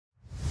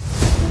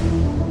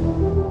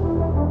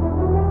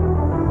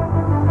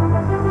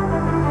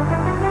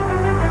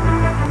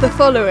The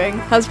following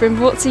has been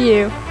brought to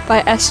you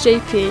by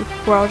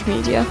SJP World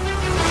Media.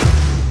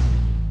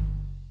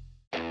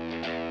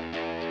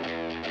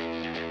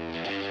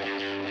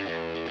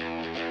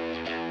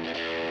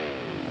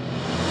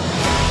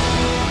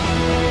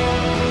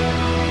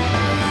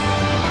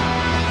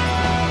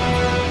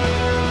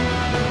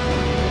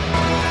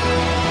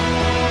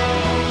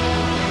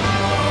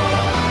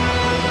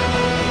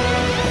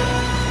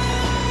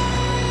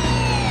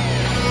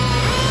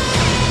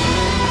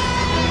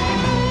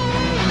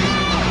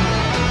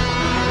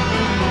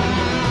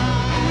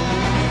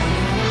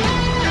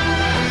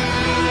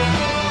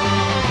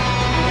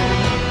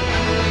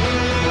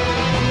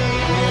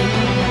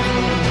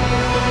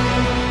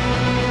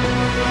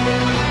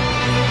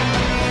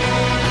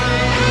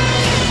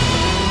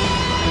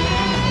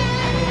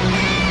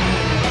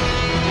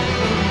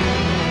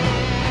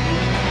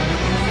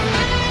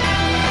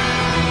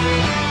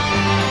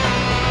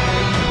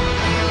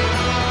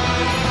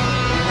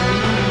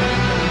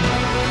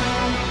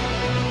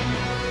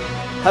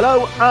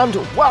 Hello and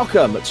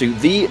welcome to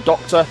the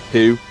Doctor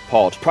Who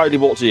pod, proudly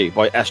brought to you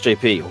by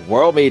SJP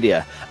World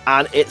Media,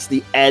 and it's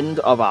the end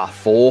of our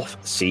 4th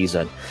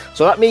season.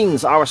 So that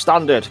means our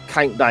standard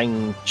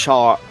countdown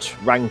chart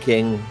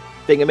ranking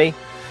thingamy.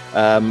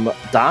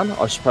 Dan,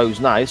 I suppose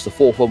now it's the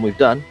 4th one we've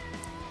done.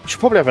 We should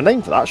probably have a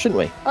name for that, shouldn't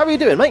we? How are you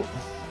doing, mate?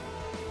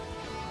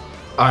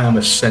 I am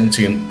a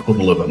sentient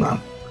puddle of a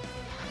man.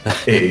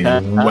 It is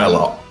well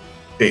up.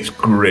 It's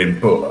grim,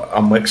 but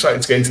I'm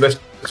excited to get into this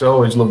because I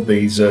always love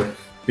these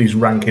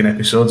ranking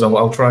episodes.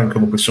 I'll try and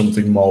come up with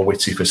something more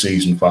witty for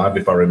season 5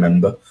 if I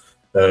remember,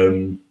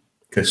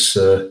 because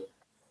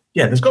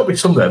there's got to be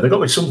some there. There's got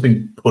to be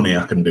something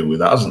punny I can do with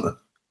that, hasn't there?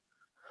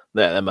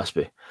 Yeah, there must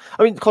be.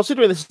 I mean,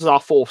 considering this is our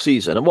 4th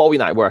season, and what are we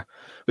now?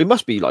 We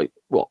must be like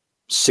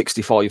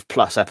 65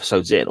 plus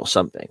episodes in or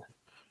something.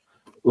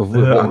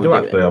 I do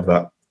actually have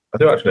that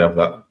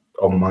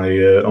on my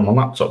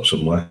laptop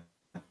somewhere.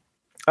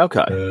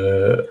 Okay.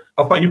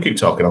 I'll find you. Keep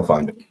talking. I'll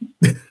find it.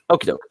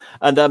 Okay,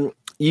 and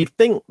you'd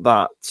think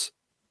that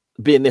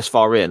being this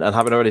far in and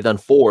having already done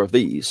 4 of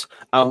these,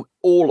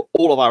 all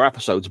of our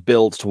episodes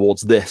build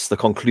towards this, the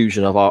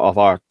conclusion of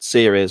our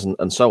series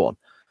and so on.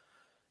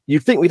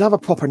 You'd think we'd have a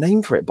proper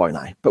name for it by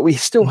now, but we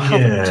still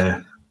haven't.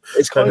 Yeah.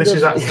 This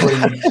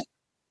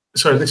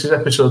is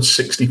episode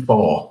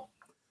 64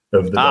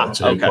 of the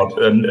Doctor Who pod,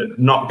 and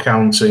not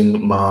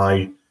counting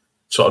my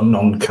sort of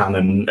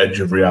non-canon Edge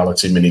of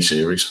Reality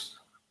miniseries.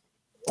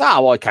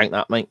 Well, I count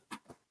that, mate.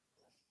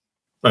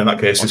 In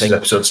that case, this is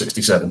episode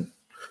 67.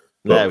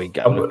 There we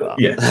go.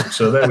 Yeah,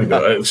 so there we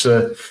go. It's,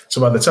 so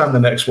by the time the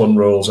next one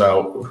rolls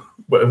out,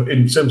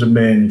 in terms of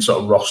main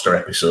sort of roster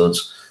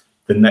episodes,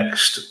 the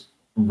next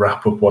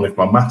wrap-up one, if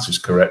my maths is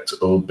correct,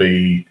 will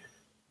be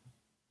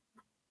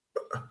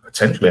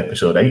potentially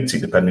episode 80,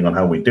 depending on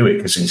how we do it,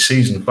 because in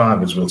season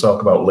 5, as we'll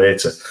talk about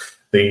later,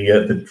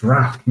 the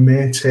draft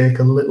may take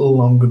a little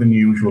longer than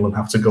usual and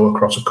have to go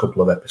across a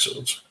couple of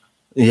episodes.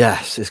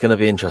 Yes, it's going to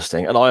be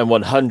interesting. And I am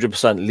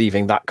 100%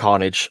 leaving that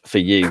carnage for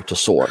you to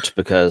sort,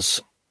 because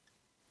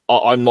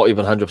I'm not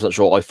even 100%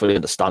 sure I fully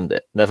understand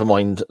it. Never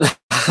mind.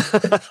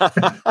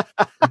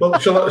 Well,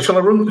 shall I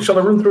run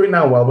through it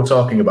now while we're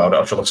talking about it,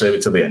 or shall I save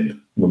it to the end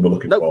when we're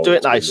looking forward? No, do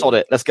it now. Sod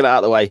it. Let's get it out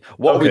of the way.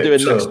 What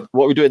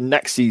are we doing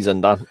next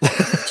season, Dan?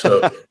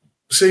 So,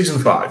 season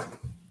 5.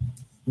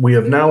 We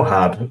have now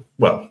had,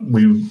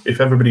 if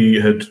everybody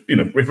had,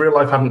 if real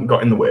life hadn't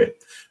got in the way,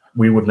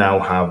 we would now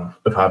have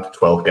had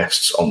 12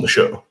 guests on the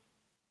show.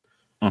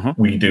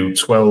 Mm-hmm. We do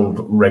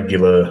 12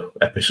 regular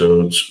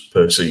episodes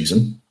per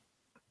season.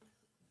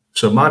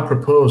 So my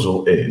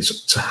proposal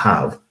is to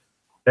have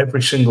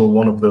every single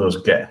one of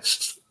those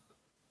guests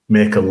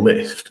make a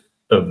list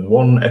of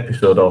 1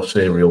 episode or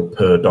serial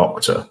per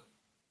Doctor,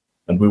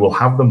 and we will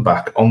have them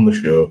back on the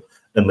show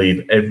and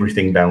leave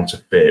everything down to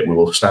fate. We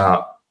will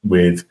start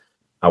with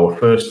our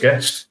first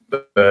guest,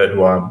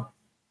 who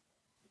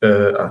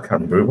I can't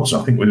remember who it was.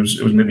 I think it was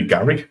maybe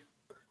Gary.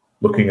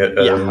 Looking at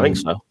I think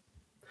so.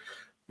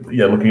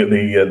 Yeah, looking at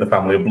the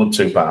family of Blood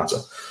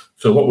 2-parter.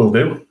 So what we'll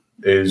do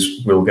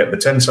is we'll get the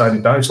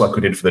 10-sided dice like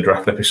we did for the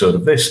draft episode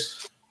of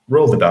this.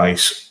 Roll the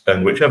dice,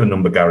 and whichever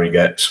number Gary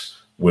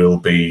gets will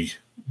be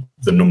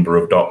the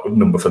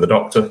number for the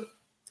Doctor,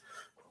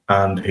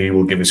 and he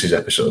will give us his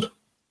episode.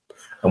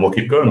 And we'll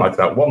keep going like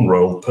that, 1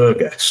 roll per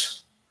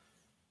guest,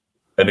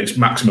 and it's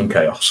maximum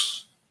chaos.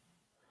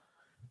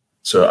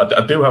 So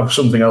I do have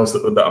something else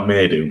that I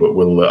may do, but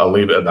I'll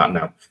leave it at that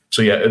now.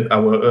 So yeah,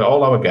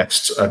 all our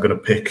guests are going to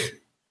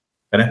pick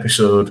an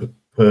episode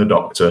per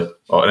Doctor,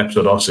 or an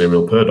episode or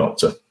serial per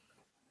Doctor,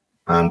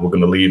 and we're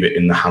going to leave it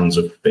in the hands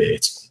of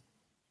fate.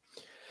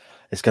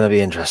 It's going to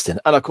be interesting.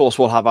 And of course,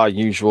 we'll have our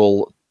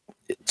usual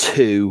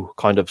 2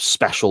 kind of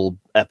special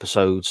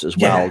episodes as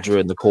well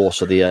during the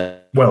course of the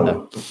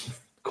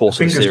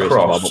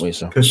series.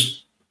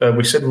 Because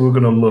we said we were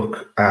going to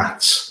look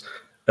at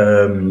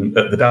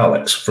the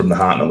Daleks from the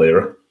Hartnell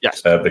era.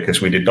 Yes.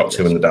 Because we did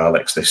Doctor Who and the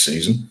Daleks this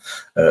season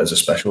as a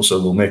special, so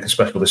we'll make a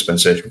special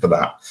dispensation for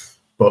that.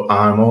 But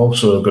I'm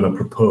also going to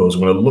propose,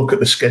 I'm going to look at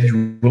the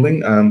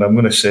scheduling, and I'm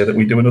going to say that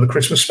we do another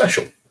Christmas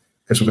special,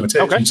 because we're going to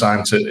take some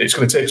time to, it's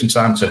going to take some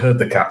time to herd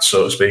the cats,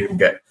 so to speak, and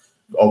get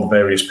all the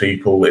various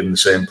people in the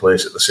same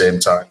place at the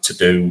same time to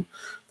do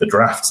the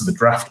draft. The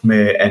draft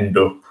may end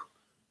up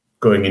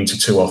going into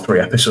 2 or 3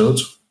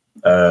 episodes.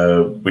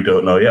 We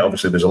don't know yet.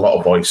 Obviously, there's a lot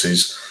of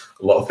voices,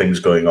 a lot of things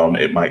going on.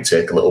 It might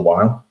take a little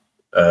while.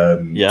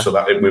 So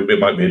that it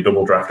might be a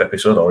double draft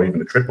episode, or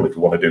even a triple if you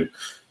want to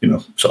do,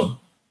 sort of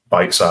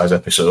bite-sized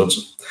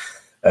episodes.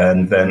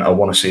 And then I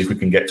want to see if we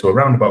can get to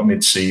around about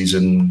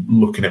mid-season,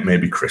 looking at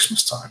maybe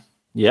Christmas time.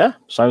 Yeah,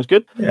 sounds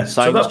good. Yeah,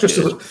 so that's just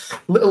a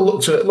little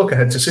look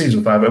ahead to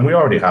season 5, and we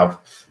already have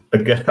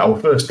our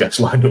first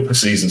guest lined up for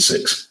season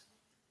 6.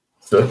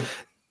 So.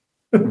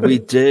 We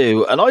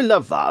do, and I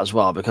love that as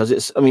well,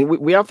 because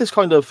we have this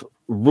kind of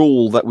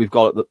rule that we've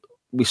got that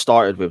we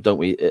started with, don't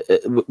we?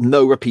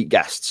 No repeat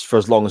guests for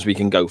as long as we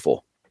can go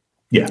for.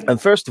 Yeah. And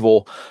first of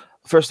all,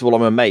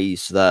 I'm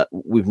amazed that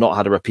we've not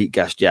had a repeat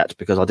guest yet,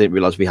 because I didn't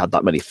realize we had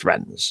that many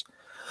friends.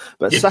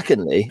 But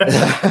secondly,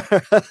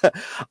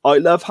 I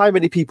love how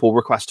many people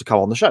request to come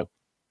on the show,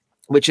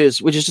 which is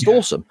just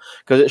awesome,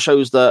 because it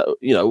shows that,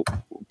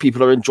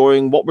 people are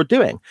enjoying what we're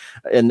doing.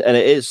 And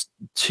it is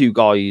 2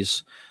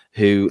 guys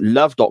who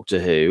love Doctor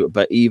Who,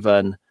 but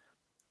even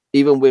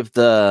with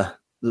the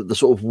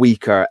sort of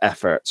weaker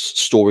efforts,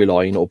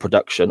 storyline or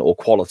production or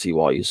quality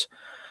wise,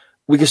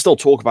 we can still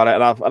talk about it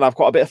and have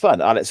quite a bit of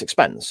fun at its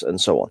expense and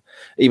so on,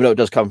 even though it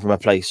does come from a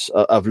place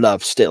of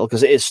love still,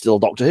 because it is still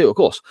Doctor Who, of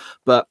course.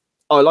 But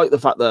I like the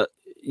fact that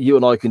you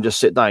and I can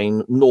just sit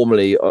down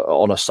normally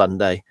on a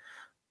Sunday,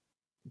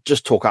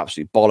 just talk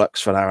absolute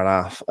bollocks for an hour and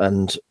a half,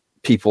 and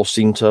people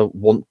seem to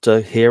want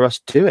to hear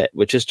us do it,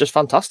 which is just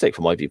fantastic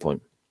from my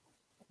viewpoint.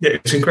 Yeah,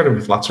 it's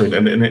incredibly flattering,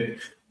 and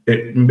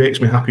it makes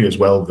me happy as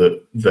well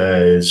that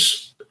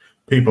there's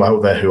people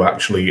out there who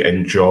actually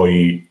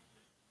enjoy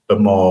a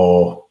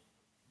more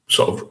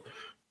sort of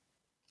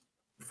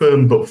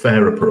firm but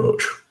fair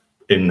approach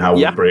in how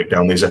we break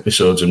down these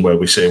episodes, and where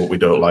we say what we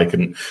don't like,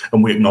 and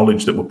we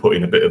acknowledge that we're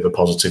putting a bit of a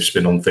positive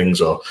spin on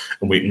things, and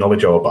we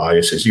acknowledge our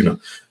biases.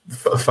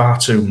 Far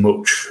too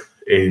much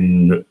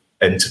in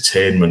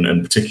entertainment,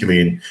 and particularly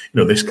in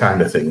this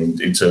kind of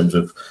thing in terms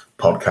of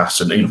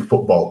podcasts and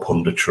football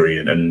punditry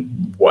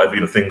and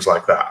whatever, things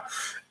like that.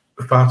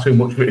 Far too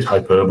much of it is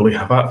hyperbole.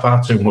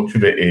 Far too much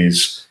of it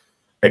is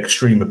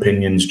extreme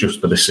opinions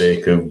just for the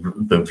sake of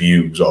the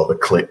views or the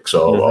clicks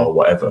or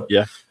whatever.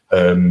 Yeah.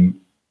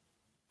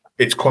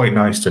 It's quite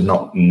nice to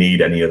not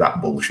need any of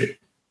that bullshit.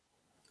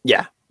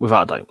 Yeah,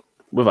 without a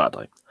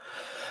doubt.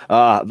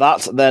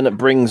 That then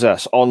brings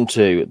us on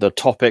to the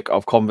topic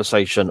of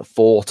conversation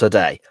for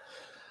today.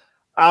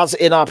 As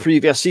in our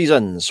previous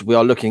seasons, we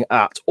are looking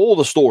at all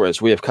the stories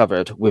we have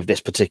covered with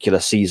this particular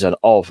season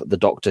of the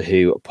Doctor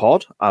Who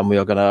pod, and we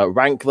are going to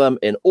rank them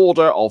in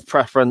order of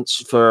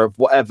preference for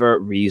whatever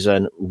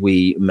reason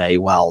we may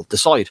well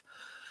decide.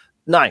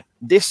 Now,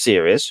 this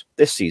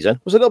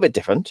season, was a little bit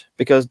different,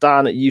 because,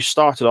 Dan, you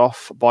started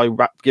off by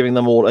giving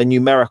them all a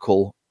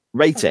numerical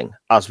rating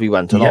as we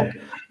went along.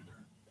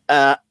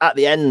 At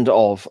the end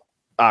of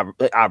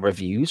our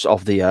reviews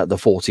of the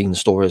 14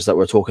 stories that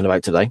we're talking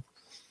about today,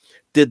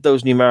 did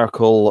those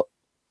numerical,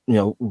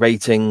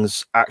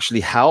 ratings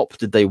actually help?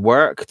 Did they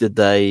work? Did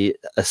they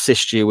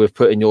assist you with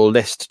putting your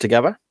list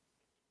together?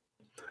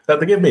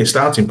 They gave me a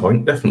starting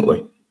point,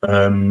 definitely,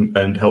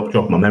 and helped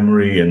jog my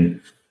memory and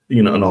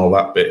and all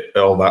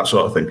that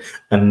sort of thing.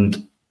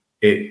 And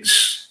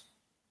it's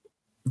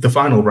the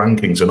final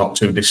rankings are not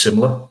too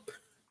dissimilar,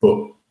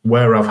 but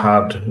where I've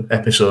had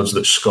episodes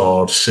that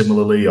scored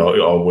similarly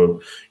or were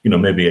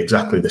maybe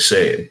exactly the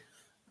same,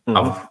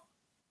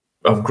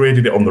 I've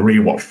graded it on the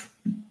rewatch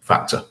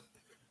factor,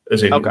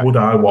 as in, would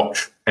I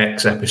watch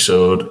X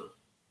episode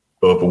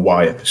over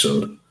Y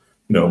episode?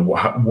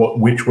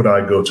 Which would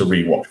I go to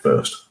rewatch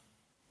first?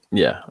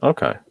 Yeah.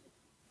 Okay.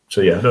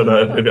 So I don't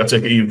know. I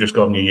take it you've just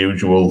gone your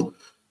usual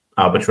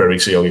arbitrary,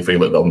 see how you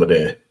feel it on the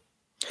day.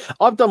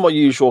 I've done my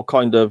usual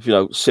kind of,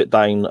 sit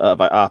down at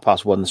about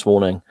 1:30 this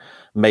morning,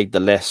 made the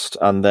list,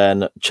 and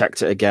then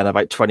checked it again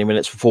about 20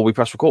 minutes before we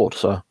press record.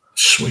 So.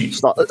 Sweet.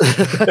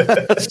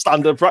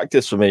 Standard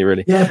practice for me,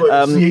 really. Yeah,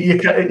 but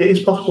it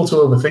is possible to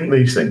overthink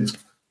these things.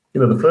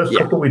 The first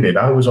couple we did,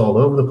 I was all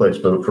over the place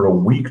for a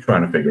week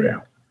trying to figure it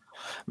out.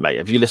 Mate,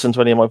 have you listened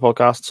to any of my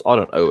podcasts? I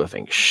don't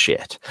overthink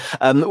shit.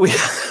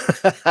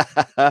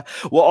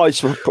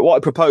 What I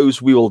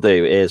propose we will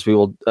do is we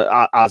will,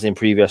 as in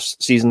previous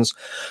seasons,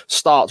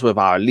 start with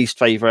our least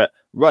favourite,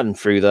 run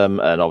through them,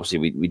 and obviously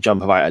we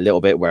jump about a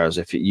little bit, whereas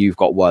if you've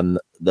got one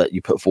that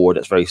you put forward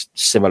that's very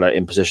similar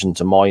in position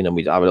to mine, and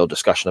we have a little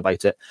discussion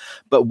about it.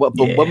 But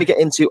when we get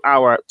into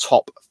our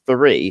top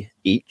 3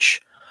 each,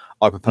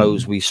 I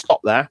propose we stop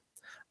there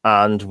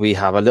and we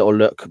have a little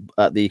look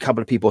at the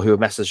couple of people who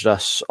have messaged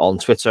us on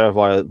Twitter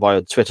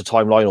via Twitter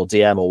timeline or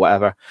DM or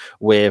whatever,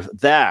 with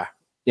their,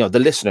 the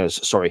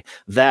listeners,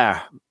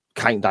 their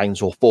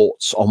countdowns or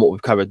thoughts on what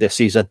we've covered this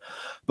season,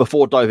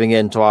 before diving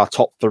into our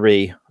top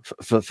 3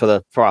 for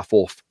our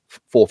fourth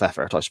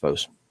effort, I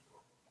suppose.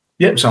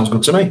 Yep, sounds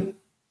good to me.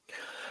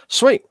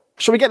 Sweet.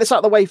 Shall we get this out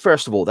of the way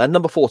first of all then?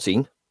 Number 14,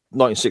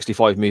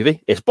 1965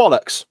 movie. It's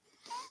bollocks.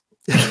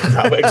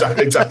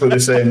 exactly the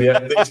same, yeah.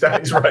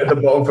 It's right at the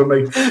bottom for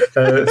me.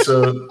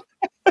 So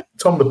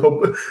Tom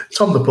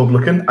the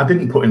Publican. I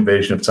didn't put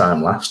Invasion of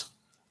Time last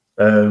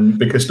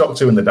because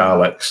Doctor Who and the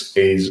Daleks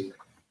is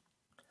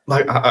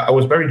like I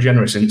was very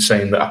generous in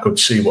saying that I could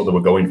see what they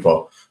were going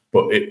for,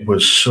 but it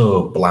was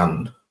so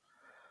bland.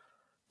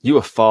 You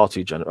were far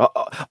too generous.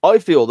 I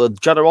feel the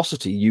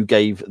generosity you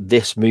gave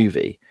this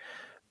movie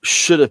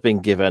should have been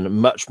given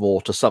much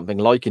more to something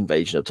like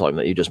Invasion of Time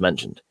that you just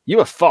mentioned. You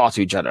were far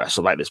too generous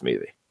about this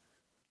movie.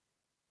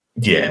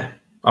 Yeah,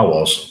 I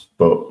was,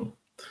 but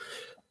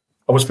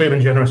I was feeling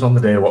generous on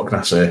the day. What can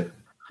I say?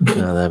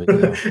 Oh, there we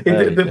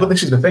go. But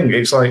this is the thing.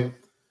 It's like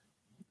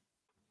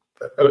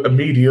a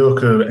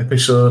mediocre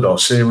episode or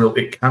serial.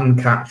 It can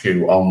catch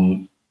you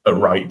on a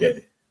right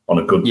day, on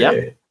a good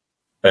day.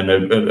 And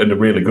a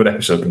really good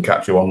episode can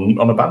catch you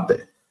on a bad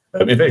day.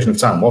 Invasion of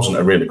Time wasn't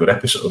a really good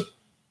episode.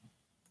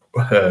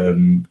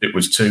 It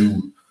was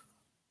two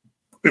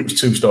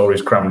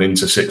stories crammed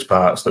into 6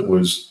 parts. That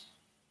was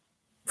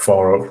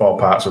four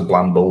parts of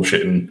bland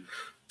bullshit and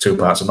 2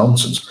 parts of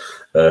nonsense.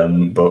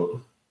 But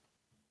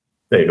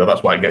there you go.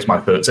 That's why it gets my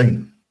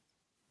 13.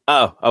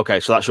 Oh, okay.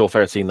 So that's your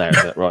 13 there,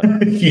 is it? Right.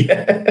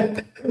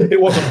 Yeah,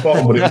 it wasn't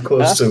bottom, but it was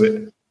close to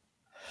it.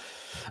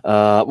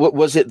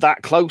 Was it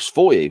that close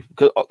for you?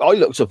 Because I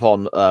looked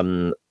upon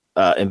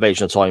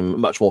Invasion of Time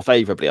much more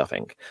favourably, I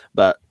think.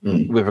 But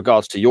with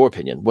regards to your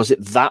opinion, was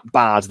it that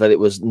bad that it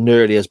was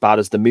nearly as bad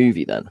as the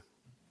movie then?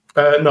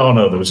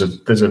 No. There's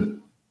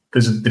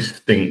a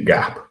distinct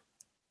gap.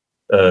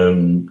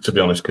 To be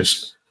honest,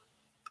 because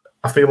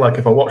I feel like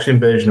if I watch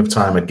Invasion of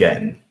Time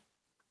again,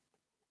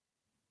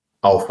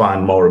 I'll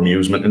find more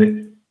amusement in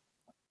it.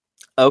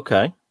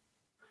 Okay.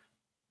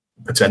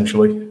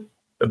 Potentially,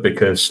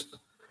 because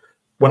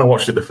when I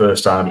watched it the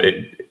first time,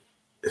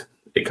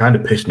 it kind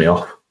of pissed me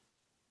off.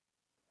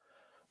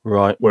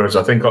 Right. Whereas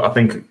I think on a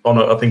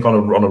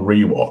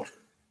rewatch,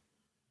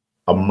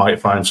 I might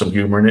find some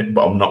humour in it,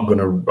 but I'm not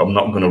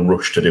gonna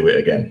rush to do it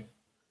again.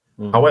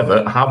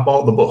 However, I have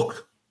bought the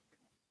book,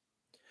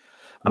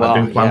 and I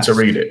do plan to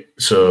read it.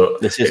 So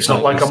it's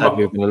not like I'm not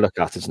going to look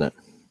at, isn't it?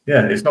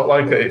 Yeah, it's not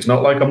like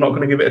I'm not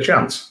going to give it a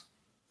chance.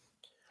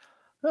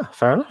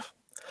 Fair enough.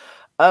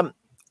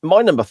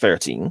 My number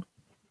 13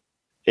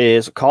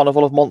 is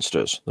Carnival of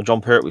Monsters, the John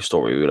Pertwee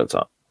story we looked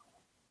at.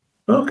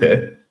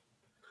 Okay.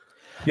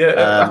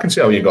 Yeah, I can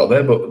see how you got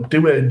there, but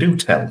do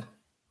tell.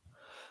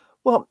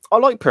 Well, I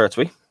like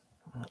Pertwee.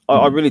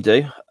 I really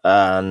do.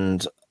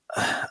 And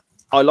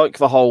I like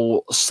the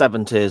whole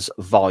 70s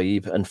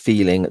vibe and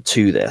feeling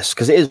to this,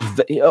 because it is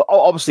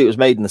obviously it was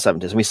made in the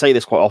 70s, and we say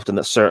this quite often,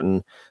 that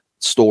certain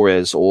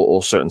stories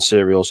or certain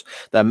serials,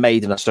 they're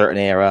made in a certain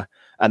era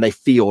and they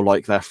feel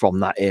like they're from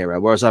that era,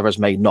 whereas others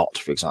may not,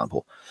 for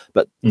example.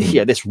 But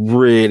yeah, this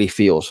really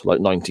feels like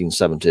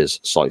 1970s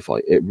sci-fi.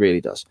 It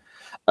really does.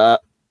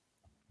 But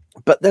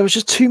there was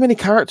just too many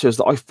characters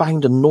that I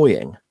found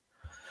annoying.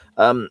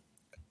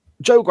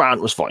 Jo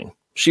Grant was fine.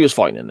 She was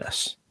fine in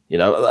this,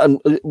 and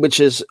which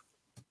is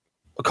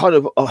kind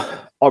of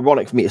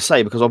ironic for me to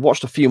say, because I've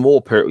watched a few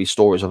more Pertwee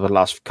stories over the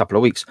last couple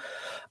of weeks,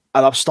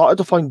 and I've started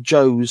to find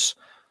Jo's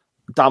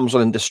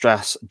damsel in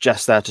distress,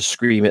 just there to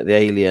scream at the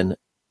alien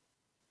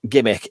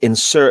gimmick in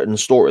certain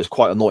stories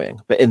quite annoying.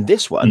 But in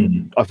this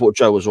one, I thought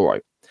Jo was all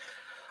right.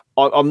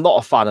 I'm not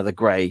a fan of the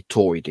grey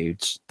Tory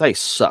dudes. They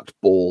sucked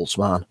balls,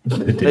 man.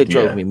 They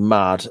drove me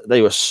mad.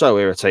 They were so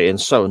irritating,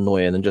 so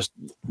annoying, and just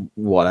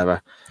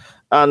whatever.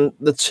 And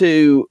the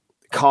 2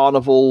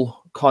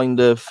 carnival kind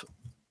of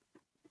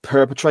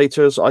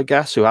perpetrators, I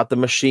guess, who had the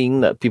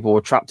machine that people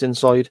were trapped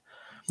inside.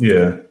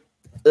 Yeah.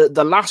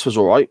 The lass was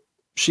all right.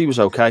 She was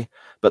okay.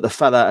 But the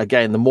fella,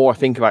 again, the more I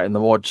think about it, the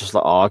more just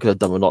like, I could have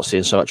done with not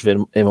seeing so much of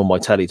him on my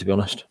telly, to be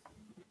honest.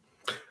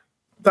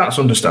 That's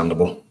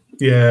understandable.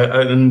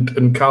 Yeah,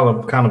 and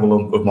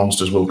Carnival of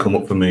Monsters will come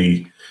up for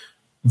me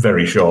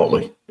very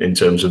shortly in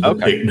terms of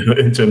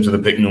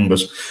the pick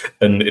numbers,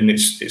 and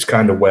it's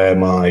kind of where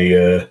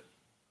my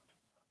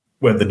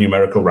where the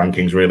numerical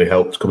rankings really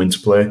helped come into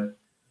play,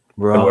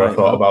 right? And where I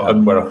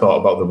thought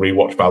about the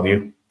rewatch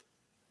value,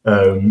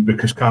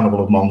 because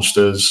Carnival of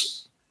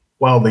Monsters,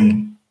 while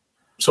the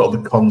sort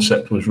of the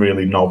concept was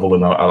really novel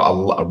and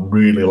I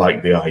really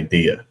liked the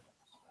idea,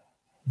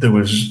 there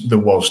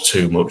was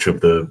too much of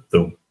the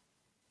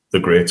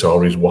Grey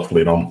Tories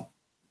waffling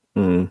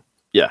on.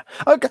 Yeah,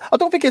 I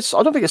don't think it's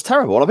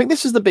terrible. I think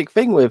this is the big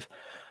thing with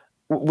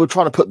we're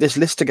trying to put this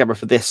list together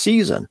for this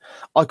season.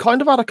 I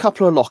kind of had a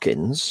couple of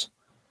lock-ins.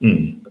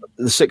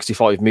 The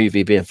 65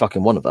 movie being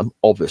fucking one of them,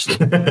 obviously.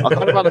 I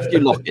kind of had a few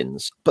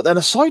lock-ins, but then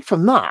aside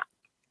from that,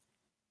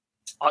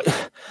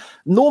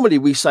 normally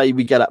we say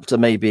we get up to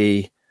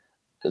maybe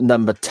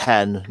number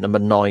 10, number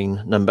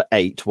 9, number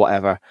 8,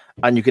 whatever,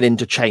 and you can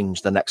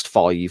interchange the next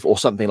 5 or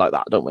something like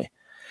that, don't we?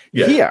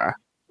 Yeah. Here,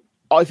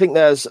 I think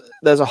there's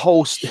a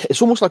whole.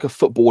 It's almost like a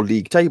football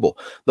league table.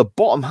 The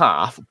bottom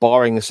half,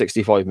 barring the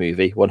 '65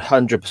 movie,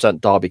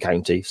 100% Derby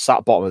County,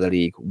 sat bottom of the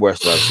league,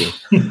 worst I've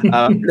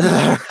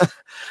ever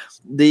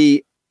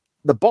seen.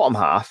 The bottom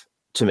half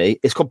to me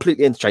is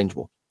completely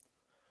interchangeable.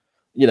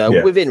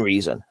 Within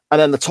reason, and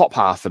then the top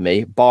half for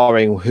me,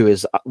 barring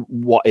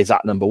what is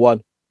at number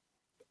one,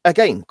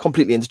 again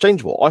completely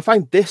interchangeable. I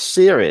find this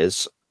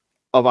series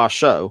of our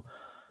show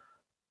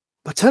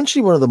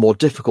potentially one of the more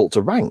difficult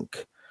to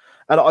rank.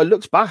 And I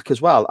looked back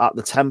as well at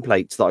the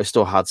templates that I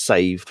still had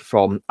saved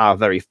from our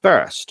very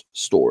first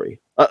story,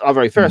 our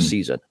very first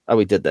season, and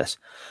we did this.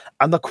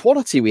 And the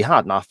quality we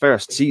had in our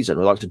first season,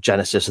 with like the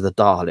Genesis of the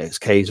Daleks,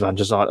 Caves of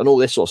Androzani, and all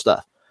this sort of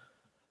stuff,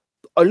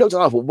 I looked at it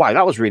and I thought, wow,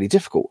 that was really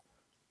difficult.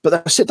 But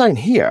then I sit down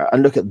here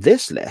and look at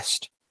this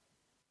list.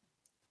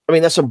 I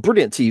mean, there's some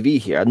brilliant TV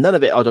here. None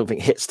of it, I don't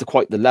think, hits to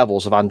quite the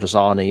levels of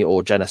Androzani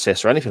or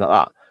Genesis or anything like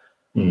that.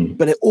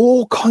 But it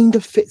all kind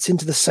of fits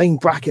into the same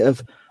bracket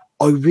of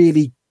I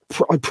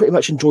pretty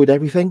much enjoyed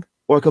everything,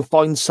 or I can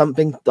find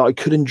something that I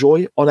could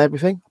enjoy on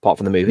everything, apart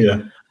from the movie.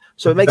 Yeah.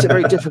 So it makes it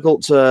very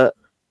difficult to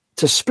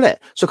split.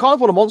 So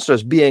Carnival of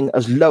Monsters being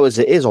as low as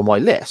it is on my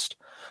list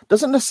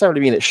doesn't necessarily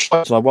mean it's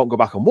shite and I won't go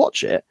back and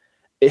watch it.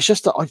 It's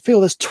just that I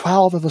feel there's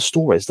 12 other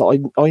stories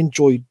that I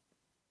enjoyed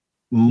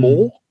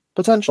more,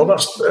 potentially. Well,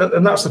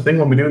 that's the thing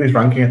when we do these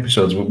ranking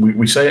episodes.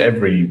 We say it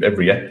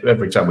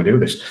every time we do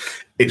this.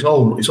 It's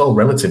all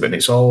relative, and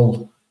it's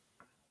all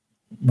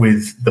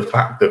with the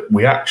fact that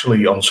we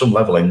actually, on some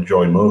level,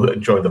 enjoy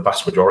the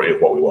vast majority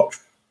of what we watch,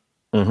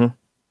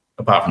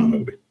 apart from the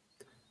movie,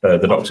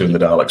 the Doctor and the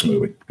Daleks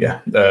movie.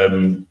 Yeah.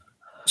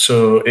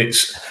 So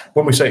it's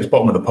when we say it's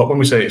bottom of the pot, when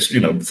we say it's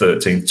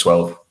 13th,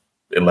 12th,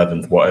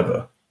 11th,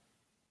 whatever,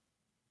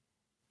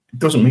 it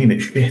doesn't mean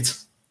it's shit.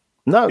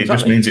 No, exactly. It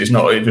just means it's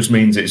not. It just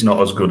means it's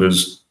not as good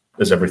as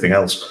everything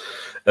else.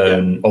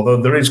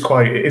 Although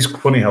it is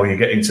funny how you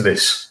get into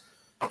this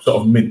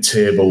sort of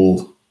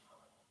mid-table,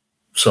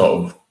 sort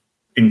of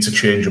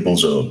interchangeable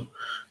zone,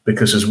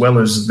 because as well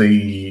as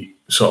the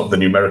sort of the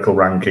numerical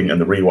ranking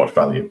and the rewatch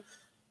value,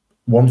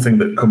 one thing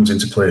that comes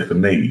into play for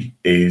me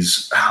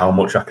is how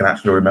much I can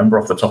actually remember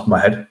off the top of my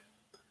head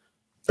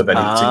of any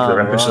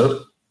particular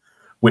episode,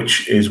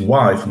 which is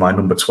why for my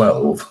number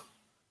 12,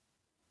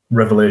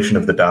 Revelation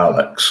of the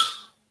Daleks,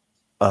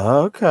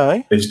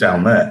 is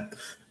down there,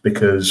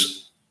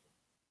 because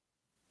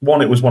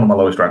one, it was one of my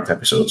lowest ranked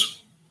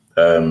episodes.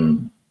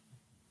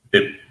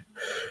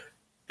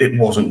 It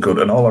wasn't good,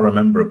 and all I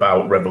remember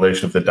about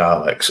Revelation of the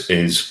Daleks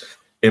is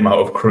him out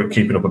of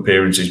keeping up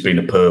appearances being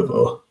a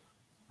pervo.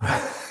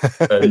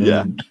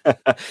 Yeah,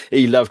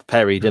 he loved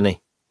Perry, didn't he?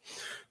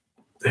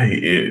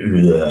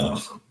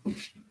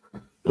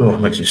 Oh,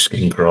 makes your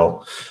skin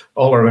crawl.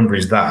 All I remember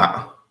is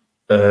that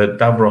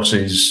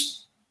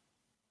Davros's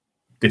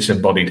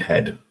disembodied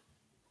head,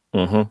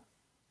 and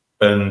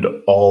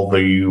all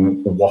the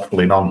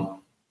waffling on.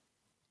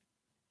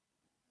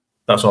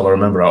 That's all I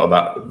remember out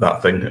of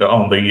that thing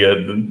on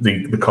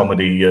the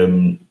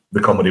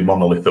comedy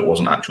monolith that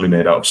wasn't actually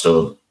made out of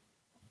stone.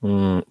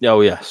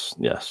 Oh yes.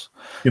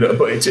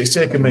 But it's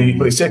taken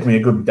me a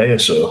good day or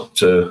so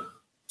to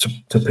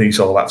piece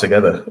all that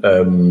together.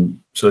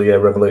 So yeah,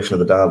 Revelation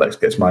of the Daleks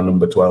gets my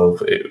number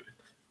 12.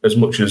 As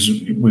much as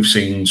we've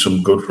seen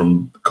some good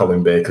from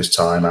Colin Baker's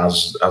time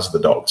as the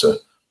Doctor,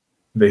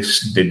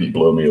 this didn't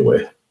blow me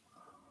away.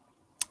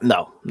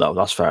 No,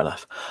 that's fair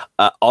enough.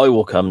 I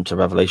will come to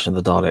Revelation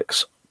of the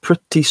Daleks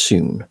pretty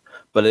soon,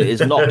 but it is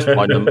not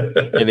my number.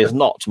 It is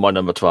not my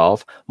number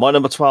 12. My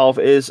number 12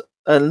 is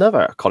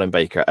another Colin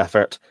Baker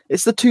effort.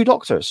 It's The Two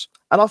Doctors,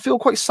 and I feel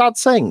quite sad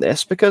saying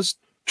this because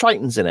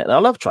Triton's in it, and I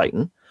love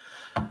Triton.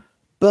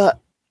 But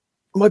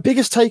my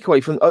biggest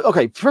takeaway from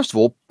first of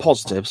all,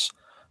 positives.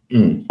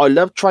 I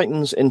loved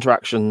Triton's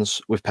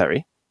interactions with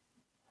Perry.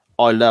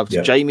 I loved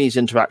Jamie's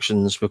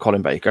interactions with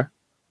Colin Baker.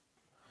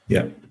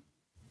 Yeah.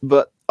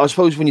 But I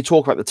suppose when you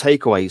talk about the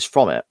takeaways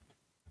from it,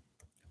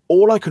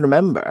 all I can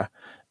remember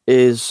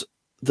is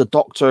the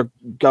Doctor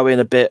going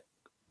a bit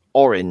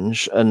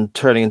orange and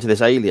turning into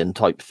this alien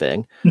type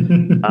thing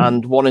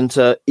and wanting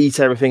to eat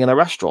everything in a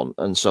restaurant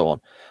and so on.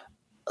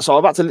 So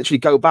I've had to literally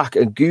go back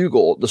and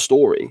Google the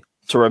story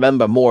to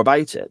remember more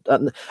about it.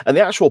 And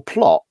the actual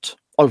plot,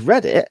 I've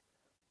read it,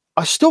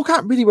 I still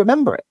can't really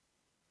remember it.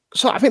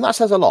 So I think that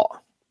says a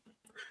lot.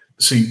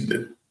 See,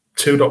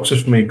 Two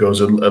Doctors for me goes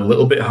a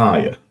little bit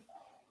higher.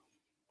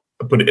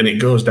 But it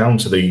goes down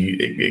to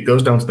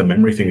the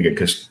memory thing again,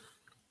 because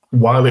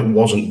while it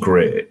wasn't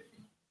great,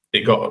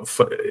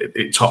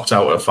 it topped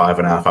out at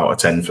 5.5 out of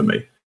 10 for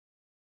me.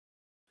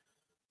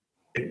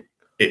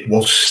 It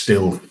was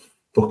still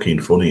fucking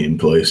funny in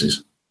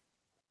places.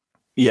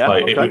 Yeah,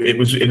 it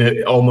was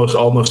in almost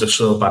a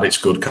so bad it's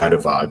good kind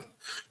of vibe,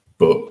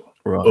 but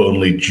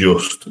only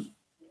just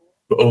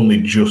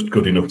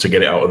good enough to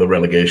get it out of the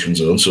relegation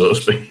zone, so to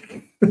speak.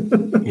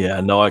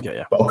 Yeah, no, I get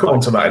you. But I'll come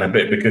on to that in a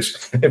bit,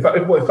 because in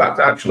fact,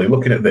 actually,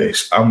 looking at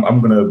this, I'm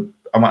gonna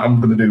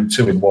do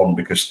 2 in 1,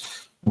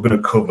 because we're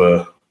gonna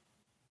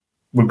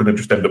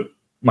just end up.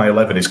 My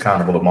 11 is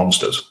Carnival of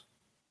Monsters.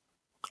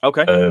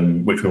 Okay.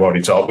 Which we've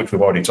already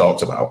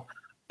talked about.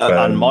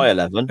 And my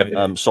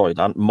 11, sorry,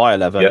 Dan, my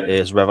 11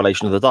 is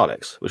Revelation of the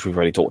Daleks, which we've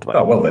already talked about.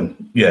 Oh, well then,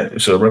 yeah.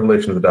 So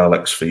Revelation of the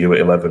Daleks for you at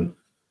 11,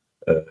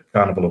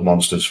 Carnival of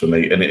Monsters for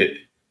me. And it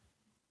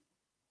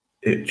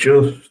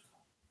just,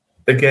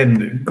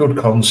 again, good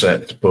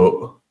concept, but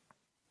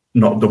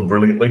not done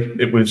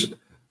brilliantly.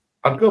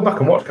 I'd go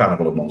back and watch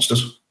Carnival of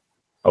Monsters.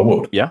 I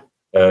would. Yeah.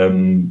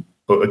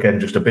 But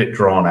again, just a bit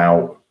drawn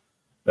out.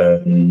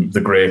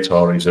 The Grey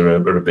Tories are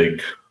a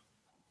big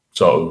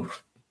sort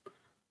of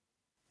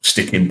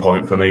sticking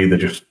point for me.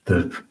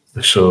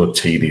 They're so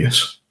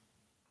tedious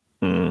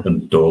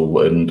and dull,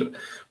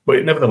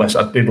 but nevertheless,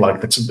 I did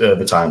like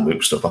the time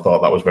loop stuff. I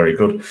thought that was very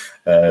good,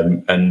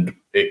 and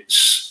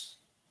it's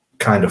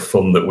kind of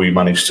fun that we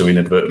managed to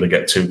inadvertently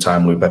get 2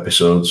 time loop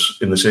episodes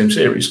in the same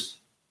series,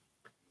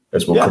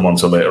 as we'll come on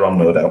to later on,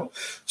 no doubt.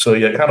 So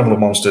yeah, Carnival of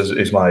Monsters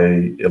is my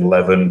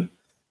 11,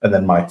 and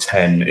then my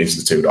 10 is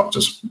the Two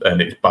Doctors,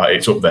 and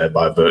it's up there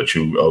by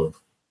virtue of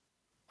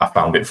I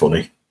found it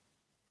funny.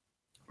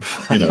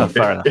 You know,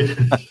 fair enough.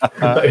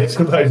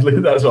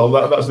 That's all.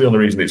 That's the only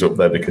reason it's up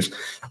there, because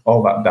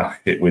all that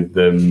daft shit with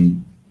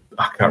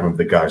I can't remember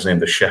the guy's name,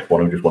 the chef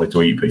one who just wanted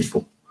to eat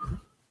people,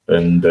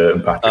 and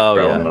Patrick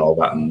Brown and all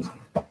that, and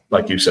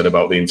like you said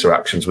about the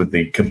interactions with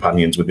the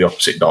companions with the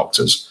opposite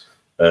doctors,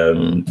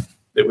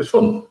 it was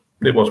fun.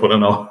 It was fun,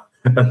 and all.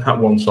 And that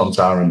one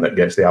Sontaran that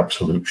gets the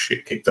absolute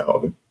shit kicked out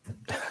of him.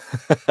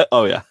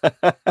 Oh yeah.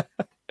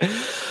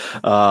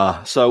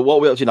 So what are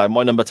we up to now?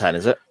 My number 10,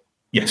 is it?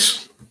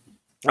 Yes.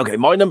 Okay,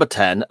 my number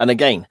 10, and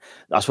again,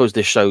 I suppose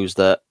this shows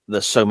that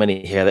there's so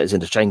many here that is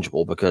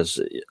interchangeable,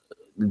 because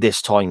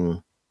last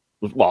night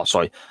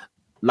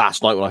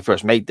when I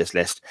first made this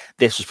list,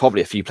 this was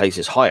probably a few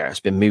places higher. It's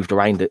been moved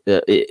around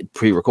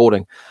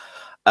pre-recording.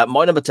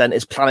 My number 10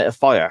 is Planet of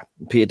Fire,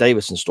 Peter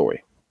Davison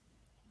story.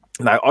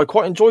 Now, I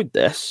quite enjoyed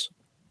this.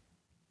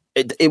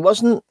 It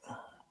wasn't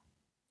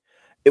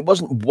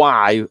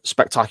wow,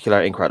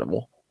 spectacular,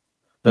 incredible.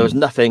 There was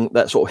nothing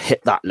that sort of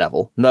hit that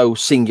level. No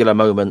singular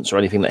moments or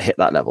anything that hit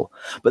that level.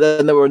 But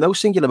then there were no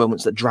singular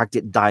moments that dragged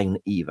it down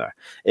either.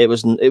 It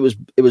was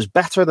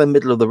better than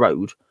middle of the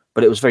road,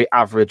 but it was very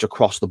average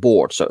across the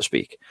board, so to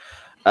speak.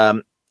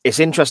 It's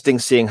interesting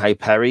seeing how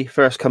Perry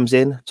first comes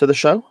in to the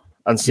show,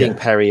 and seeing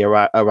Perry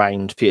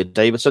around Peter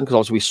Davison, because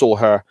obviously we saw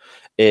her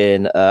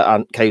in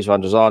Caves of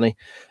Androzani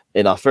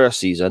in our first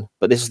season,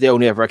 but this is the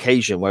only other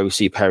occasion where we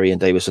see Perry and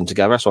Davison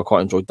together, so I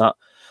quite enjoyed that.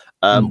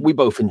 We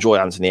both enjoy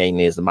Anthony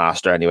Ainley as the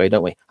Master anyway,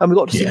 don't we? And we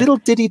got to see little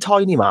Diddy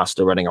Tiny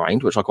Master running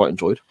around, which I quite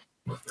enjoyed.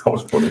 That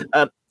was funny.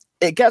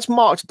 It gets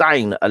marked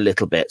down a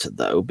little bit,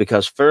 though,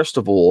 because first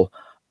of all,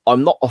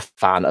 I'm not a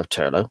fan of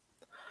Turlo,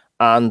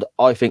 and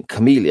I think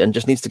Chameleon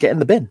just needs to get in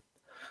the bin.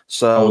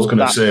 So I was going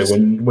to say,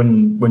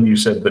 when you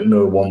said that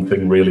no one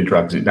thing really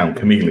drags it down,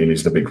 Chameleon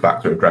is the big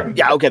factor of dragging it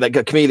down. Okay,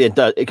 that Chameleon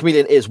does.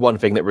 Chameleon is one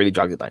thing that really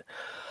drags it down.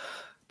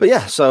 But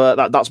yeah, so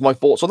that's my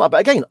thoughts on that.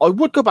 But again, I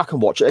would go back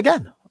and watch it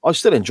again. I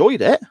still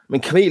enjoyed it. I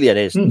mean, Chameleon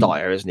is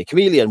dire, isn't he?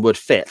 Chameleon would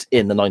fit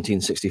in the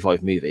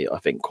 1965 movie, I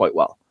think, quite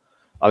well.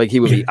 I think he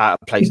would be out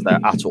of place there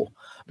at all.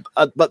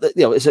 But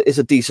it's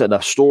a decent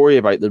enough story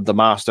about the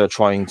Master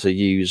trying to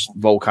use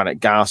volcanic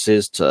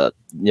gases to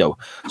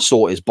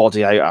sort his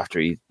body out after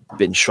he'd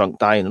been shrunk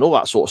down and all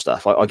that sort of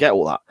stuff. I get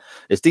all that.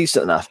 It's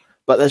decent enough,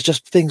 but there's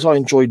just things I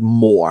enjoyed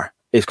more.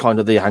 Is kind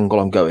of the angle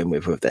I'm going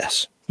with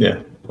this.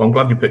 Yeah, well, I'm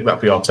glad you picked that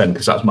for your 10,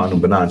 because that's my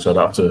number 9, so I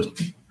don't have to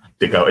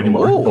dig out any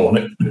more info on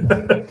it.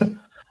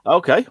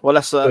 Okay, well,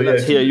 let's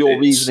hear your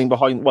reasoning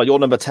behind, your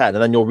number 10,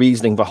 and then your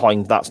reasoning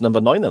behind that's number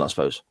 9 then, I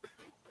suppose.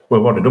 Well,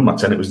 I've already done my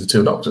 10, it was the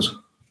Two Doctors.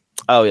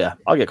 Oh, yeah,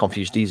 I get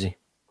confused easy.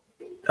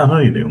 I know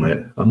you do,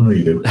 mate. I know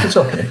you do. It's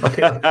okay.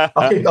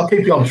 I'll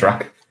keep you on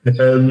track.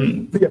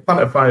 Planet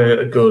of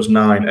Fire goes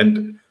 9,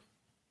 and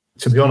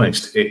to be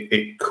honest,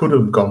 it could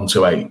have gone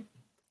to 8,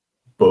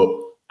 but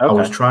I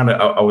was trying to.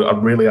 I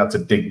really had to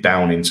dig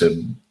down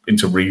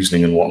into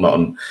reasoning and whatnot,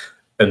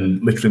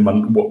 and literally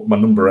my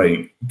number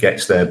 8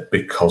 gets there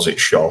because it's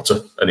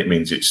shorter, and it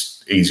means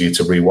it's easier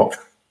to rewatch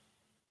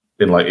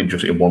in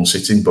just one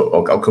sitting. But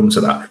I'll come to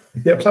that.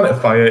 Yeah, Planet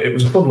of Fire. It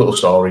was a fun little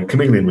story.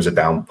 Chameleon was a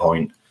down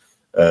point,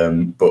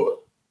 but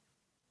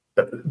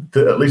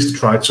at least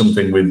tried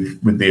something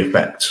with the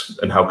effects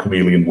and how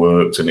Chameleon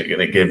worked, and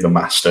it gave the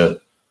Master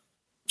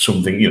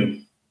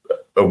something,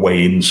 a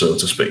way in, so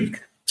to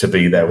speak, to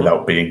be there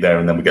without being there,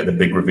 and then we get the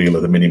big reveal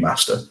of the Mini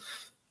Master.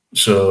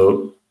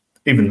 So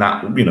even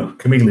that,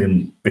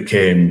 Chameleon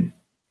became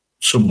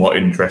somewhat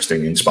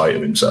interesting in spite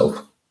of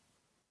himself.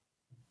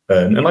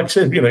 And like I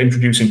said,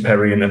 introducing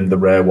Perry and the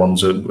rare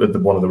ones at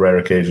one of the rare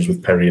occasions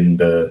with Perry and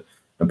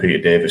Peter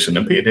Davison.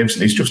 And Peter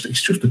Davison is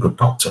just a good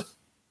Doctor.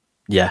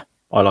 Yeah,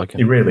 I like him.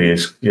 He really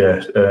is.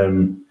 Yeah.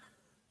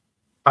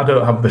 I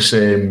don't have the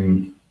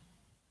same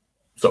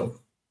sort of,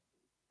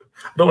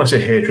 I don't want to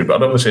say hatred, but I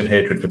don't have the same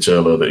hatred for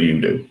Turlo that you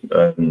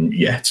do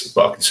yet.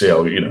 But I can see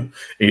how,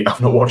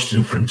 I've not watched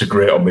enough for him to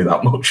grate on me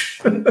that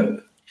much.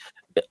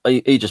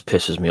 He just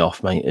pisses me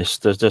off, mate.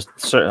 There's just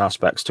certain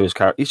aspects to his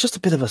character. He's just a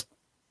bit of a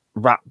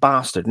rat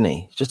bastard, isn't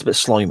he? He's just a bit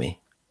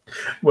slimy.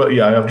 Well,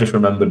 yeah, I've just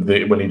remembered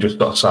when he just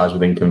got sized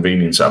with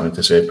inconvenience having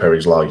to save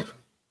Perry's life.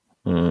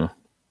 Mm.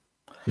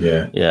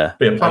 Yeah. Yeah.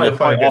 But yeah, Planet of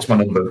Fire gets my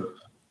number.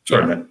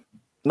 Sorry, mate.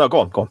 No, go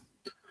on. Oh,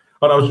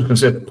 no, I was just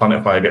going to say Planet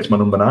of Fire gets my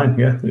number 9.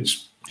 Yeah,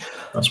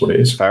 that's what it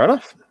is. Fair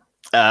enough.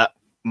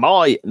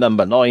 My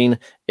number 9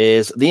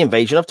 is The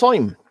Invasion of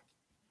Time.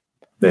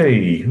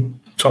 Hey,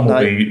 Tom will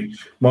be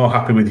more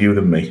happy with you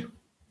than me.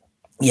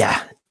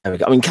 Yeah, there we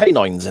go. I mean,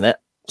 K9's in it,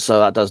 so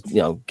that does,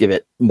 give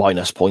it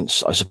minus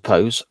points, I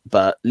suppose.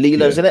 But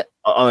Leela's in it.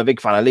 I'm a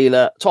big fan of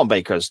Leela. Tom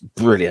Baker's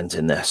brilliant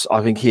in this.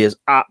 I think he is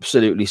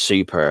absolutely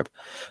superb.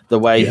 The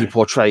way he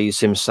portrays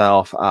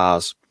himself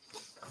as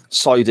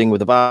siding with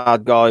the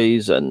bad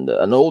guys and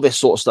all this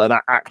sort of stuff, and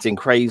acting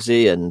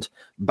crazy and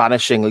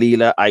banishing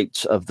Leela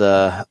out of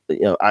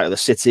the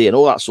city and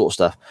all that sort of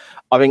stuff.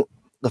 I think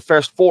the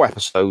first 4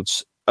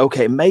 episodes,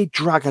 okay, it may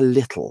drag a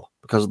little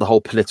because of the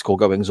whole political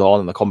goings on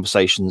and the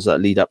conversations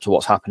that lead up to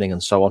what's happening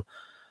and so on.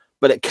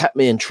 But it kept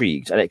me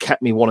intrigued and it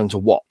kept me wanting to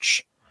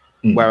watch.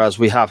 Whereas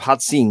we have had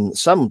seen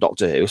some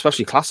Doctor Who,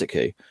 especially Classic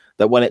Who,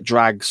 that when it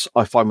drags,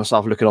 I find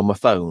myself looking on my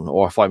phone,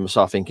 or I find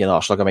myself thinking, "Oh,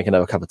 should I go make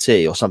another cup of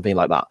tea?" or something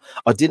like that.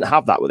 I didn't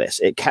have that with this.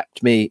 It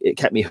kept me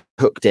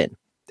hooked in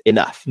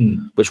enough,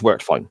 which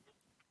worked fine.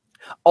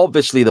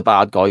 Obviously, the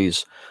bad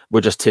guys were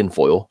just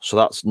tinfoil, so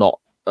that's not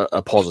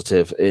a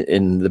positive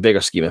in the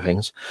bigger scheme of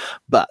things.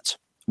 But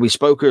we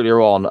spoke earlier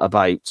on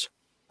about.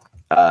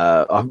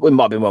 It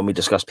might have been when we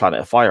discussed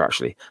Planet of Fire,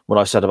 actually, when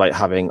I said about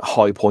having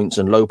high points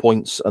and low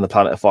points, and the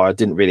Planet of Fire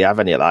didn't really have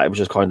any of that. It was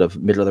just kind of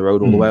middle of the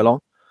road all the way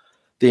along.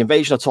 The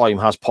Invasion of Time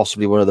has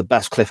possibly one of the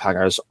best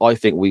cliffhangers I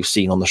think we've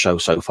seen on the show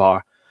so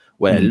far,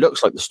 where it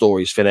looks like the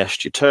story's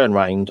finished. You turn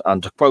round,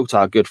 and to quote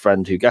our good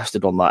friend who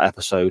guested on that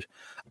episode,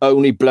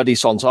 only bloody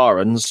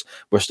Sontarans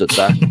were stood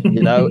there.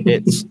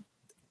 It's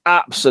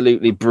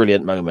absolutely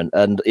brilliant moment.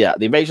 And yeah,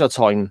 The Invasion of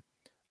Time,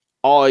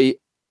 I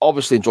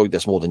obviously enjoyed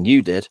this more than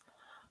you did.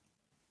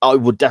 I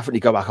would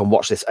definitely go back and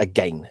watch this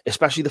again,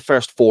 especially the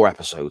first 4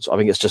 episodes. I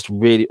think it's just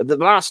really the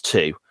last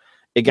 2.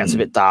 It gets a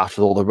bit daft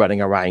with all the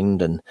running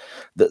around, and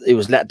it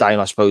was let down,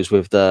 I suppose,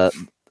 with the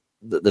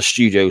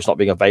studios not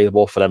being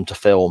available for them to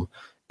film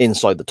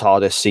inside the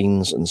TARDIS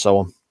scenes and so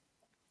on.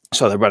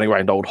 So they're running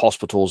around old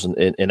hospitals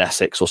in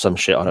Essex or some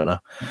shit, I don't know.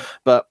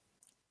 But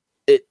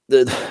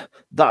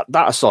that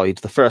aside,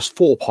 the first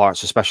 4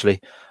 parts especially,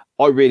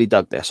 I really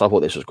dug this. I thought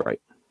this was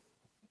great.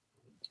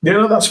 Yeah,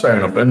 no, that's fair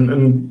enough,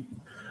 and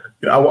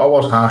I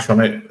was harsh on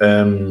it.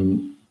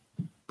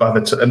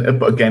 But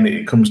again,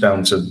 it comes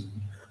down to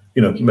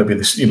maybe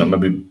this,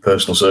 maybe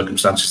personal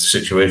circumstances, the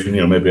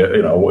situation. Maybe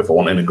if I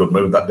wasn't in a good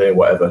mood that day, or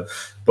whatever.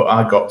 But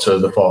I got to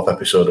the 4th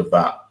episode of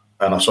that,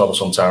 and I saw the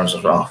Sontarans, and I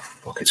was like, "Oh,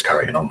 fuck, it's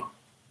carrying on."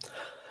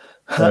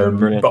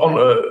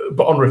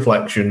 But on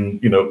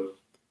reflection,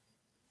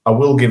 I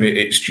will give it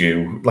its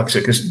due. Like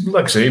I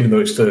say, even though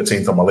it's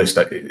 13th on my list,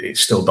 it's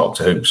still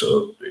Doctor Who,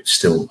 so it's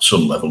still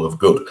some level of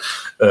good.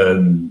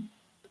 Some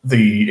of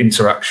the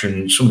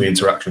interactions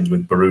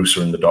with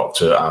Barusa and the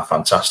Doctor are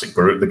fantastic.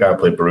 The guy who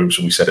played Barusa,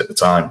 we said at the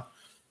time,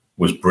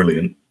 was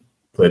brilliant.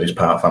 Played his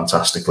part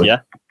fantastically. Yeah.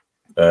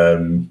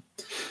 And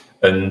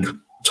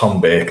Tom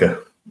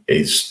Baker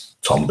is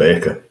Tom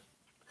Baker.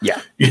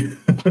 Yeah.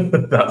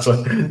 That's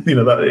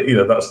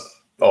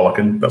all I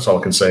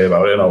can say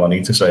about it, and all I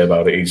need to say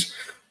about it.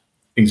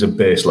 He's a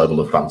base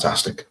level of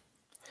fantastic.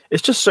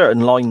 It's just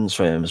certain lines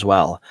from him as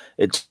well.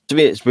 To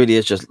me, it really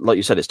is just, like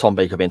you said, it's Tom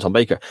Baker being Tom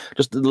Baker.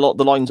 Just the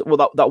lines,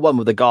 well, that one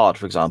with the guard,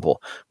 for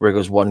example, where it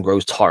goes, "One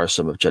grows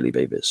tiresome of jelly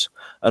babies,"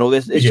 and all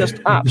this. It's just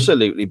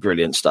absolutely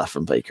brilliant stuff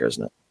from Baker,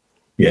 isn't it?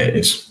 Yeah, it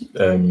is.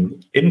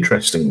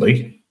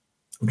 Interestingly,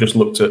 I've just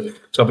looked at,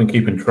 so I've been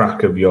keeping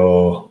track of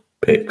your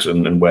picks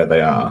and where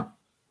they are.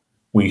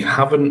 We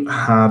haven't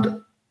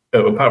had,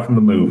 apart from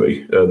the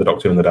movie, the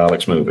Doctor and the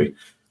Daleks movie,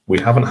 we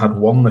haven't had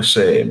one the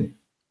same,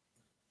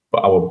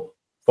 but our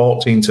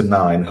 14 to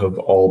 9 have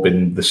all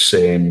been the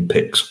same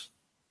picks.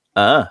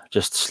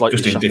 Just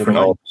slightly in different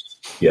orders.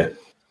 Yeah.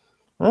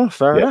 Oh,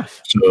 fair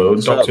enough. So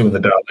Doctor and the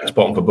Daleks,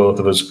 bottom for both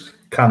of us.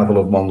 Carnival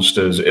of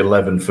Monsters,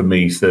 11 for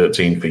me,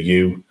 13 for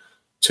you.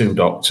 2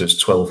 Doctors,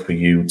 12 for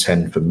you,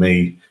 10 for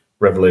me.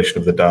 Revelation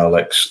of the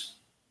Daleks,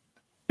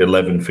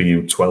 11 for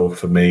you, 12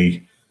 for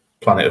me.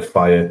 Planet of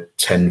Fire,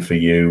 10 for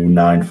you,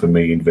 9 for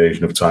me.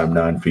 Invasion of Time,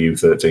 9 for you,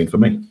 13 for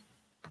me.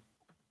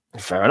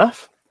 Fair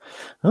enough.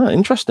 Oh,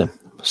 interesting.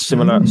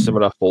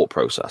 Similar thought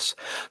process.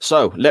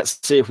 So let's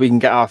see if we can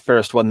get our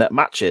first one that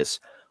matches.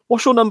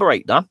 What's your number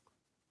 8, Dan?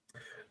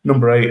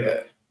 Number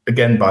 8,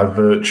 again, by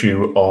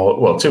virtue of,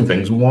 well, 2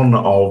 things. One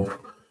of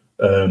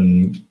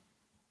the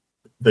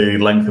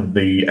length of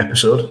the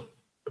episode,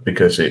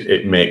 because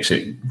it makes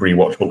it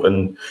rewatchable,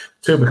 and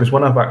 2, because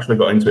when I've actually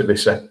got into it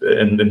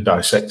and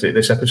dissected it,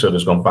 this episode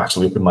has gone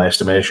vastly up in my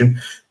estimation,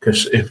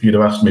 because if you'd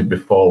have asked me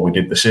before we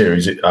did the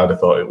series, I'd have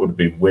thought it would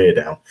be way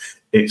down.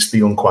 It's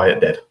The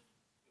Unquiet Dead.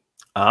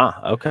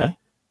 Okay.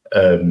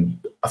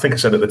 I think I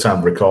said at the time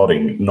of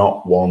recording,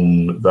 not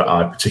one that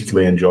I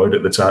particularly enjoyed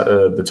at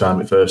the time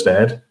it first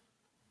aired,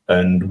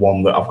 and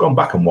one that I've gone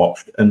back and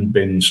watched and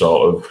been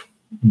sort of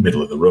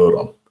middle of the road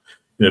on.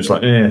 it's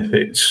like,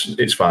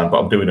 it's fine, but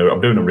I'm doing a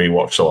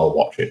rewatch, so I'll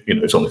watch it.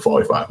 It's only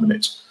 45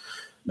 minutes.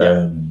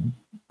 Yeah.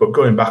 But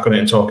going back on it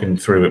and talking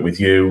through it with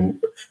you,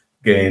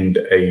 gained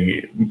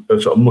a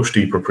sort of much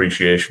deeper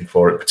appreciation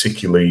for it,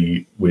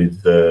 particularly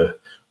with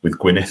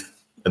Gwyneth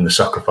and the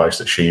sacrifice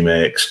that she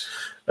makes,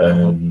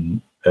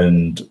 and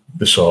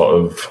the sort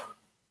of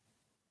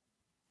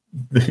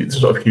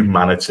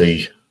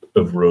humanity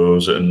of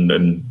Rose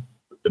and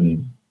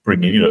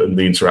bringing, and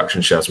the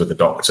interaction she has with the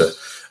Doctor,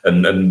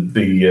 and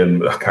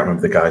the I can't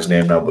remember the guy's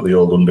name now, but the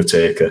old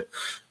Undertaker,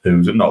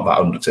 who's not that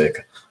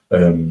Undertaker,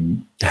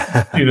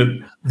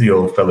 the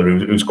old fella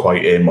who's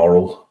quite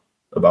amoral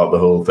about the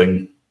whole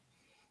thing,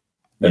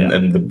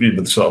 and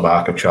the sort of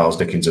arc of Charles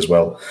Dickens as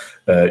well.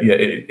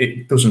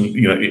 It doesn't,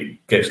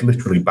 it gets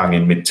literally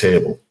banging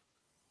mid-table,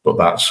 but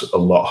that's a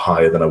lot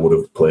higher than I would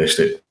have placed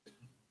it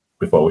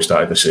before we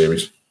started the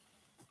series.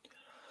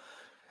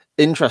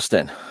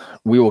 Interesting.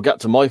 We will get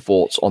to my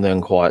thoughts on The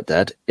Unquiet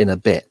Dead in a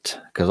bit,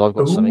 because I've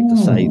got something to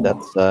say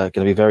that's going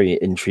to be very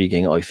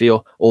intriguing, I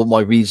feel, or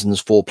my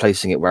reasons for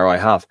placing it where I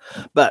have.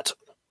 But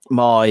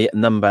my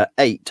number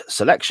 8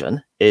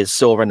 selection is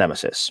Silver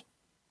Nemesis.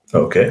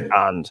 Okay.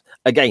 And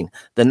again,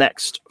 the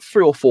next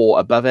 3 or 4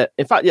 above it.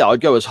 In fact,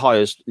 I'd go as high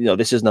as,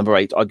 this is number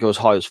 8. I'd go as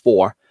high as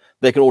 4.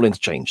 They can all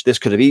interchange. This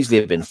could have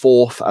easily been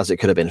 4th, as it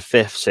could have been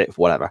 5th, 6th,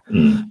 whatever.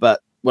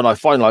 But when I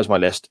finalize my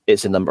list,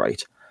 it's in number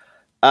 8.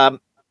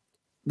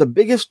 The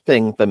biggest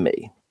thing for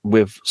me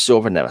with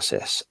Silver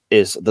Nemesis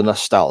is the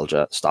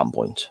nostalgia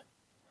standpoint,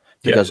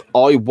 because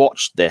I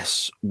watched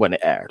this when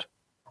it aired,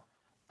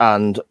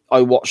 and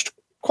I watched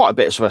quite a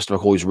bit of Sylvester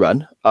McCoy's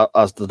run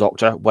as the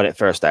Doctor when it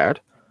first aired.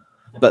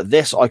 But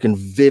this I can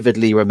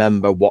vividly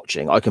remember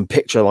watching. I can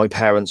picture my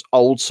parents'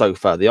 old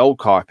sofa, the old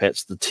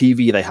carpets, the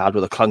TV they had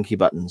with the clunky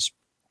buttons,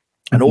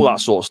 and all that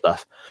sort of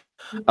stuff.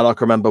 And I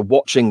can remember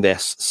watching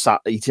this,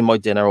 sat eating my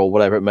dinner or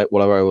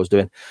whatever I was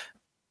doing,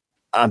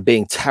 and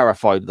being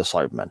terrified of the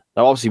Cybermen.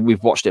 Now, obviously,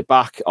 we've watched it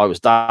back. I was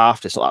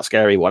daft. It's not that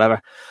scary,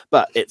 whatever.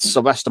 But it's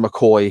Sylvester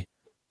McCoy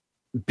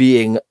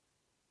being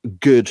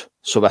good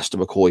Sylvester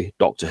McCoy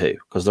Doctor Who,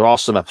 because there are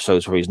some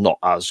episodes where he's not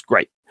as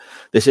great.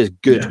 This is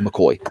good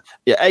McCoy.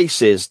 Yeah,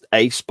 Ace is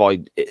Ace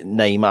by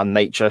name and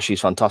nature.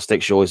 She's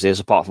fantastic. She always is,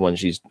 apart from when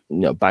she's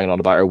banging on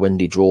about her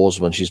windy drawers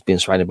when she's being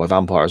surrounded by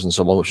vampires and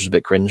so on, which was a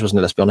bit cringe, wasn't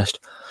it? Let's be honest.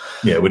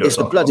 Yeah, we don't. It's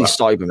the bloody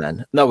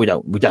Cybermen. No, we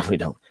don't. We definitely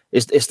don't.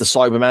 It's the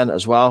Cybermen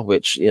as well,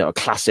 which a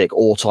classic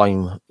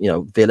all-time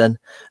villain.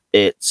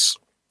 It's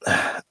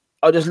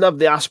I just love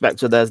the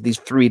aspect of there's these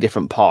 3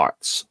 different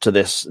parts to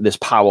this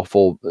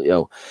powerful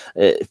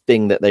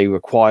thing that they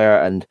require,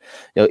 and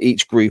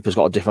each group has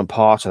got a different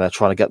part, and they're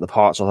trying to get the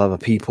parts of other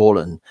people.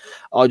 And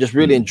I just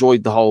really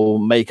enjoyed the whole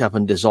makeup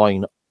and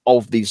design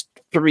of these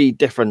 3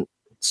 different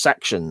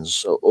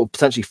sections, or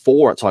potentially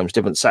 4 at times,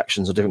 different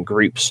sections of different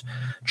groups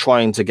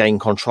trying to gain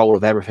control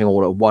of everything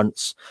all at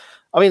once.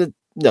 I mean,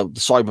 the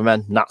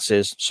Cybermen,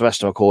 Nazis,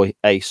 Sylvester McCoy,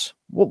 Ace.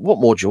 What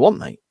more do you want,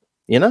 mate?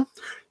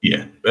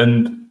 Yeah,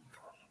 and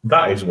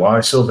that is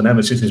why Silver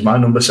Nemesis is my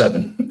number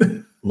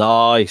 7.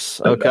 Nice.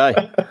 Okay.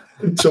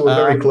 So we're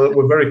very close.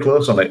 We're very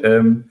close on it.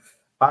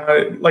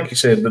 I like you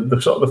said,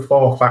 the sort of the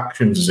 4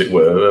 factions, as it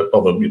were,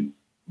 although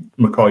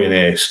McCoy and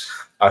Ace,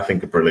 I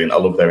think are brilliant. I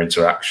love their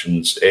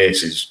interactions.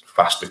 Ace is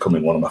fast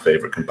becoming one of my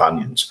favourite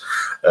companions.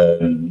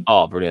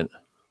 Brilliant.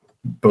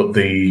 But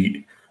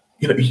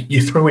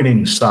you're throwing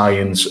in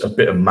science, a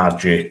bit of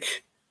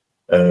magic,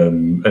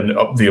 and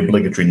the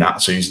obligatory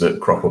Nazis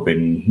that crop up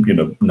in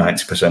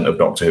 90% of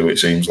Doctor Who, it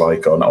seems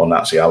like, or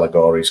Nazi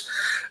allegories.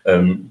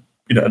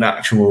 An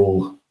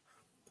actual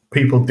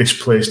people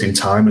displaced in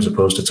time as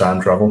opposed to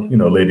time travel.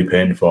 Lady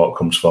Painfort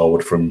comes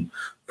forward from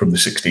the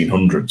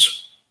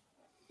 1600s,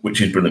 which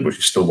is brilliant, which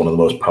is still one of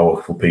the most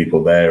powerful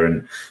people there.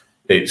 And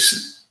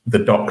it's the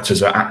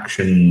Doctor's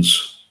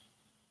actions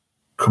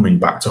coming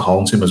back to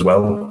haunt him as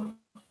well,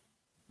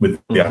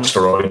 with the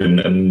asteroid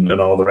and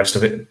all the rest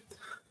of it.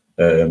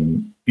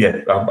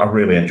 I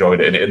really enjoyed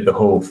it. And the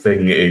whole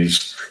thing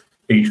is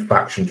each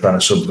faction trying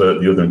to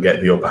subvert the other and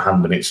get the upper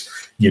hand. And it's,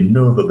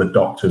 that the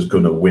Doctor's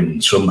going to win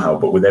somehow,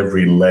 but with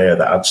every layer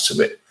that adds to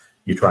it,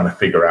 you're trying to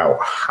figure out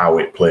how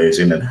it plays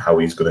in and how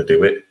he's going to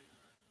do it.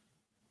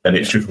 And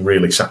it's just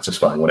really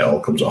satisfying when it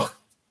all comes off.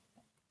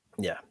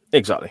 Yeah,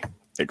 exactly.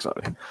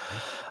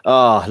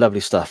 Lovely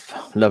stuff.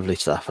 I love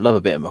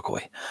a bit of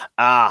McCoy.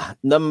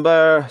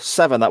 Number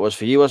 7, that was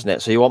for you, wasn't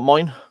it? So you want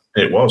mine?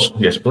 It was.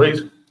 Yes,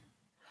 please.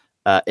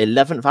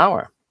 11th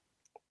Hour.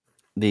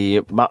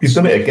 He's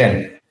done it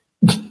again.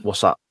 What's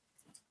that?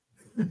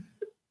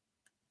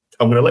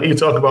 I'm going to let you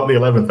talk about the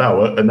 11th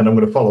Hour, and then I'm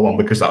going to follow on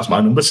because that's my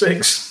number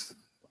 6.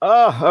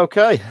 Oh,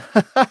 okay.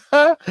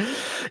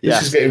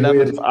 This is getting 11th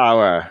weird.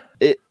 Hour.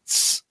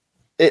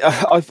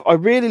 I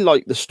really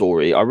like the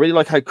story. I really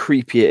like how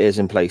creepy it is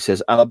in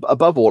places, and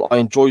above all, I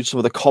enjoyed some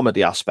of the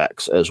comedy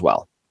aspects as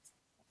well.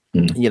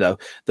 The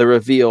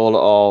reveal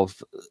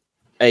of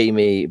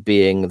Amy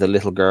being the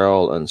little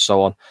girl and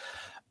so on.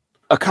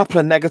 A couple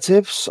of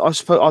negatives, I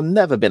suppose. I've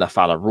never been a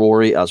fan of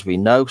Rory, as we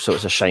know, so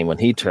it's a shame when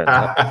he turned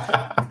up.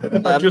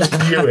 I just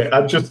knew it.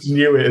 I just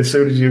knew it as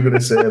soon as you were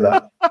going to say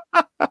that.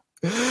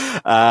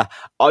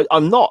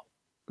 I'm not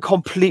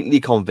completely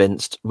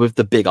convinced with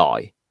the big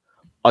eye.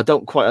 I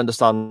don't quite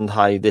understand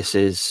how this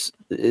is.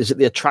 Is it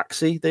the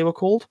Atraxi they were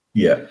called?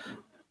 Yeah.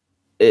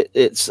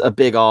 It's a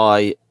big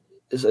eye.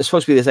 It's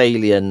supposed to be this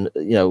alien,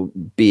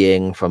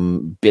 being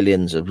from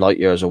billions of light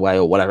years away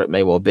or whatever it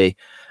may well be.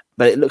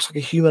 But it looks like a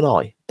human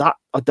eye. That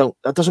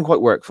doesn't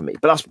quite work for me.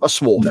 But that's a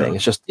small thing.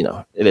 It's just,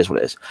 it is what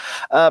it is.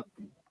 I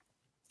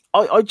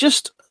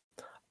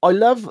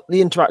love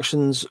the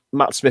interactions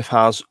Matt Smith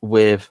has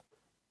with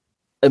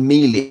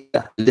Amelia,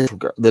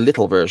 the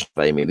little version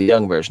of Amy, the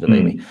young version of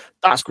Amy.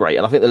 That's great.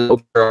 And I think the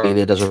little girl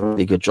Amelia does a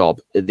really good job.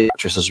 The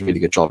actress does a really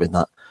good job in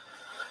that.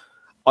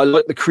 I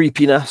like the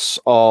creepiness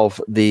of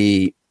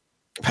the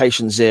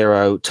Patient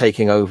Zero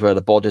taking over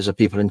the bodies of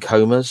people in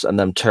comas and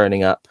them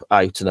turning up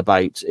out and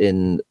about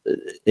in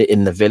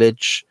the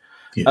village.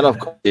 Yeah. And of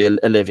course,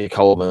 Olivia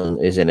Colman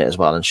is in it as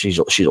well, and she's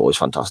always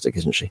fantastic,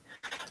 isn't she?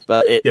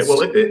 But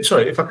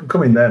sorry, if I can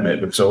come in there,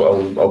 mate, because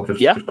I'll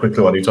just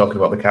quickly, while you're talking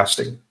about the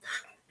casting,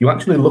 you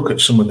actually look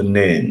at some of the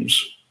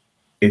names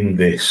in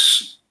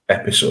this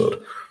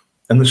episode,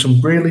 and there's some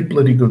really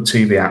bloody good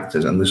TV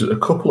actors, and there's a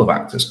couple of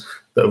actors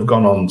that have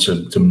gone on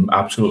to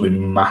absolutely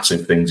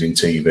massive things in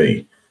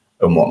TV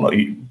and whatnot.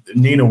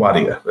 Nina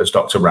Wadia as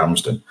Dr.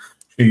 Ramsden,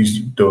 she's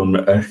done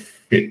a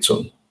shit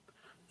ton.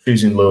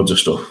 She's in loads of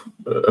stuff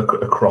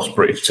across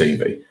British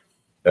TV.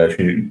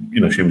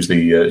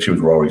 She was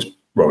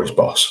Rory's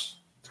boss,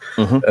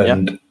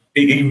 and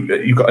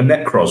you've got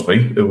Annette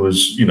Crosby, who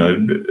was a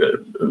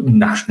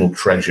national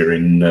treasure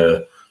in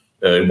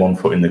One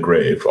Foot in the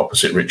Grave,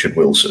 opposite Richard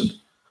Wilson.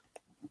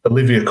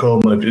 Olivia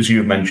Colman, as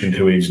you mentioned,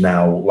 who is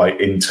now like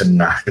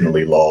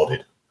internationally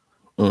lauded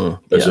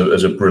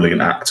as a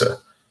brilliant actor.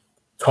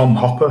 Tom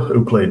Hopper,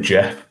 who played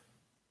Jeff,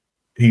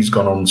 he's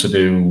gone on to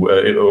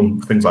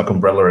do things like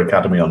Umbrella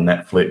Academy on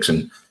Netflix,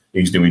 and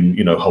he's doing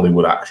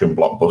Hollywood action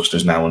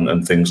blockbusters now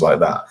and things like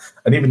that.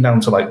 And even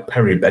down to like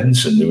Perry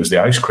Benson, who was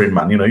the ice cream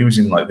man. He was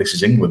in like This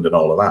Is England and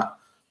all of that.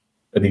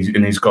 And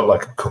he's got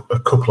like a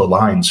couple of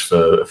lines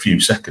for a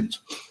few seconds.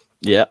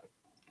 Yeah,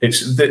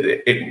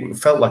 it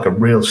felt like a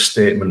real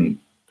statement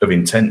of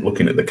intent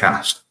looking at the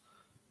cast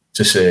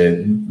to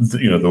say,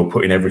 they were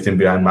putting everything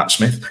behind Matt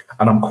Smith.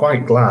 And I'm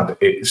quite glad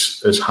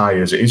it's as high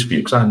as it is for you,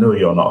 because I know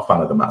you're not a fan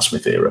of the Matt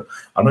Smith era.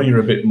 I know you're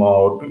a bit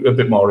more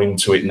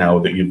into it now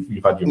that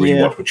you've had your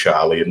rewatch with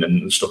Charlie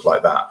and stuff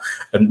like that.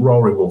 And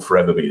Rory will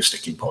forever be a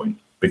sticking point,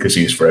 because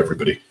he is for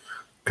everybody.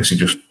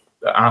 Because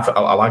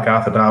I like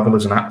Arthur Darvill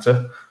as an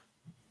actor,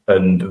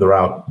 and there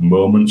are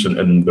moments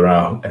and there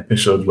are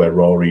episodes where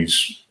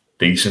Rory's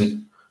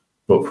decent,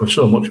 but for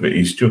so much of it,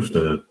 he's just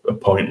a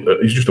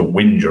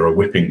whinger, a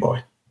whipping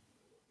boy.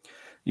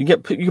 You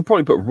can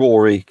probably put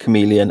Rory,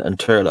 Chameleon, and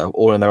Turlo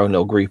all in their own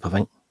little group, I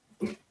think.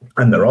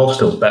 And they're all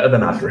still better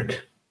than Adric.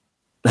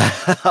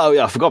 Oh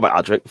yeah, I forgot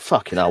about Adric.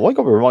 Fucking hell, why you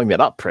got to remind me of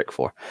that prick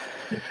for?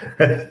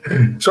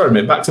 Sorry,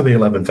 mate. Back to the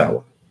 11th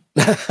hour.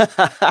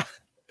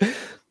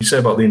 You say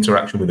about the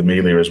interaction with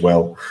Amelia as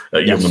well,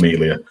 young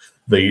Amelia.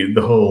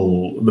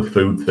 The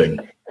food thing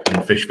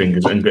and fish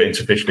fingers and getting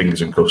to fish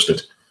fingers and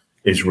custard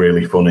is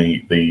really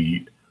funny.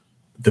 The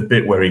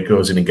bit where he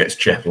goes in and gets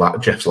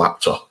Jeff's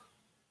laptop.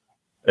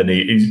 And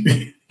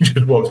he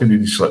just walks in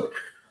and he's like,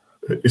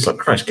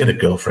 Christ, get a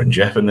girlfriend,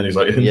 Jeff. And then he's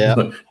like,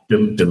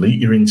 delete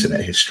your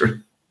internet history.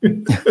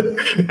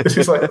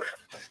 It's like,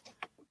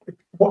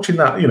 watching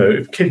that,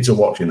 if kids are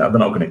watching that, they're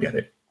not going to get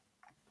it.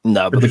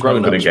 No, but the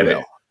grown-ups going to get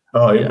it.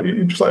 Oh, yeah.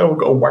 You're just like, I've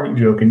got a wank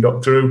joke in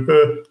Doctor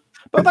Who.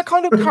 But that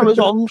kind of carries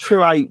on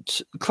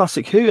throughout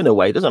Classic Who in a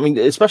way, doesn't it? I mean,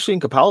 especially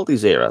in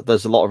Capaldi's era,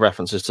 there's a lot of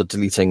references to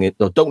deleting it.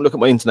 Don't look at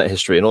my internet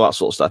history and all that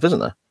sort of stuff, isn't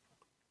there?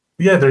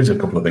 Yeah, there is a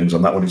couple of things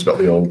on that one. He's got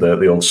the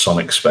old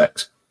Sonic spec,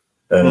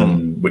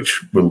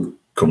 which we'll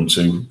come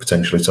to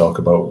potentially talk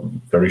about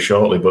very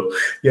shortly. But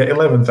yeah,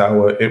 11th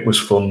hour, it was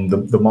fun. The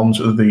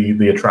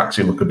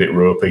Atraxi look a bit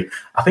ropey.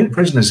 I think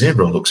Prisoner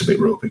Zero looks a bit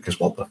ropey because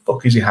what the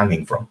fuck is he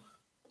hanging from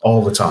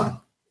all the time?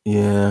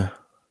 Yeah,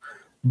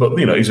 but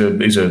he's a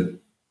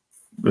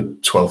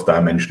 12th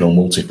dimensional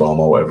multiform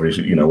or whatever it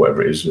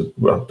is.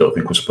 I don't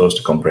think we're supposed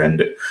to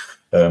comprehend it.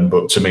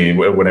 But to me,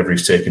 whenever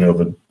he's taking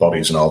over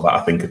bodies and all that, I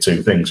think of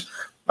two things.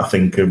 I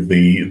think of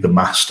the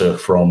Master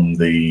from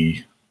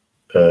the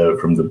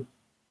McCoy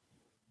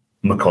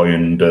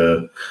and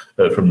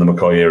from the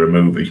McCoy era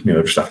movie,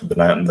 just after the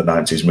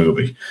 90s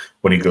movie,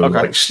 when he goes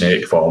like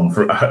snake form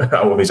out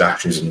of his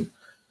ashes and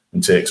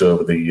takes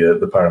over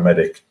the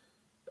paramedic,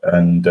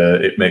 and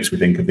it makes me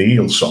think of the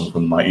Eels song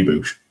from Mighty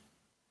Boosh.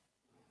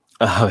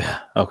 Oh yeah,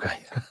 okay.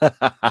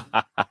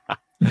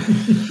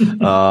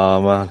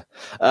 Oh man.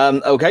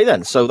 Okay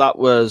then. So that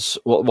was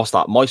what's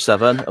that? My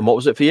 7, and what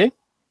was it for you?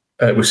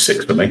 It was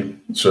 6 for me.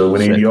 So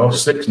we need your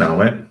 6 now,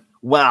 mate.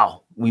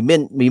 Wow. We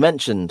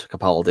mentioned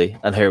Capaldi,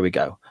 and here we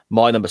go.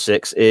 My number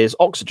 6 is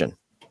Oxygen.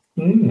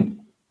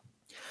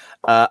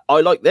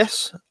 I like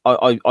this.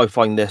 I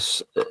find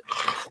this.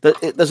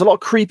 There's a lot of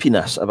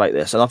creepiness about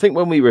this, and I think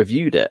when we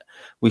reviewed it,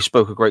 we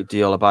spoke a great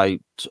deal about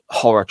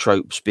horror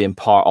tropes being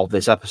part of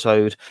this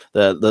episode.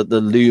 The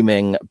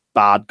looming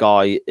bad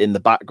guy in the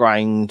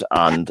background,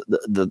 and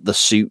the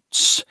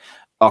suits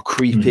are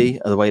creepy,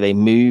 and the way they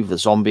move, the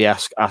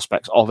zombie-esque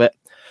aspects of it.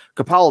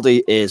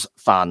 Capaldi is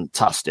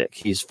fantastic.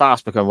 He's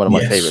fast becoming one of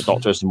my favorite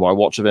doctors the more I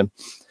watch of him.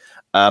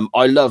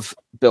 I love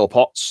Bill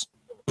Potts.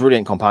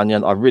 Brilliant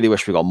companion. I really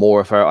wish we got more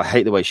of her. I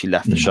hate the way she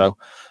left the show.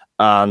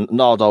 And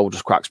Nardole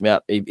just cracks me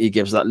up. He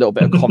gives that little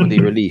bit of comedy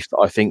relief that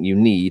I think you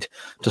need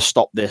to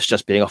stop this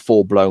just being a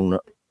full-blown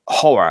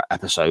horror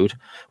episode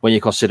when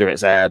you consider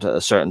it's aired at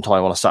a certain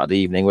time on a Saturday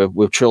evening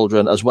with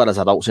children as well as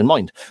adults in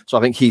mind. So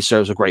I think he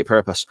serves a great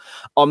purpose.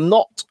 I'm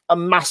not a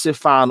massive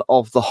fan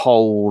of the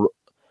whole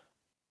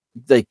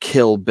they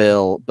kill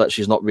Bill, but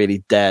she's not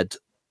really dead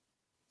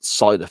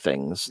side of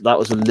things. That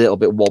was a little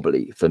bit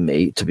wobbly for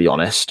me, to be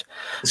honest.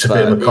 It's a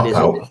bit of a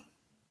cop-out.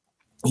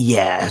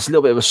 Yeah, it's a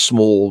little bit of a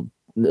small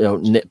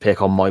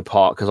nitpick on my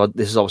part because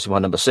this is obviously my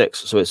number 6,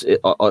 so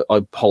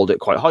I hold it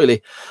quite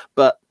highly,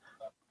 but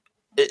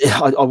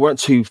I weren't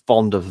too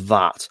fond of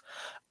that.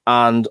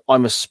 And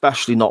I'm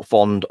especially not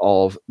fond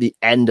of the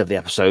end of the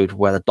episode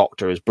where the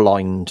Doctor is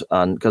blind,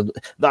 and because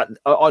that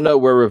I know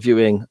we're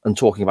reviewing and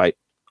talking about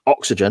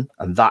Oxygen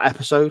and that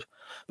episode,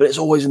 but it's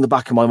always in the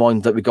back of my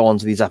mind that we go on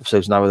to these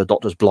episodes now where the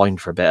Doctor's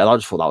blind for a bit, and I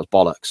just thought that was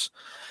bollocks.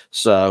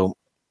 So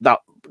that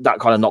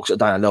kind of knocks it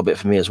down a little bit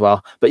for me as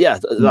well. But yeah,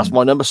 that's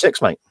my number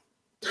 6, mate.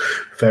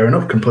 Fair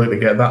enough, completely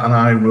get that, and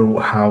I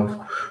will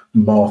have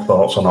more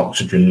thoughts on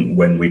Oxygen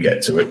when we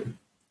get to it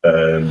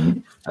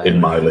in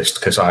my list,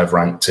 because I've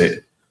ranked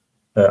it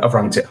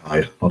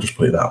higher. I'll just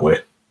put it that way,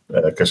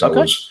 because I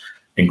was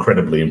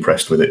incredibly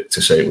impressed with it.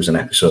 To say it was an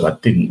episode I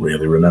didn't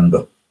really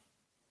remember.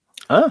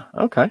 Oh,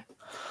 okay.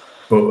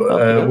 But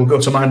we'll go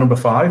to my number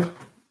 5.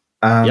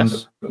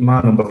 And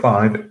my number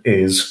 5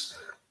 is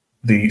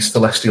the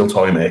Celestial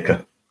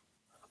Toymaker.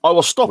 I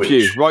will stop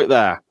you right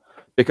there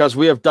because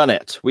we have done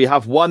it. We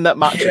have one that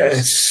matches.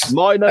 Yes.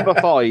 My number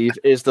 5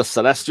 is the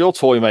Celestial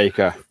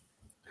Toymaker.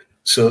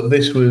 So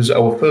this was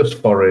our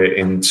first foray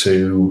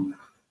into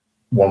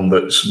one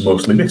that's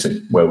mostly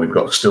missing, where we've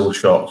got still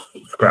shots,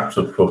 scraps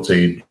of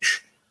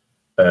footage,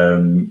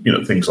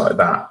 things like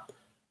that.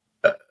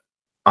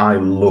 I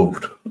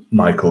loved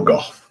Michael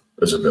Gough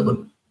as a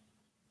villain.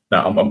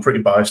 Now, I'm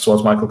pretty biased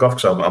towards Michael Gough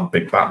because I'm a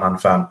big Batman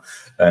fan,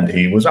 and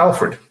he was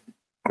Alfred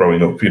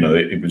growing up.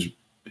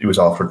 He was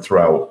Alfred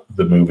throughout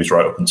the movies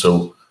right up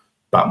until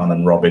Batman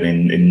and Robin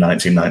in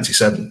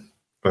 1997.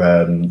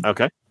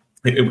 Okay.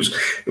 It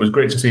was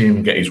great to see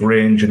him get his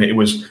range, and it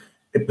was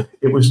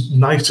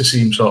nice to see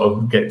him sort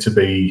of get to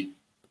be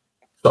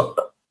sort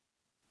of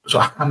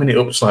hamming it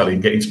up slightly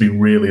and getting to be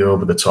really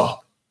over the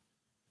top.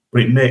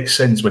 But it makes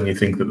sense when you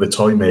think that the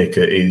Toymaker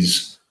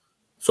is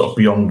sort of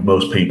beyond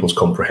most people's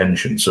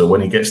comprehension. So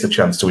when he gets the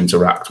chance to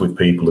interact with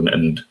people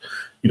and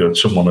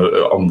someone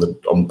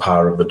on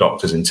par of the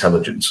Doctor's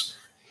intelligence,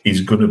 he's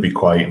going to be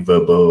quite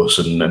verbose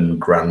and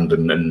grand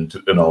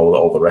and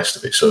all the rest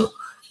of it. So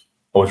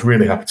I was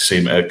really happy to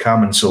see him.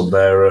 Carmen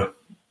Silvera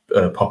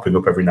popping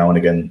up every now and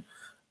again.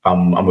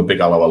 I'm a big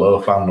Allo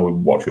Allo fan. We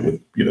watch it with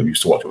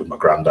used to watch it with my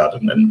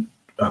granddad, and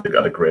I think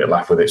I had a great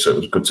laugh with it. So it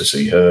was good to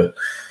see her.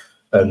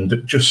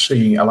 And just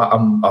seeing, I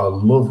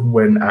love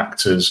when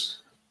actors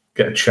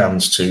get a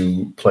chance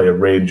to play a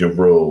range of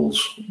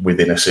roles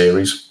within a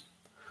series.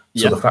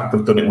 So the fact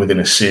they've done it within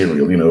a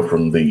serial,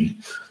 from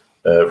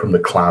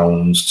the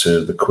clowns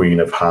to the Queen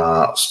of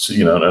Hearts,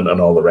 to, and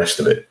all the rest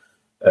of it.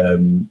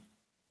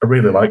 I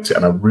really liked it,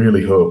 and I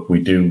really hope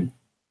we do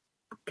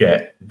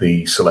get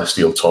the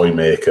Celestial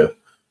Toymaker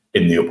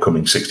in the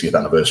upcoming 60th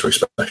anniversary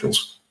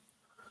specials.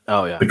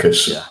 Oh yeah,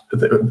 because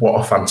what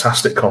a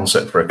fantastic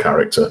concept for a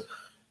character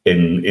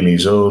in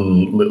his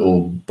own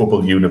little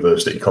bubble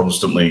universe that he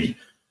constantly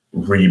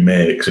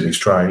remakes, and he's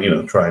trying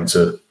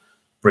to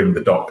bring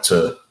the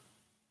Doctor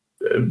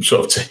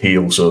sort of to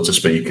heel, so to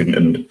speak,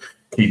 and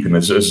keep him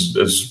as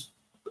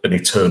an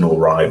eternal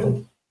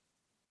rival.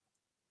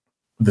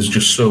 There's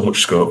just so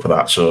much scope for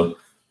that. So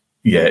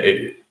yeah,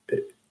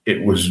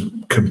 it was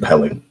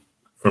compelling.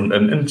 And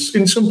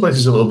in some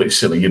places a little bit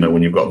silly,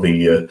 when you've got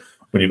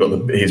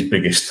his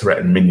biggest threat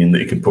and minion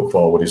that he can put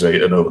forward is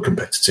an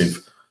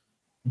over-competitive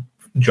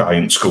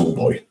giant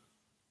schoolboy.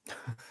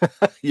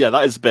 Yeah,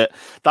 that is a bit.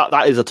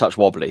 That is a touch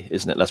wobbly,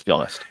 isn't it? Let's be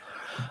honest.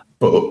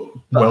 But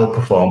well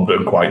performed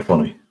and quite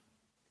funny.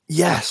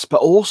 Yes,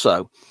 but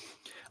also,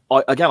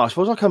 I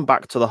suppose I come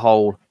back to the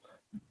whole.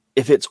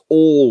 If it's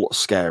all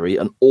scary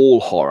and all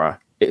horror,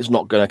 it's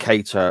not going to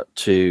cater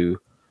to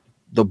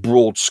the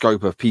broad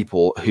scope of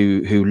people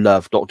who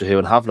love Doctor Who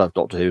and have loved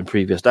Doctor Who in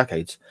previous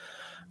decades.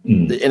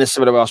 In a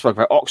similar way, I spoke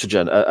about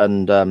Oxygen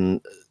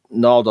and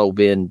Nardo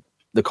being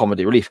the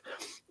comedy relief.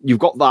 You've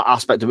got that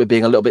aspect of it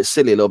being a little bit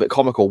silly, a little bit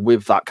comical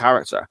with that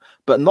character.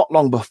 But not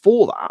long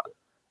before that,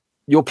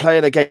 you're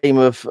playing a game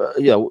of,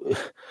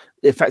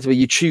 effectively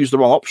you choose the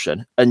wrong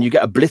option and you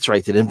get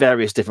obliterated in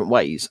various different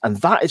ways. And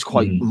that is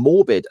quite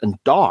morbid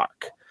and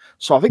dark.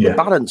 So I think the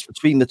balance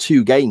between the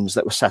two games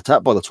that were set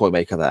up by the toy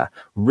maker there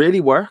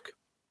really work.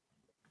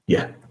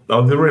 Yeah,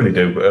 oh, they really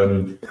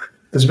do.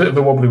 There's a bit of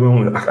a wobbly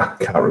one. I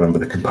can't remember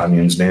the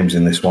companions' names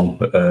in this one.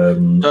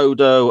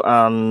 Dodo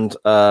and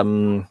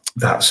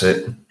that's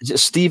it. Is it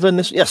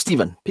Stephen?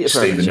 Stephen. Peter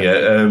Stephen.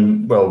 Yeah.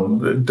 Well,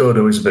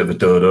 Dodo is a bit of a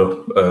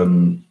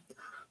dodo.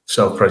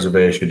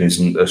 Self-preservation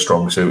isn't a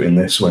strong suit in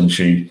this. When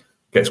she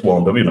gets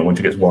warned up, when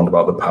she gets warned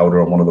about the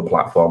powder on one of the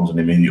platforms, and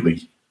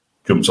immediately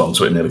jumps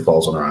onto it and nearly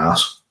falls on her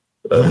ass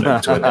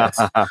to a death,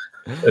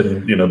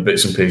 and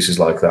bits and pieces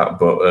like that.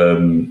 But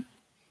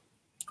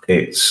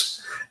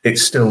it's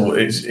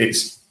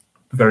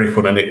very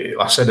fun, and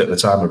I said at the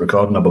time of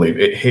recording, I believe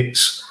it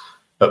hits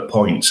at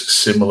points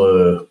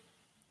similar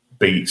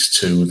beats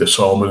to the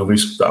Saw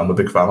movies that I'm a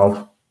big fan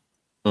of.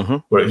 Mm-hmm.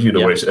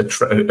 Where it's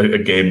a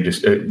game,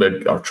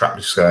 or trap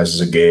disguised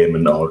as a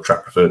game, or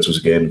trap referred to as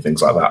a game, and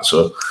things like that.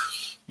 So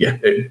yeah,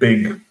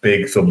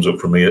 big thumbs up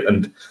from me.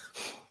 And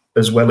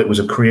as well, it was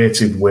a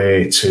creative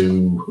way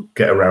to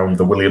get around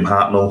the William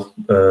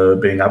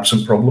Hartnell being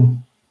absent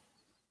problem.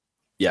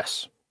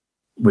 Yes.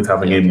 With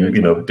having him,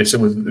 with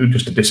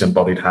just a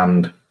disembodied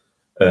hand,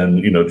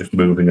 and just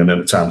moving, and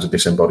at times a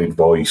disembodied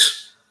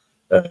voice.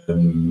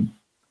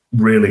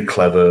 Really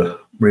clever,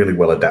 really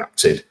well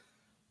adapted,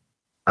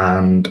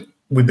 and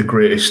with the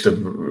greatest of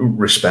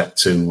respect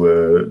to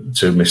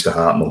Mr.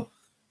 Hartnell.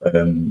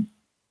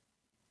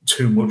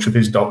 Too much of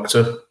his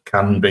Doctor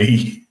can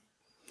be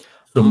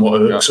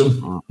somewhat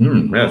irksome.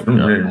 You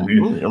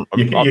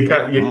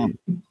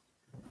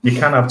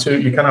can have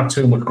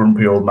too much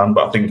grumpy old man,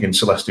 but I think in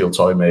Celestial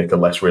Toymaker,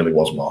 less really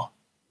was more.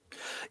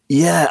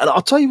 Yeah, and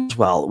I'll tell you as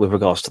well, with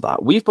regards to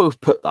that, we've both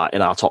put that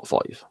in our top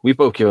 5. We've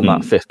both given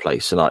that 5th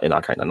place in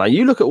our countdown. Now,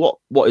 you look at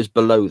what is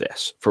below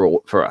this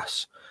for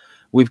us.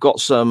 We've got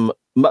some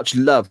much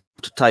loved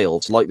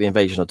tales like The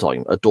Invasion of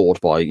Time,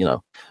 adored by,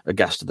 a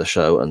guest of the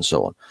show and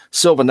so on.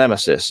 Silver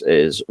Nemesis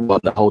is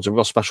one that holds a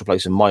real special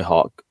place in my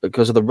heart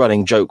because of the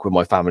running joke with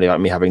my family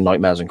about me having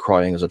nightmares and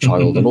crying as a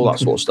child and all that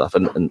sort of stuff.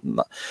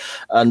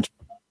 And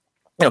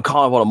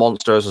Carnival of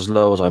Monsters, as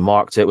low as I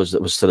marked it, was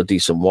still a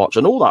decent watch,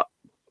 and all that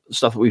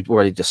stuff that we've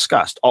already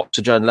discussed.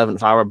 Oxygen,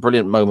 11th Hour,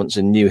 brilliant moments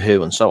in New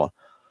Who, and so on.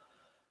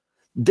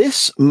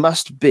 This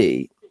must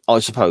be, I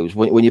suppose,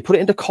 when you put it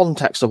into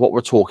context of what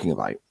we're talking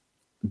about,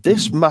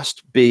 this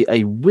must be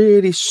a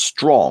really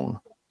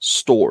strong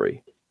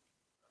story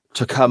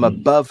to come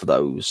above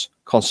those,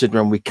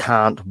 considering we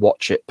can't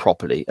watch it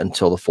properly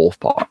until the 4th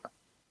part.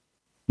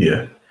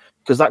 Yeah.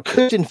 Because that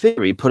could, in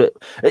theory, put it...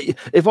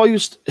 If I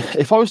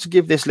was to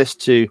give this list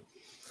to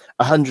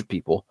 100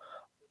 people,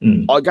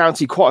 I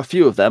guarantee quite a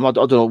few of them, I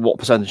don't know what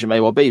percentage it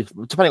may well be,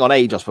 depending on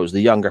age, I suppose, the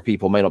younger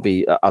people may not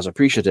be as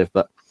appreciative,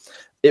 but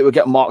it would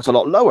get marked a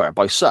lot lower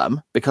by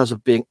some because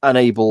of being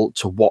unable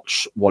to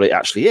watch what it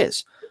actually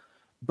is.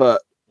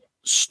 But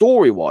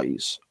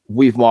story-wise,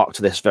 we've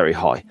marked this very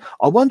high.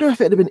 I wonder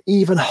if it'd have been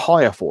even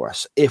higher for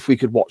us if we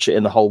could watch it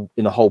in the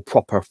whole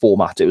proper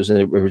format it was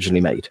originally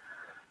made.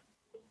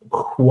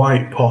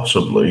 Quite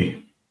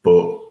possibly,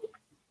 but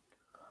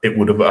it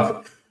would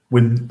have...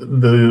 With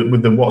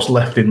the what's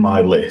left in my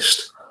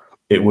list,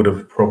 it would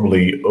have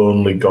probably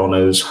only gone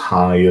as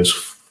high as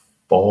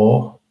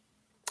 4.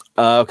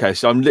 Okay,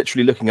 so I'm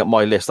literally looking at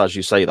my list as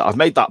you say that. I've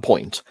made that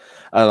point,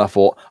 and I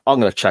thought, I'm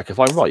going to check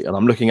if I'm right. And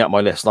I'm looking at my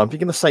list, and I'm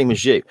thinking the same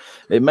as you.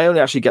 It may only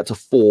actually get to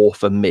 4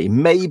 for me.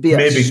 Maybe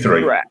 3.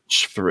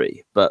 Stretch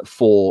 3, but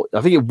 4.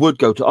 I think it would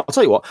go to... I'll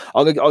tell you what,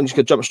 I'm just going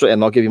to jump straight in,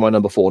 and I'll give you my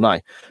number 4 now,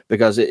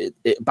 because it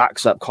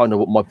backs up kind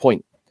of my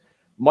point.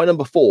 My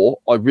number 4,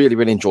 I really,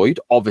 really enjoyed.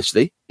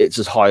 Obviously, it's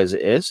as high as it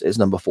is. It's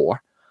number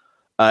 4.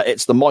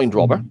 It's The Mind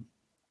Robber,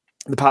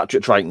 the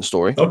Patrick Troughton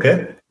story.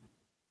 Okay.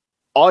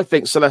 I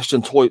think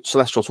Celestial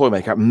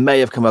Toymaker may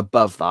have come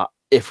above that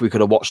if we could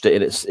have watched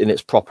it in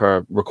its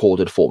proper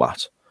recorded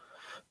format.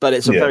 But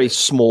it's a very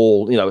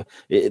small,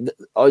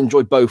 I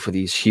enjoy both of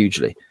these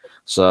hugely.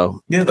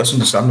 So yeah, that's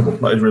understandable.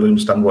 That is really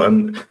understandable,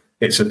 and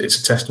it's a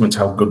testament to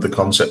how good the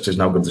concept is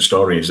and how good the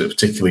story is,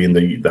 particularly in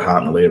the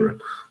Hartnell era,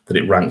 that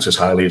it ranks as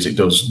highly as it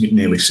does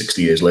nearly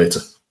 60 years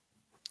later.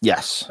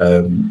 Yes.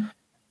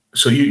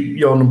 So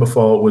your number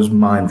 4 was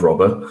Mind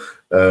Robber.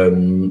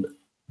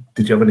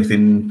 Did you have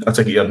anything? I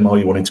take it you had more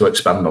you wanted to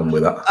expand on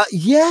with that.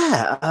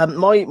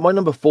 My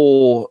number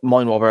 4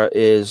 Mind Robber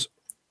is,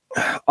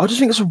 I just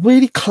think it's a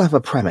really clever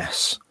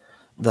premise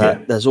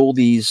that there's all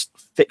these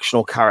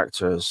fictional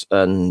characters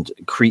and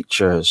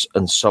creatures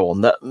and so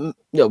on that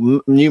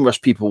numerous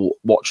people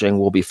watching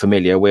will be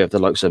familiar with, the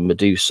likes of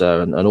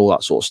Medusa and all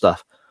that sort of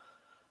stuff.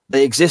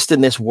 They exist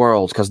in this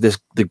world because this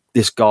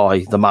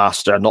guy, the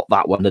Master, not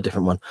that one, a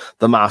different one,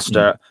 the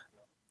Master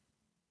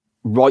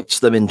writes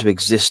them into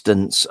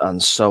existence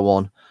and so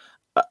on.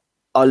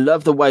 I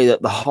love the way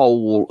that the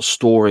whole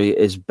story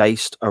is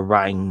based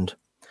around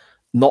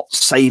not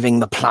saving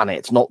the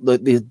planet, not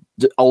the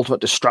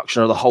ultimate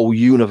destruction of the whole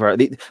universe.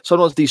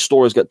 Sometimes these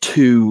stories get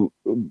too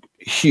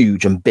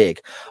huge and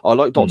big. I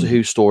like Doctor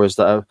Who stories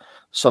that are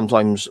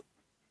sometimes...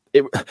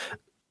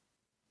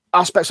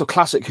 aspects of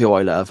Classic Who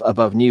I love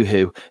above New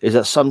Who is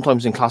that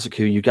sometimes in Classic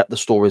Who you get the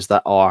stories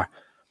that are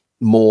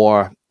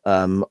more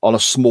on a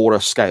smaller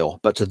scale,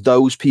 but to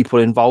those people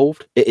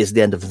involved, it is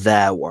the end of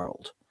their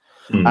world.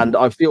 And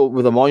I feel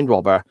with a Mind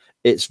Robber,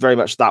 it's very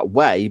much that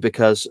way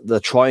because they're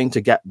trying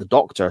to get the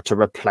Doctor to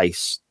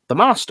replace the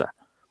Master.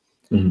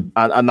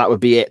 And that would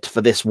be it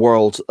for this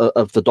world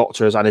of the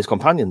Doctors and his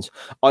companions.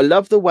 I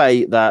love the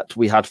way that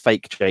we had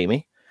fake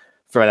Jamie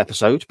for an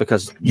episode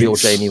because real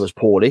Jamie was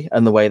poorly,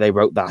 and the way they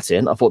wrote that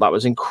in, I thought that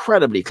was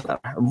incredibly clever,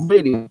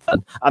 really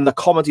fun, and the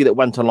comedy that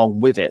went along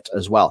with it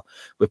as well,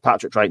 with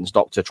Patrick Troughton's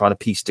Doctor trying to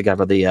piece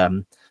together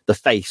the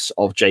face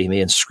of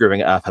Jamie and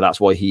screwing it up, and that's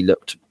why he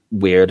looked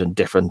weird and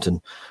different. And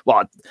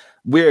well,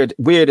 weird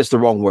is the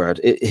wrong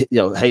word.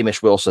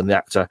 Hamish Wilson, the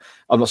actor,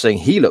 I'm not saying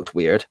he looked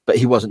weird, but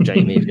he wasn't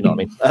Jamie, if you know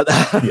what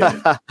I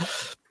mean.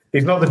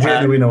 He's not the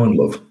Jamie we know and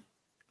love.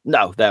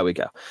 No, there we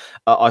go.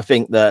 I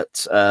think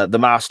that the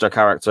Master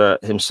character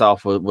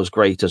himself was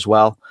great as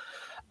well.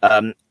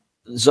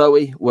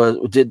 Zoe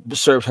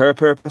served her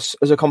purpose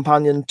as a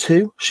companion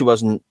too. She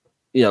wasn't,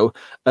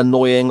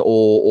 annoying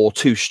or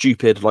too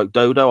stupid like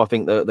Dodo. I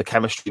think the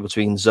chemistry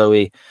between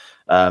Zoe,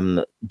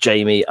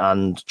 Jamie,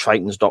 and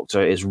Troughton's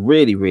Doctor is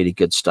really, really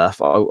good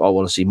stuff. I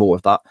want to see more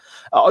of that.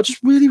 I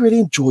just really, really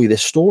enjoy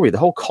this story. The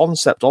whole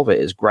concept of it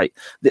is great.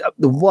 The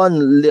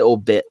one little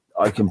bit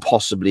I can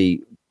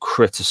possibly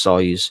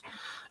criticize,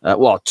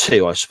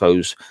 two, I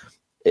suppose.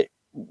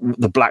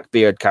 The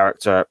Blackbeard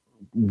character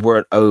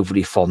weren't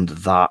overly fond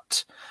of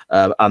that,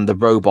 and the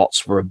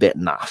robots were a bit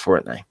naff,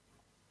 weren't they?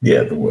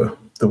 Yeah, they were.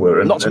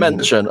 Not to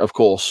mention, of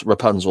course,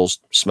 Rapunzel's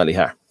smelly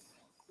hair.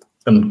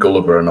 And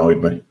Gulliver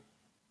annoyed me.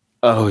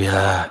 Oh,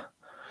 yeah.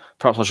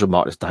 Perhaps I should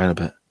mark this down a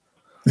bit.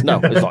 No,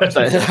 it's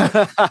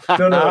not.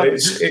 No,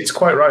 it's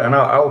quite right. And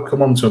I'll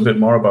come on to a bit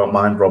more about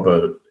Mind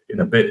Robber in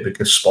a bit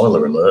because,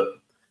 spoiler alert,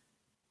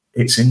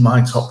 it's in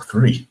my top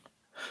 3.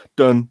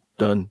 Dun,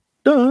 dun,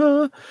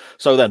 dun.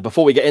 So then,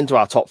 before we get into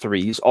our top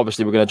 3s,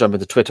 obviously we're going to jump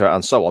into Twitter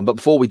and so on. But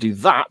before we do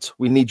that,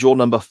 we need your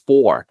number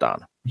 4,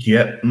 Dan.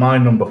 Yeah, my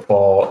number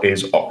 4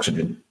 is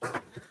Oxygen.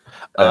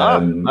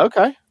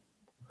 Okay.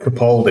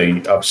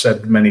 Capaldi, I've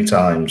said many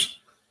times,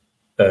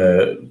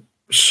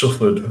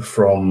 suffered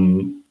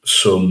from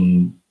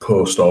some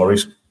poor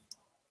stories,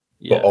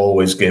 but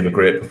always gave a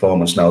great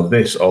performance. Now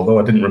this, although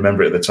I didn't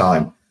remember it at the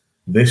time,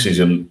 this is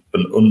an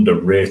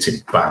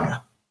underrated banger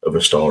of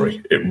a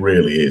story. It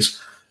really is.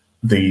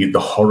 The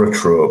horror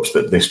tropes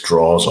that this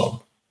draws on,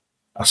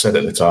 I said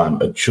at the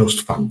time, are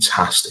just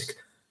fantastic.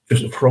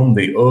 Just from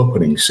the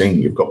opening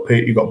scene, you've got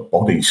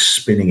bodies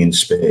spinning in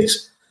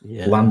space,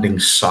 landing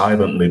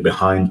silently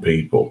behind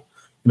people.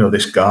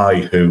 This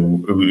guy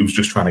who was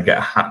just trying to get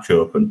a hatch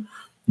open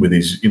with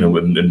his,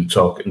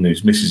 and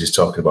his missus is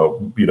talking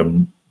about,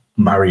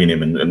 marrying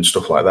him and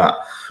stuff like that,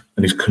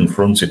 and he's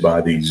confronted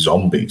by these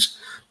zombies.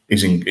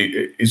 It's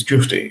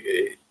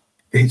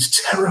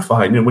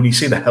terrifying. When you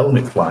see the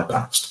helmet fly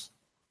past,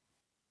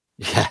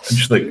 yes, and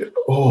just like,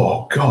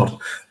 oh God,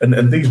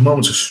 and these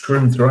moments are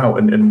strewn throughout,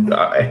 and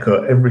I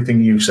echo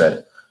everything you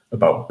said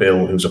about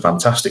Bill, who's a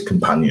fantastic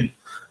companion.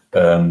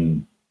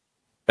 And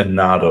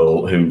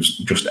Nardole, who's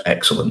just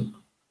excellent.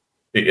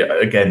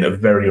 Again, a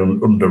very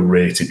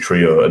underrated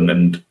trio,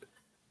 and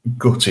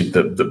gutted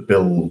that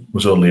Bill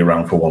was only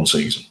around for one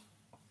season.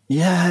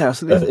 Yeah,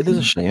 it is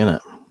a shame, isn't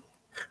it?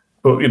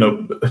 But,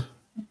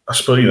 I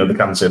suppose, they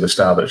can say the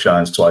star that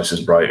shines twice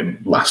as bright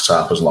and lasts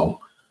half as long.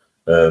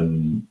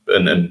 And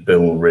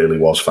Bill really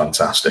was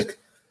fantastic.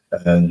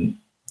 And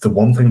the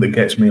one thing that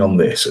gets me on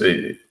this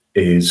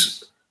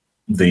is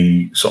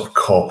the sort of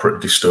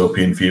corporate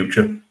dystopian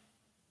future.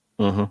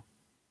 Mm-hmm.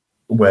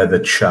 Where they're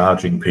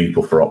charging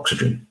people for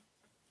oxygen.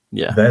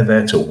 Yeah. They're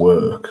there to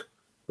work,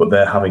 but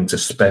they're having to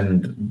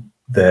spend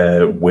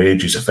their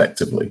wages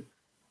effectively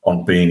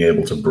on being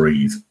able to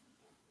breathe.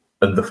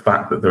 And the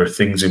fact that there are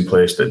things in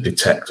place that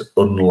detect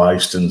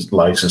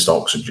licensed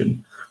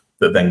oxygen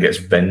that then gets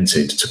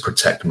vented to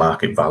protect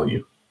market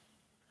value.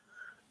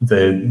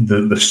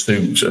 The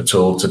suits are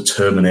told to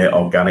terminate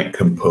organic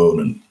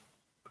component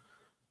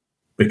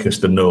because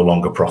they're no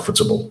longer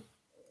profitable.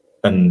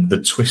 And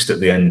the twist at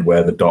the end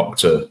where the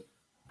Doctor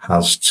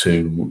has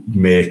to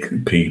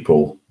make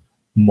people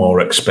more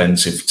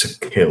expensive to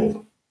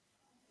kill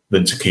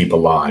than to keep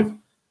alive.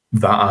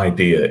 That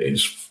idea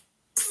is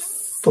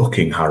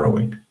fucking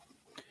harrowing.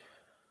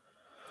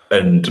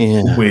 And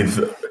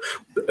with,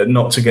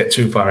 not to get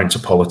too far into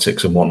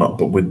politics and whatnot,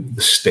 but with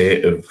the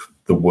state of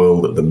the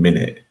world at the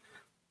minute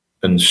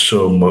and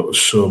so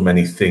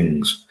many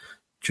things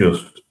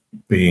just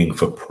being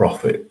for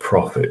profit,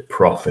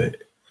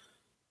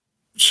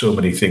 so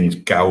many things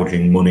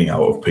gouging money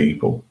out of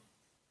people.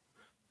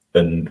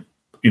 And,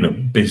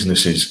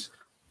 businesses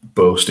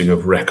boasting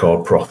of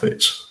record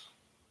profits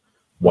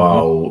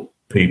while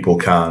people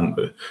can't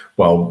heat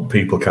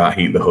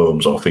the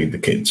homes or feed the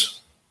kids.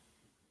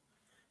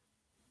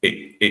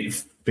 It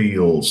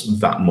feels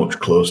that much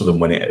closer than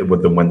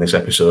when this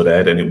episode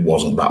aired, and it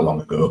wasn't that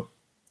long ago.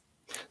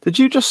 Did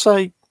you just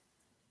say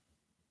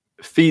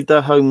feed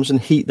their homes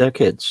and heat their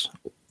kids?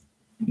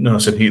 No, I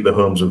said heat the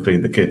homes and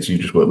feed the kids. You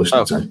just weren't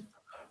listening to me.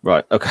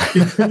 Right. Okay.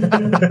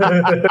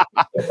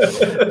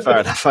 Fair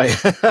enough.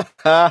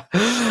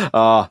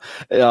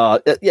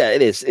 Yeah,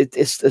 it is.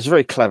 It's a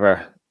very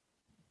clever,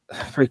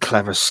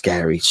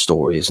 scary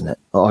story, isn't it?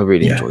 I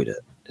really enjoyed it.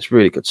 It's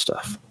really good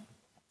stuff.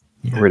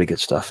 Yeah. Really good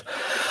stuff.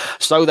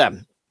 So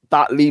then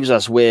that leaves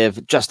us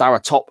with just our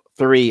top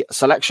 3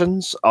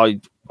 selections.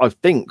 I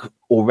think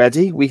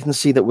already we can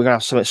see that we're going to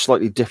have something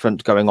slightly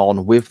different going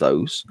on with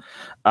those,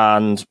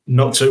 and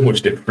not too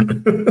much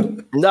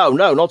different. No,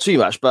 not too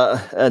much. But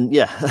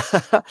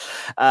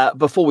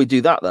before we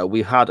do that, though,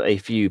 we've had a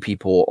few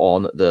people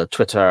on the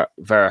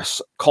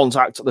Twitterverse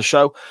contact the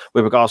show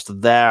with regards to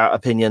their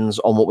opinions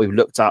on what we've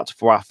looked at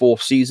for our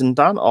 4th season.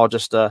 Dan, I'll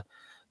just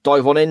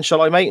dive on in,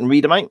 shall I, mate, and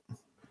read them out?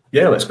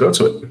 Yeah, let's go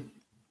to it.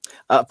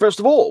 First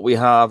of all, we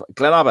have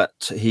Glenn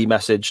Abbott. He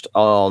messaged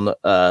on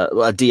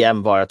a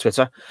DM via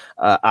Twitter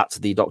at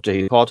the Doctor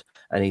Who pod,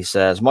 and he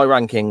says, my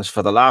rankings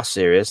for the last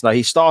series. Now,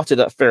 he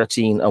started at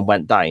 13 and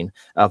went down,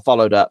 and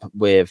followed up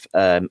with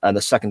and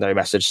a secondary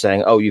message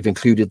saying, oh, you've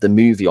included the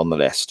movie on the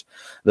list.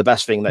 The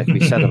best thing that can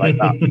be said about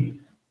that.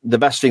 The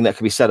best thing that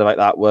could be said about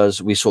that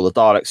was we saw the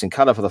Daleks in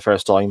colour for the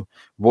first time.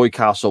 Roy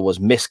Castle was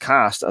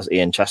miscast as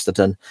Ian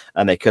Chesterton,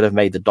 and they could have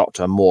made the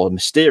Doctor more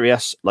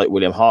mysterious, like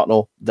William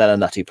Hartnell, than a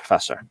nutty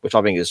professor, which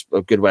I think is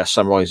a good way of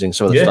summarising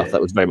some of the stuff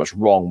that was very much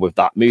wrong with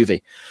that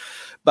movie.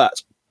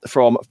 But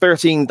from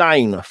 13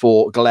 down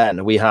for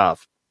Glenn, we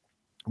have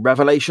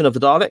Revelation of the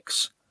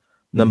Daleks.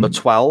 Number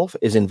 12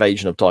 is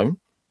Invasion of Time.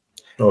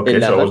 Okay,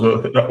 11,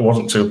 so that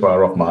wasn't too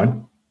far off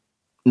mine.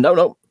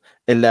 No.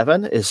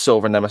 11 is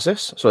Silver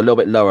Nemesis, so a little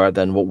bit lower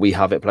than what we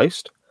have it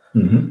placed.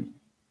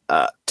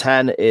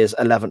 10 is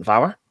 11th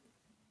Hour.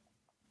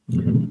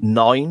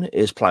 9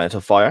 is Planet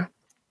of Fire.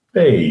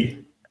 Hey.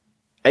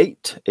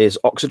 8 is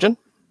Oxygen.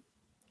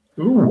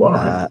 Ooh,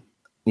 wow.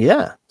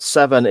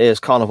 7 is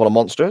Carnival of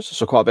Monsters,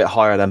 so quite a bit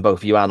higher than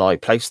both you and I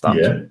placed that.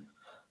 Yeah.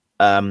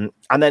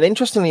 And then,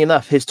 interestingly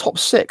enough, his top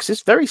 6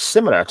 is very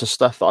similar to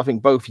stuff that I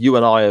think both you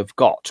and I have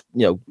got,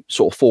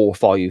 sort of 4 or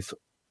 5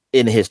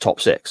 in his top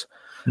 6.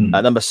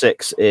 Number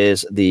 6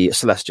 is the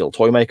Celestial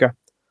Toymaker.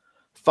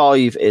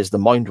 5 is the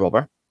Mind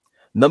Robber.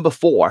 Number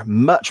 4,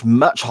 much,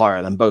 much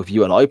higher than both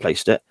you and I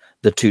placed it,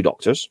 the Two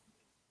Doctors.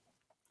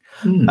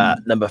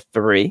 Number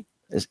 3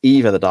 is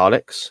Eve of the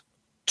Daleks.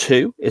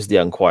 2 is The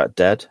Unquiet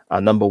Dead.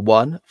 And number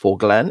 1 for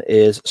Glenn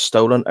is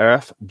Stolen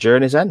Earth,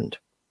 Journey's End.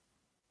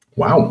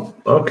 Wow.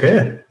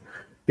 Okay.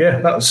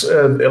 Yeah, that's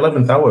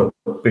 11th Hour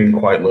being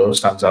quite low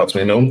stands out to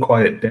me, and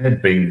Unquiet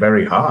Dead being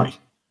very high.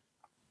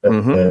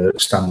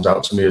 Stands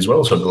out to me as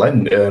well. So,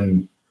 Glenn,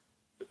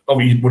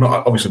 we're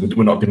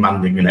not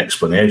demanding an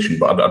explanation,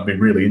 but I'd be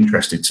really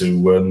interested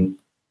to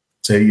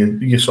hear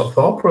your sort of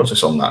thought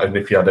process on that, and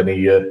if you had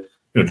any,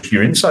 just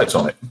your insights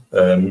on it.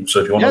 So,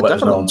 if you want to let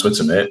us know on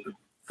Twitter, mate,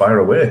 fire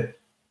away.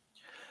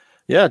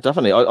 Yeah,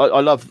 definitely.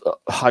 I love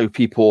how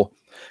people.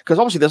 Because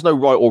obviously there's no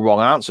right or wrong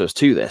answers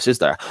to this, is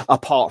there?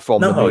 Apart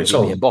from the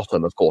movie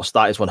bottom, of course.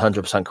 That is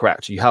 100%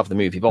 correct. You have the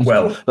movie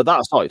bottom. But that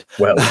aside...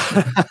 we'll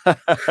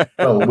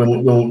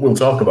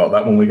talk about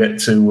that when we get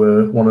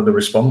to one of the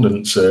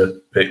respondents'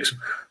 picks.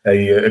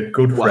 A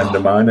good friend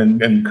of mine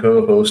and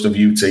co-host of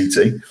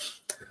UTT.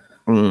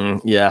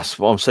 Yes,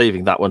 well, I'm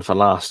saving that one for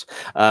last.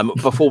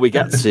 Before we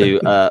get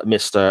to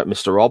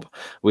Mr. Rob,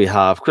 we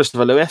have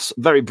Christopher Lewis.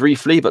 Very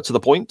briefly, but to the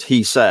point,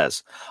 he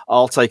says,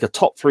 I'll take a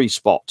top 3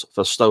 spot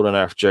for Stolen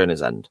Earth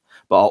Journey's End,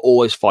 but I'll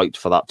always fight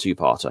for that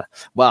 2-parter.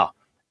 Well,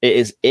 it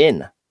is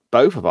in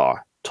both of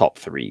our top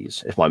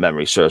 3s, if my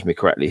memory serves me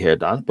correctly here,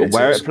 Dan. But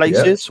where it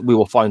places, we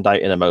will find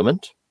out in a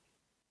moment.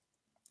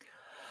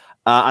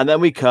 And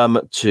then we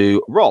come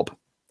to Rob.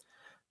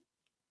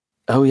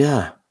 Oh,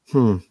 yeah.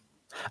 So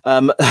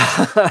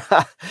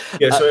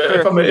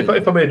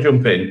if I may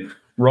jump in,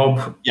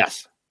 Rob.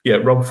 Yes. Yeah,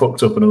 Rob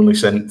fucked up and only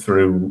sent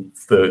through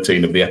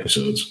 13 of the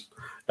episodes,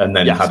 and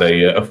then had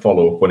a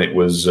follow up when it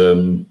was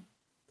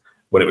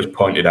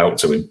pointed out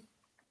to him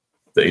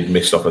that he'd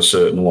missed off a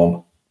certain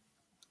one.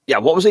 Yeah,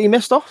 what was it he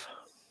missed off?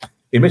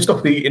 He missed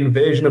off the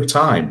Invasion of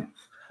Time.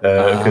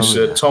 Because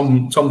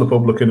Tom the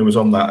publican, who was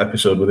on that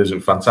episode with us, it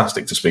was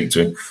fantastic to speak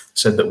to him,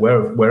 said that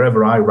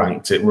wherever I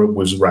ranked it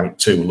was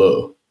ranked too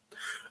low.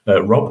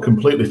 Rob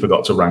completely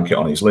forgot to rank it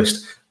on his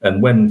list,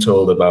 and when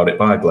told about it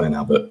by Glenn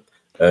Abbott,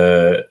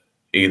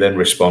 he then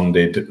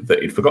responded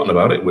that he'd forgotten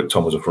about it, which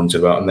Tom was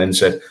affronted about, and then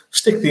said,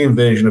 stick the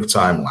Invasion of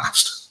Time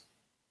last.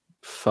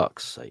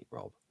 Fuck's sake,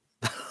 Rob.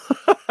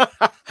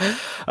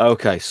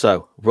 Okay,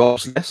 so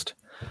Rob's list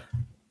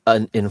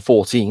in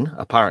 14,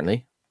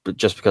 apparently, but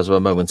just because of a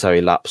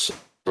momentary lapse,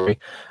 the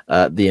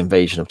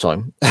Invasion of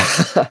Time.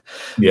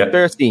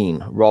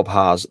 13, Rob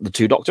has the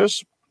Two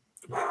Doctors.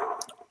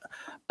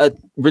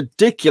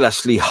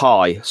 Ridiculously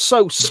high,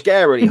 so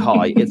scarily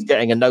high, it's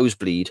getting a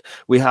nosebleed.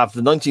 We have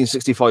the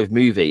 1965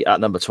 movie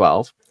at number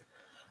 12.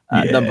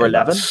 Number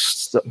 11,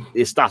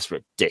 that's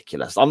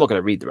ridiculous. I'm not going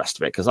to read the rest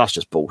of it because that's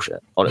just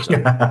bullshit, honestly.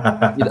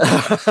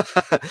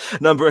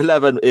 Number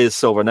 11 is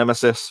Silver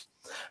Nemesis.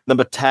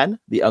 Number 10,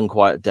 The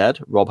Unquiet Dead,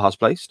 Rob has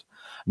placed.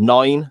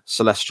 9,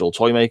 Celestial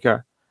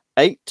Toymaker.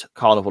 8,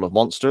 Carnival of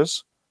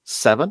Monsters.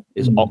 7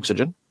 is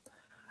Oxygen.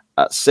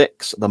 At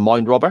 6, The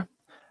Mind Robber.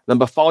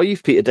 Number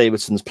 5, Peter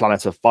Davidson's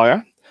Planet of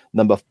Fire.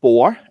 Number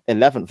 4,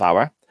 11th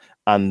Hour.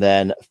 And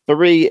then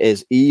 3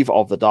 is Eve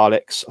of the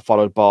Daleks,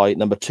 followed by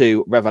number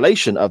 2,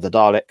 Revelation of the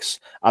Daleks,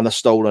 and the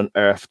Stolen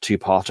Earth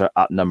two-parter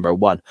at number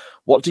 1.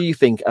 What do you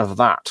think of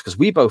that? Because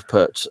we both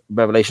put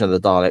Revelation of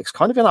the Daleks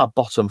kind of in our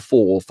bottom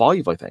 4 or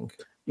 5, I think.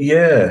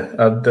 Yeah,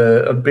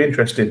 I'd be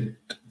interested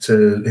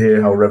to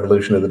hear how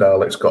Revolution of the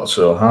Daleks got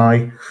so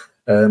high.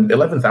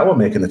 11th Hour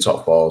making the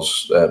top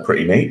 4's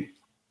pretty neat.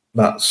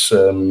 That's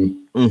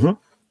an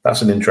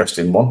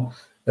interesting one.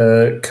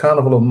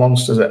 Carnival of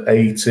Monsters at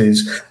 8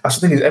 is... That's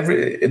the thing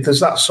is,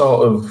 there's that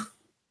sort of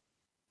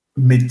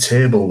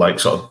mid-table, like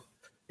sort of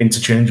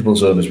interchangeable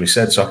zone, as we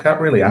said, so I can't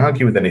really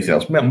argue with anything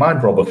else.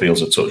 Mind Robber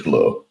feels a touch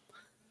low,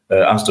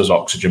 as does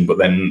Oxygen, but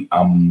then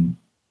I'm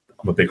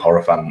a big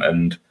horror fan,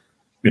 and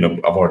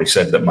I've already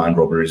said that Mind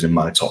Robber is in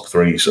my top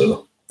 3,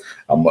 so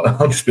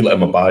I'll just be letting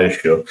my bias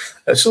show.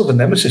 Silver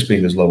Nemesis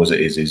being as low as it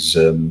is it's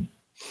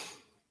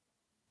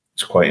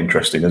quite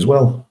interesting as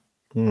well.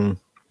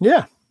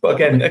 Yeah. But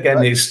again,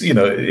 it's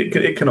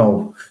it can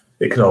all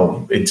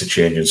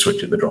interchange and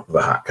switch at the drop of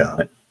a hat, can't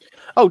it?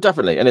 Oh,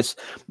 definitely. And it's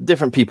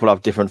different people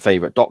have different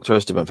favourite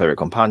doctors, different favourite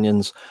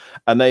companions,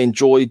 and they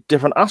enjoy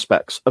different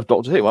aspects of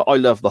Doctor Who. I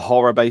love the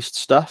horror-based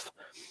stuff.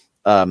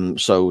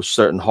 So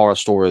certain horror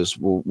stories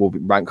will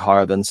rank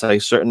higher than, say,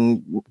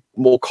 certain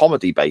more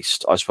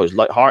comedy-based, I suppose,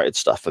 light-hearted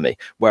stuff for me.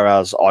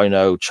 Whereas I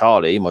know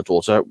Charlie, my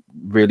daughter,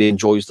 really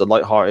enjoys the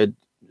light-hearted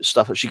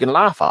stuff that she can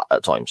laugh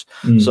at times.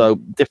 So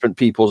different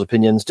people's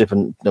opinions,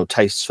 different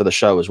tastes for the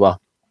show as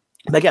well.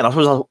 And again, I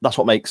suppose that's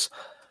what makes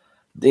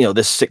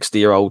this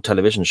 60-year-old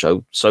television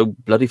show so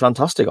bloody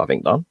fantastic, I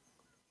think, Dan.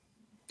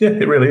 Yeah,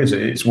 it really is.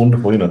 It's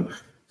wonderful.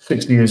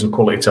 60 years of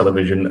quality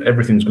television,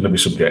 everything's going to be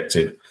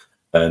subjective,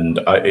 and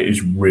it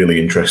is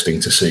really interesting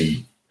to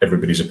see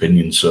everybody's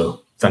opinions.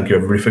 So thank you,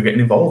 everybody, for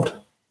getting involved.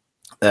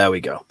 There we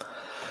go.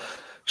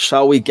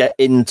 Shall we get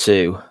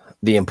into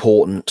the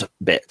important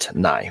bit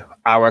now?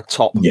 Our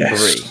top 3.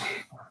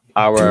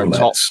 Our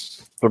top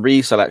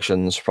 3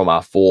 selections from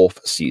our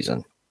 4th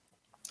season.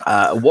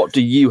 What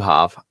do you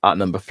have at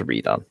number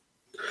 3, Dan?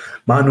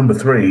 My number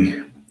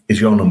 3 is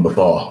your number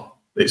 4.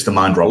 It's The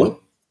Mind Robber.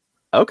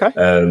 Okay.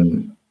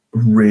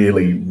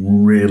 Really,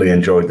 really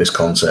enjoyed this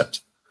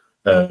concept.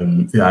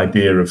 The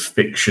idea of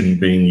fiction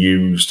being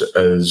used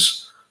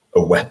as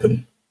a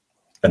weapon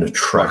and a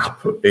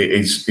trap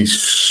is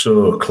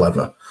so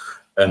clever.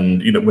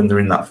 And, when they're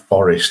in that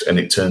forest and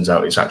it turns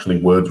out it's actually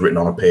words written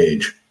on a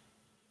page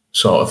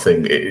sort of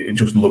thing, it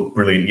just looked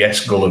brilliant.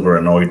 Yes, Gulliver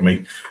annoyed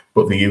me,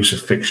 but the use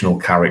of fictional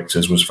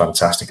characters was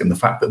fantastic. And the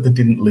fact that they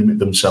didn't limit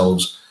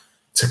themselves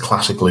to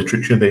classic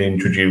literature, they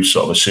introduced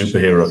sort of a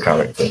superhero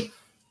character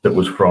that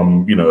was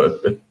from,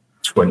 a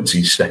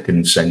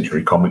 22nd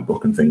century comic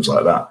book and things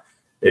like that.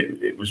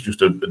 It was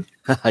just a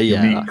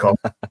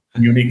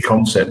unique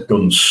concept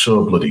done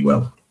so bloody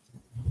well.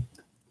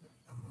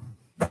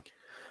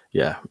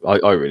 Yeah,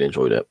 I really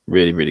enjoyed it.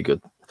 Really, really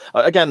good.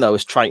 Again, though,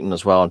 it's Triton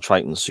as well, and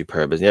Triton's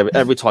superb.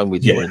 Every time we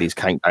do one of these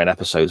countdown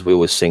episodes, we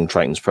always sing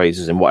Triton's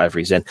praises in whatever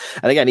he's in.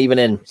 And again, even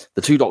in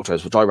the 2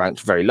 Doctors, which I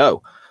ranked very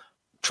low,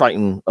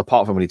 Triton,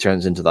 apart from when he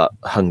turns into that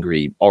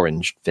hungry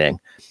orange thing,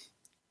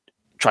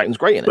 Triton's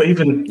great in it. But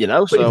even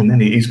then,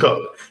 he's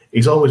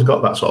always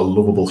got that sort of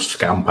lovable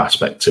scamp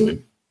aspect to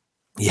him.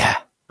 Yeah,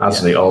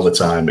 hasn't he? All the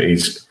time.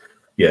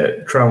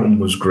 Troughton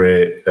was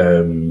great.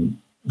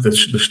 The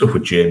stuff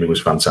with Jamie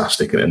was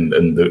fantastic, and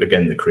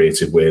the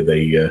creative way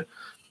they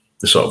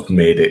sort of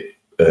made it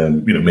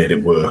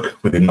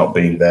work with him not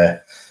being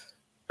there.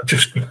 I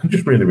just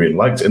really, really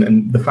liked it,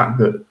 and the fact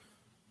that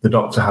the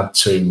Doctor had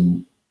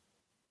to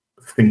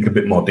think a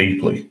bit more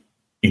deeply.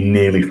 He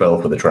nearly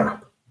fell for the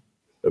trap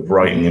of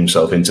writing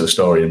himself into the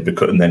story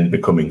and then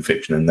becoming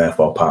fiction and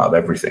therefore part of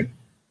everything.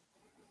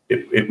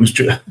 It was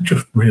just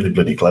really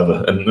bloody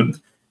clever. And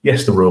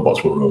yes, the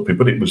robots were ropey,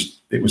 but it was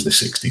the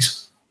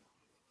 60s.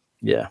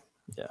 Yeah.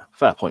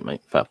 Fair point,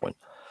 mate. Fair point.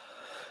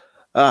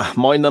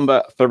 My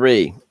number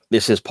 3.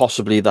 This is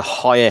possibly the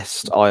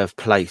highest I have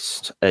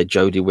placed a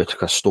Jodie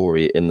Whittaker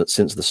story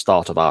since the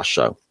start of our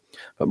show.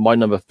 But my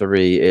number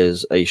 3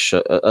 is a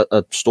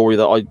story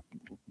that I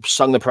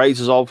sung the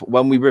praises of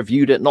when we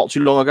reviewed it not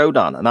too long ago,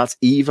 Dan, and that's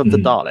Eve of the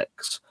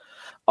Daleks.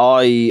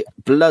 I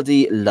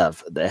bloody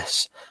love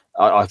this.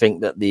 I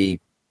think that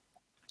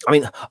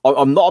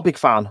I'm not a big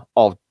fan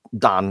of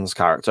Dan's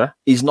character.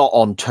 He's not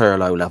on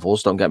Turlough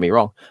levels, don't get me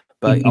wrong,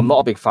 but I'm not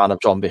a big fan of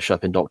John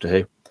Bishop in Doctor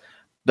Who.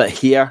 But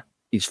here,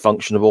 he's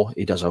functionable.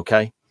 He does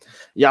okay.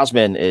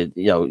 Yasmin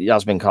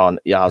Khan,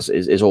 Yaz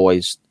is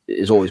always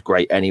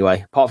great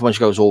anyway, apart from when she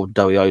goes all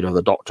doughy-eyed over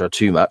the Doctor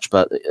too much,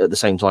 but at the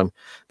same time,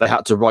 they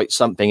had to write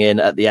something in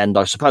at the end,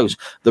 I suppose.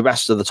 The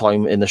rest of the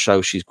time in the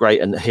show, she's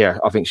great, and here,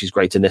 I think she's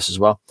great in this as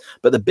well.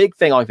 But the big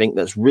thing I think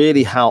that's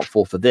really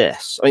helpful for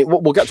this, I mean,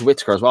 we'll get to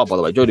Whittaker as well, by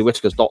the way. Jodie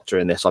Whittaker's Doctor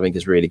in this, I think,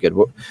 is really good.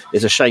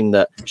 It's a shame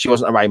that she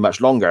wasn't around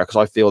much longer, because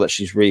I feel that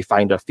she's really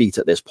found her feet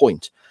at this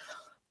point.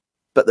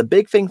 But the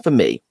big thing for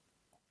me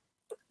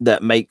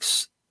that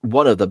makes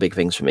one of the big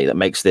things for me that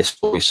makes this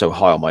story so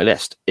high on my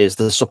list is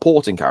the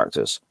supporting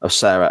characters of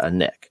Sarah and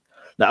Nick.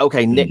 Now,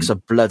 okay, Nick's a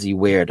bloody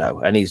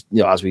weirdo, and he's,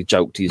 as we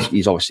joked,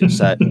 he's obviously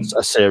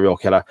a serial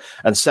killer,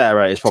 and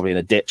Sarah is probably in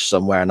a ditch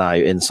somewhere now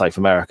in South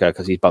America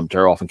because he's bumped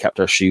her off and kept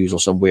her shoes or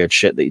some weird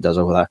shit that he does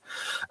over there.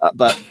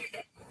 But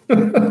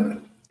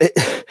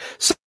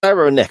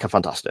Sarah and Nick are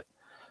fantastic.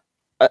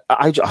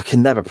 I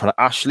can never pronounce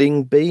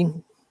Aisling B.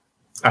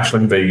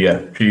 Aisling B,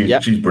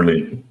 she's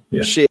brilliant.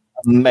 Yeah. She's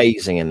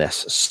amazing in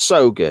this.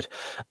 So good.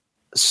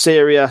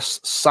 Serious,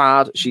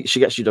 sad. She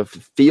gets you to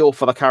feel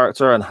for the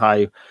character and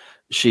how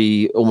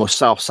she almost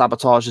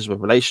self-sabotages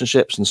with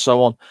relationships and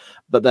so on.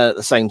 But then at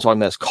the same time,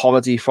 there's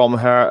comedy from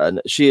her,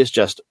 and she is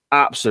just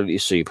absolutely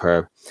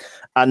superb.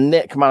 And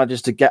Nick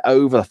manages to get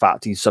over the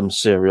fact he's some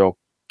serial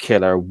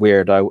killer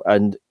weirdo,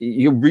 and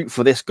you root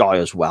for this guy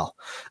as well.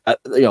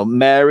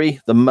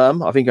 Mary, the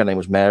mum, I think her name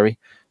was Mary,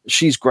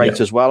 she's great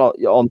as well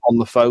on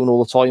the phone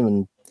all the time.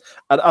 And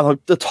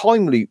the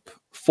time loop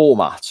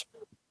format,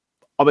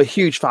 I'm a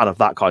huge fan of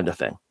that kind of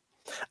thing.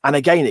 And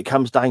again, it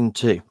comes down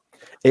to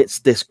it's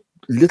this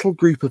little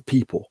group of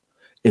people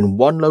in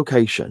one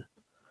location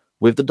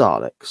with the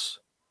Daleks,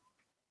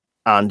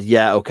 and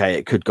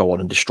it could go on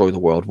and destroy the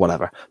world,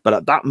 whatever, but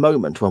at that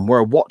moment when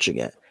we're watching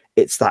it,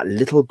 it's that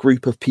little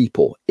group of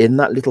people in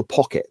that little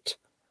pocket,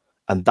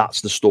 and that's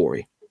the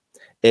story.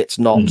 It's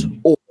not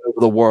all over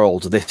the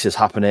world this is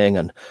happening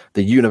and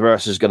the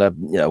universe is going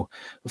to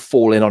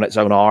fall in on its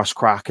own arse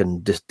crack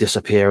and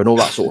disappear and all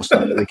that sort of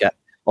stuff that we get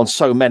on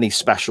so many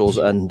specials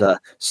and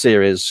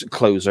series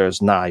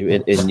closers now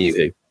in New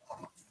Who.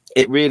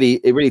 It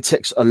really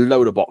ticks a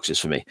load of boxes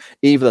for me.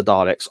 Even the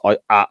Daleks, I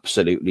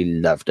absolutely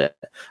loved it,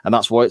 and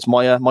that's why it's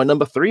my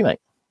number 3, mate.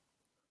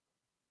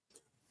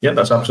 Yeah,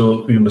 that's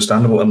absolutely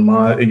understandable.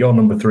 And your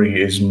number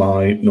 3 is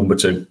my number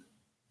 2.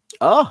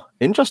 Ah,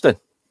 interesting.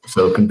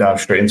 So we can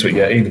dive straight into it.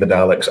 Yeah, even the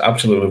Daleks,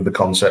 absolutely the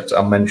concept.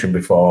 I mentioned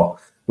before,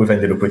 we've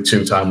ended up with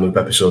 2 time loop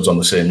episodes on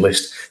the same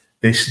list.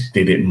 This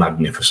did it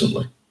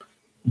magnificently,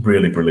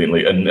 really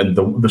brilliantly, and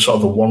the sort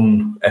of the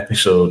one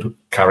episode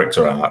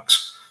character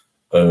arcs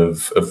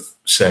of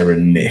Sarah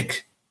and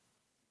Nick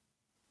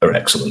are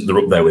excellent. They're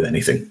up there with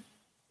anything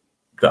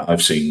that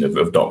I've seen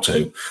of Doctor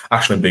Who.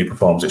 Aisling B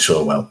performs it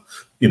so well.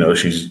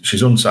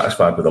 She's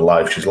unsatisfied with her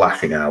life. She's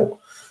lashing out.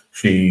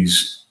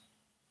 She's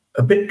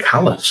a bit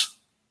callous.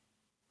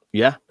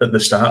 Yeah. At the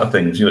start of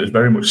things, it's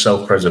very much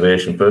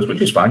self-preservation first,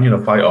 which is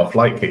fine. Fight or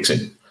flight kicks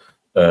in.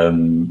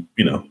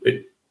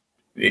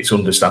 It's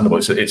understandable.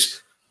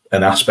 It's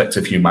an aspect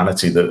of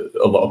humanity that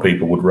a lot of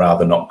people would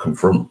rather not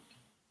confront.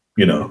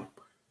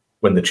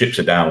 When the chips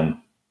are down,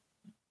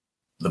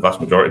 the vast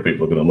majority of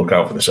people are going to look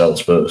out for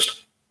themselves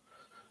first.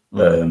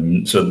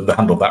 So they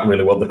handled that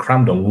really well. They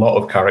crammed a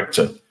lot of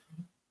character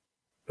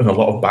and a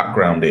lot of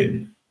background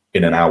in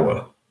an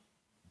hour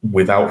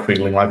without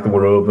feeling like they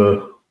were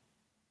over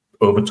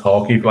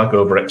talky, like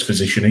over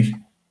exposition-y.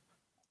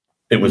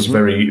 It was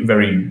very,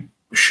 very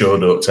show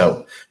don't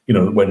tell.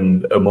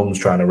 When a mum's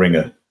trying to ring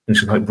her, and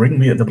she's like, "Bring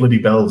me at the bloody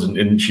bells,"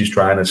 and she's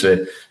trying, "Oh,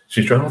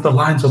 the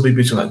lines will be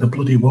busy." Like, the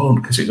bloody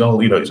won't, because it's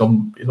all, it's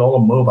all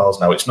on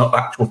mobiles now. It's not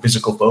actual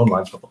physical phone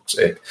lines, for fuck's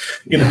sake.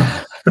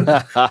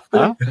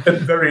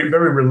 Very,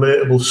 very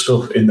relatable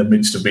stuff in the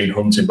midst of being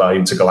hunted by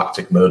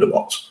intergalactic murder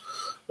bots.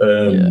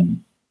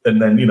 And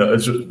then,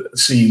 as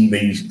seeing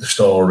the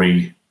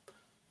story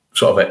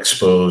sort of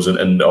expose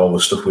and all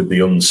the stuff with the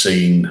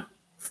unseen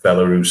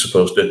fella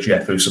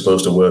Jeff, who's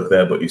supposed to work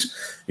there, but he's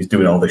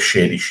doing all this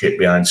shady shit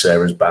behind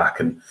Sarah's back,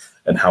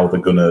 and how they're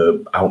going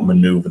to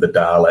outmaneuver the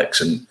Daleks,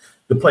 and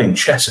they're playing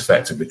chess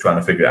effectively, trying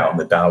to figure it out, and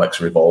the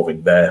Daleks are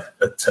evolving their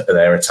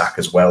attack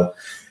as well.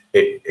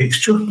 It's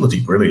just bloody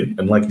brilliant,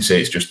 and like you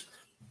say,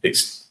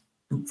 it's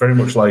very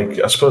much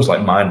like, I suppose,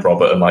 like Mind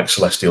Robber and like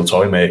Celestial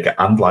Toymaker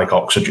and like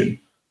Oxygen.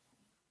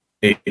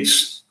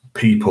 It's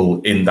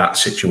people in that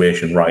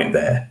situation right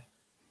there.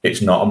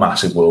 It's not a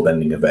massive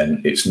world-ending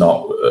event. It's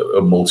not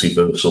a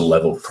multiversal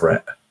level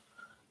threat.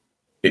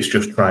 It's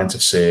just trying to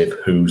save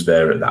who's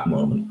there at that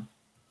moment.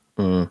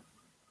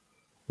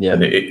 Yeah,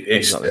 and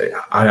exactly.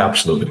 I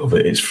absolutely love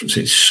it.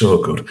 It's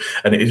so good,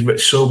 and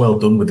it's so well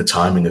done with the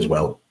timing as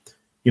well.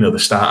 They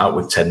start out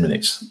with 10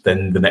 minutes,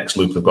 then the next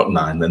loop they've got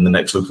 9, then the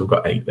next loop they've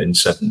got 8, then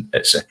 7,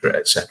 etc.,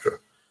 etc.,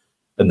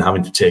 and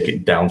having to take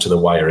it down to the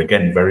wire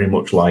again. Very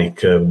much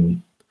like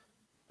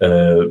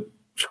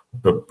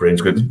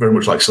brain's good. Very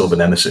much like Silver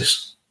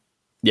Nemesis.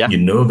 Yeah,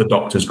 the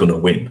Doctor's going to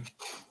win,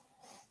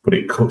 but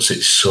it cuts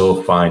it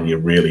so fine you're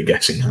really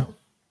guessing how.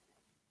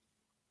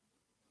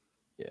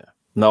 Yeah,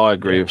 no, I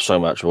agree with so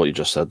much of what you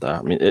just said there.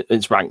 I mean,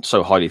 it's ranked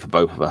so highly for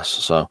both of us,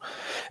 so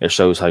it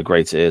shows how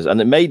great it is, and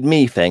it made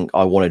me think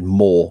I wanted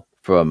more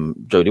from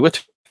Jodie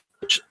Whittaker,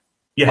 which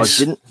I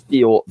didn't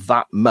feel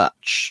that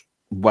much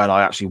when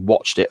I actually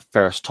watched it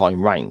first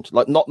time round.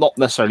 Like not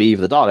necessarily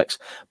even the Daleks,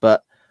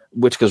 but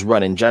Whittaker's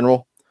run in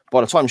general.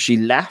 By the time she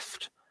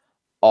left,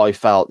 I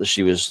felt that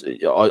she was...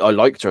 I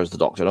liked her as the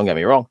Doctor, don't get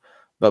me wrong.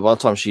 But by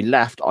the time she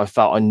left, I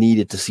felt I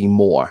needed to see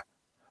more.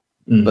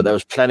 But there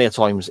was plenty of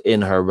times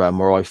in her run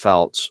where I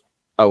felt,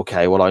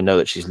 okay, well, I know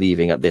that she's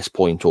leaving at this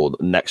point, or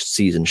next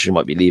season she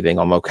might be leaving.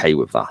 I'm okay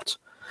with that.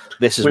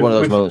 This is one of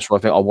those moments where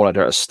I think I wanted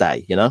her to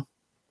stay, you know?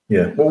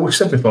 Yeah. Well, we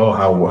said before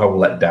how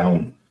let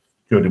down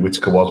Jodie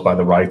Whittaker was by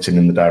the writing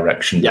and the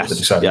direction that they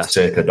decided to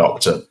take her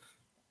Doctor.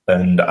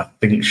 And I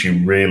think she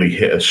really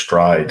hit her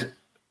stride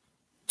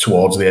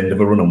towards the end of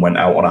her run and went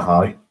out on a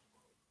high.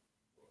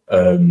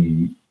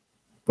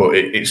 But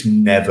it's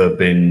never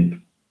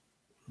been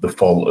the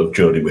fault of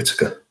Jodie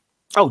Whittaker.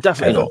 Oh,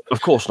 definitely not.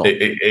 Of course not.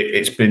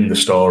 It's been the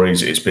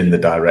stories. It's been the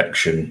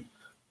direction.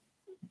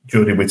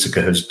 Jodie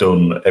Whittaker has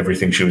done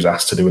everything she was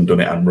asked to do and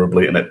done it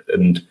admirably,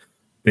 and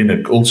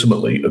been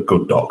ultimately a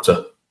good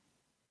Doctor.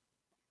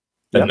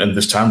 Yeah. And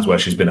there's times where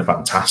she's been a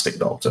fantastic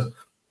Doctor,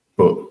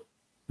 but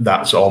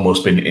that's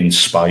almost been in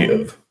spite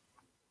of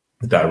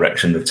the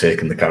direction they've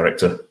taken the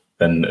character.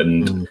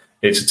 And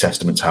it's a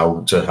testament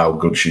to how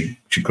good she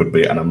could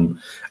be. And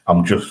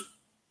I'm just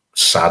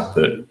sad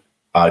that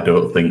I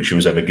don't think she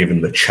was ever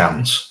given the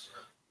chance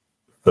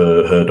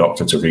for her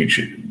Doctor to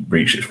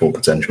reach its full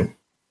potential.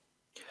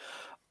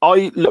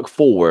 I look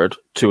forward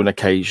to an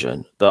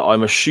occasion that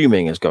I'm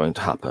assuming is going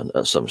to happen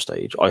at some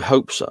stage. I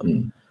hope so.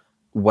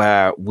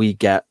 Where we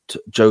get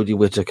Jodie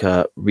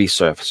Whittaker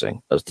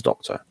resurfacing as the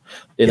Doctor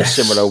in a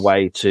similar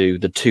way to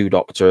the 2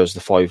 Doctors, the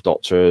 5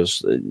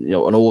 Doctors, and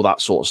all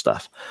that sort of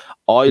stuff.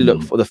 I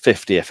look for the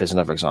 50th is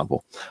another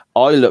example.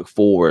 I look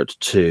forward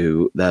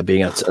to there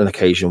being an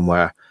occasion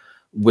where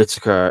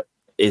Whittaker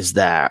is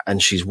there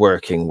and she's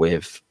working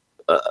with,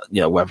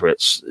 whether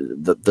it's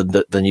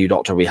the new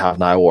Doctor we have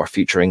now or a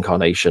future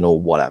incarnation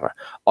or whatever.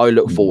 I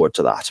look forward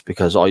to that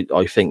because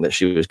I think that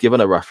she was given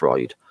a rough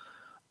ride.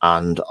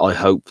 And I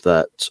hope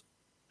that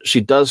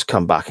she does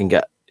come back and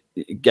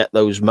get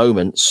those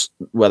moments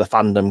where the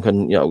fandom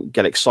can,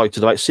 get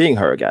excited about seeing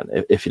her again,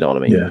 if you know what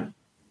I mean. Yeah.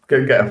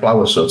 Get a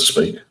flower, so to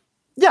speak.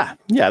 Yeah,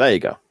 there you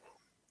go.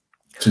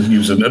 To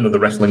use another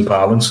wrestling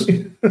parlance.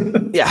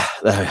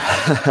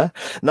 Yeah.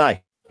 Now,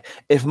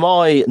 if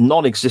my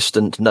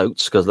non-existent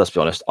notes, because let's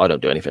be honest, I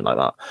don't do anything like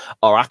that,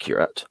 are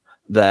accurate,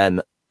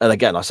 then, and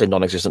again, I say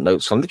non-existent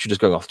notes, so I'm literally just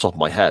going off the top of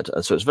my head,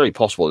 and so it's very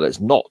possible that it's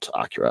not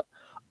accurate.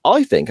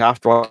 I think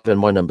after I've been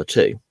my number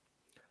 2,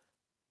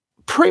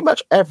 pretty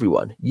much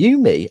everyone, you,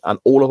 me, and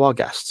all of our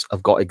guests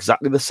have got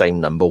exactly the same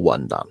number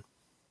 1 down.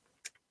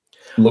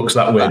 Looks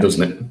that way,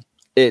 doesn't it?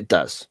 It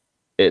does.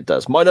 It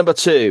does. My number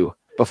 2,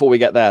 before we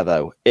get there,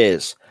 though,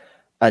 is,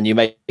 and you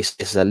may say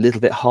this is a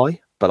little bit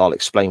high, but I'll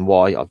explain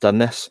why I've done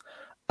this.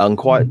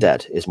 Unquiet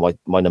Dead is my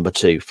number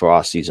 2 for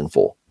our season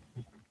 4.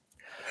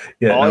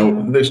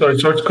 Yeah, sorry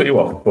to cut you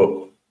off,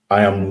 but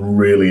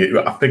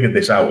I figured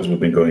this out as we've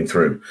been going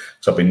through,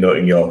 so I've been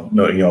noting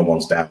your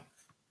ones down.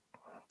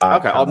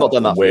 Okay, I've not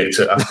done that.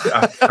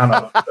 I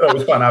cannot. Oh,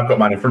 it's fine. I've got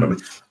mine in front of me.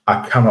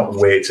 I cannot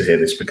wait to hear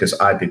this because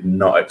I did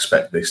not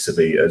expect this to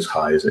be as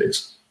high as it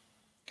is.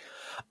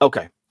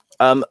 Okay,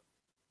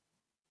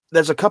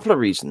 there's a couple of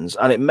reasons,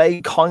 and it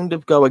may kind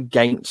of go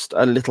against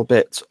a little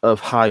bit of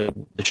how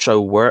the show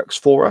works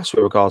for us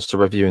with regards to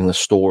reviewing the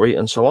story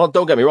and so on.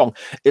 Don't get me wrong;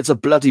 it's a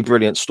bloody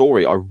brilliant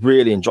story. I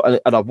really enjoy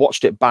it, and I've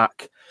watched it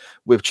back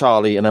with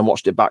Charlie and then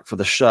watched it back for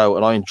the show,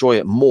 and I enjoy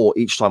it more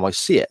each time I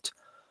see it.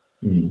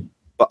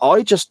 But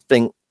I just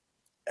think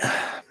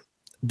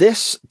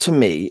this, to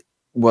me,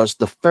 was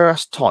the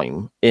first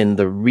time in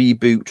the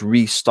reboot,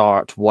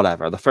 restart,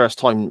 whatever, the first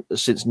time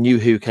since New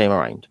Who came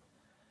around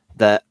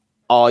that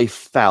I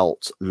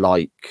felt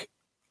like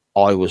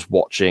I was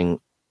watching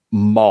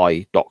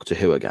my Doctor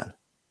Who again.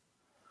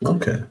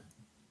 Okay.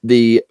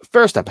 The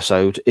first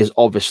episode is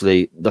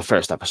obviously the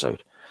first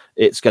episode.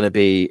 It's going to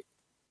be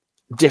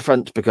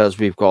different because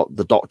we've got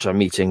the Doctor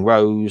meeting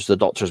Rose, the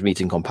Doctor's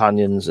meeting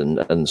companions,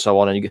 and so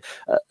on. And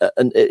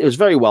and it was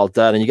very well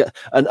done.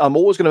 And I'm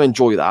always going to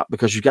enjoy that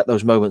because you get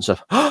those moments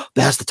of, oh,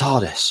 there's the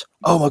TARDIS.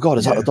 Oh my God,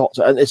 is that the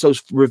Doctor? And it's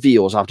those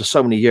reveals after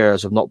so many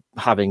years of not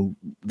having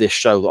this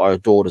show that I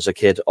adored as a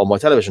kid on my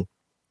television.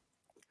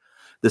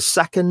 The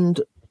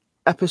second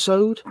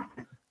episode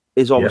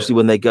is obviously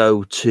when they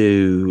go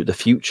to the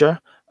future.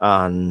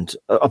 And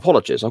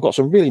apologies, I've got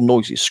some really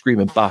noisy,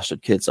 screaming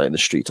bastard kids out in the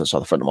street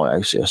outside the front of my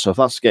house here. So if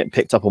that's getting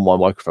picked up on my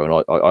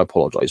microphone, I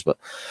apologise, but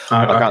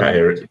I can't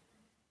hear it.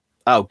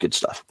 Oh, good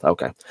stuff.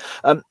 Okay.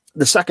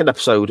 The second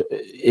episode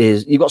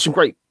is, you've got some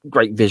great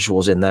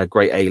visuals in there,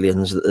 great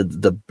aliens,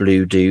 the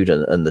blue dude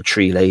and the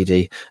tree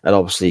lady, and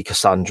obviously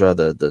Cassandra,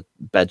 the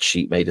bed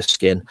sheet made of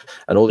skin,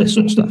 and all this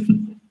sort of stuff.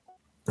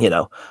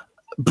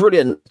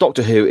 Brilliant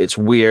Doctor Who. It's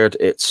weird.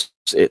 It's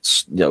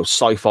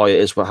sci-fi. It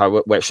is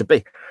where it should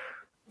be.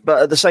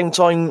 But at the same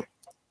time,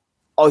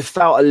 I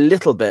felt a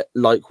little bit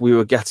like we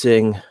were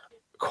getting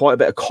quite a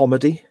bit of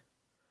comedy,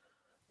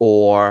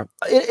 or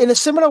in a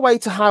similar way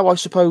to how I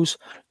suppose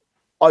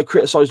I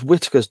criticised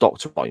Whittaker's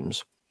Doctor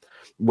times,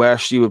 where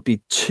she would be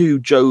too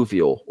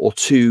jovial or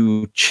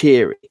too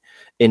cheery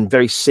in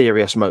very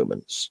serious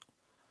moments.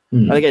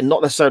 And again,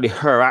 not necessarily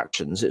her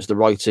actions, it's the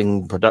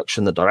writing,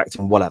 production, the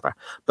directing, whatever.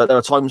 But there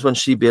are times when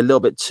she'd be a little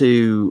bit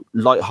too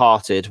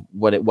light-hearted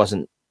when it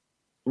wasn't,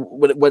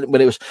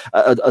 when it was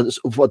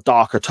a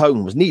darker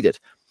tone was needed.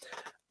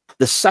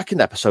 The second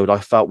episode, I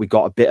felt we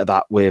got a bit of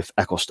that with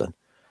Eccleston.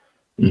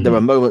 Mm-hmm. There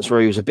were moments where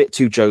he was a bit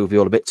too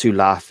jovial, a bit too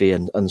laughy,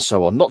 and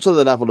so on. Not to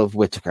the level of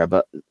Whittaker,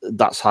 but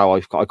that's how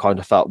I kind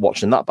of felt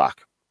watching that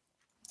back.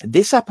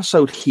 This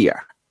episode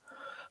here,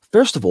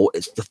 first of all,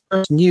 it's the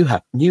first New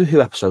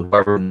Who episode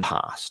where we're in the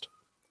past.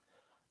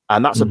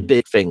 And that's a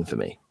big thing for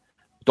me.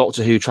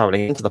 Doctor Who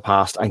traveling into the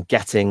past and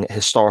getting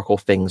historical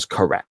things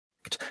correct.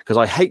 Because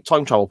I hate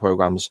time travel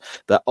programs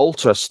that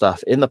alter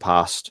stuff in the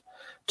past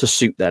to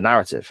suit their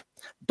narrative.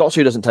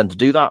 Doctor Who doesn't tend to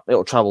do that.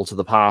 It'll travel to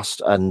the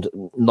past and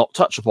not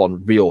touch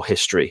upon real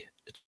history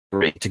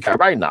to get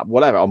around that.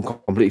 Whatever, I'm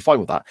completely fine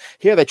with that.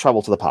 Here they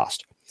travel to the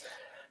past.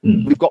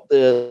 We've got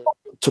to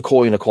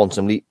coin a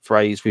quantum leap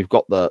phrase, we've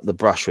got the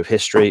brush with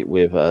history,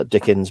 with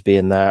Dickens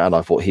being there, and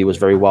I thought he was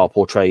very well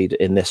portrayed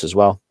in this as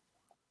well.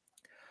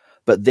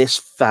 But this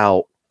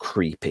felt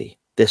creepy.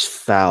 This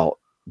felt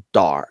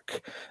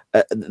dark.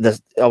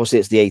 Obviously,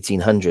 it's the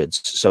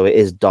 1800s, so it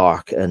is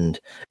dark and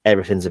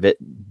everything's a bit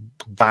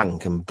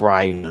dank and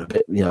brown, a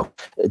bit,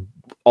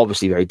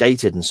 obviously very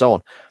dated and so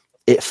on.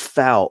 It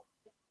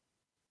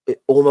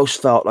almost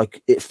felt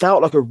like a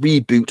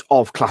reboot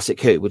of Classic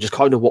Who, which is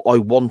kind of what I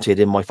wanted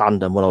in my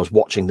fandom when I was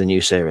watching the new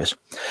series.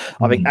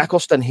 I think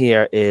Eccleston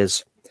here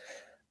is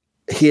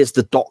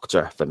the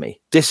Doctor for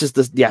me. This is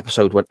the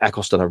episode when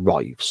Eccleston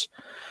arrives.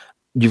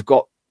 You've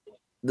got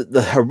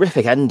the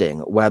horrific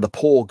ending where the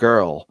poor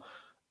girl,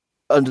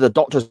 under the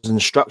Doctor's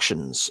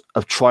instructions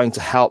of trying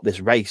to help this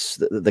race,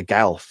 the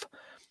Gelf,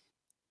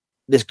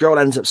 this girl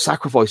ends up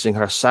sacrificing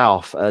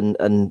herself,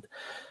 and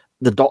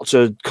the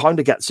Doctor kind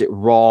of gets it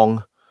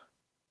wrong.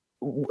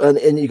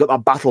 And you got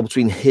that battle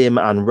between him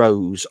and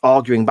Rose,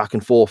 arguing back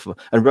and forth.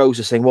 And Rose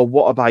is saying, well,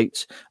 what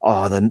about...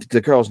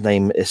 the girl's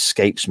name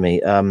escapes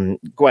me.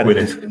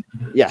 Gwyneth.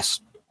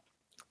 Yes.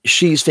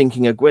 She's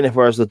thinking of Gwyneth,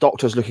 whereas the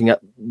Doctor's looking at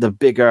the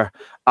bigger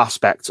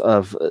aspect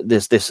of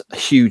this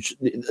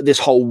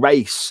whole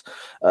race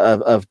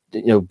of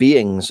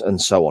beings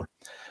and so on.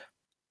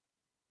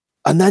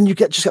 And then you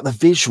just get the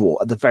visual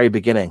at the very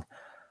beginning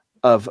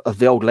of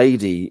the old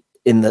lady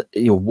in the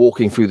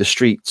walking through the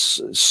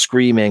streets,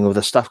 screaming with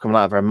the stuff coming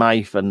out of her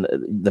mouth, and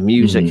the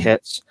music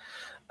hits,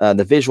 and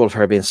the visual of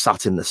her being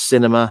sat in the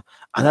cinema,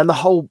 and then the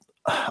whole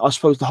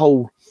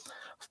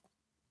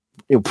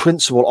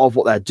principle of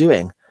what they're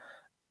doing.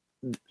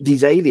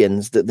 These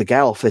aliens, the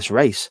Gelf, this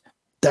race,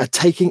 they're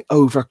taking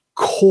over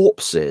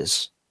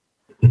corpses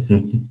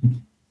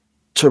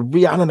to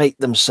reanimate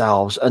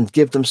themselves and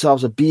give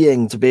themselves a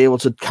being to be able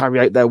to carry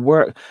out their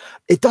work.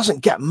 It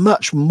doesn't get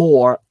much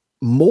more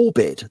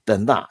morbid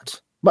than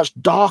that, much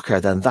darker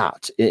than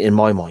that, in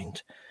my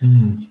mind.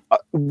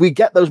 We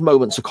get those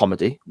moments of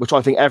comedy, which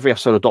I think every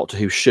episode of Doctor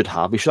Who should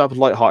have. We should have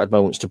light-hearted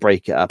moments to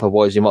break it up,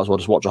 otherwise you might as well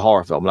just watch a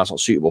horror film, and that's not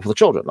suitable for the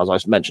children, as I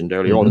mentioned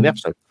earlier on in the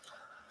episode.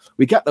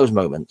 We get those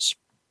moments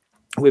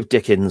with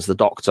Dickens, the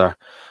Doctor,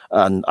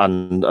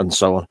 and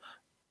so on.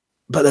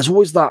 But there's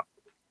always that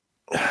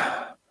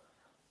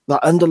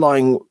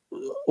underlying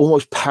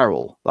almost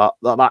peril,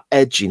 that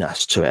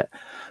edginess to it.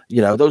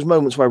 Those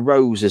moments where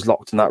Rose is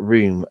locked in that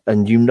room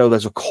and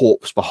there's a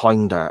corpse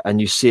behind her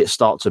and you see it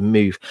start to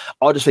move.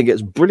 I just think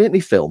it's brilliantly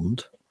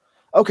filmed.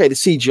 Okay, the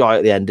CGI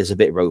at the end is a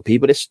bit ropey,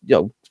 but it's,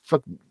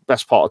 for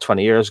best part of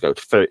 20 years ago.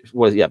 Best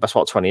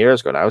part of 20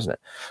 years ago now, isn't it?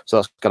 So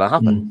that's going to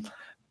happen.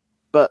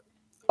 But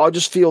I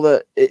just feel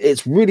that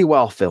it's really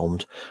well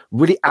filmed,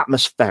 really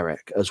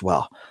atmospheric as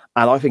well.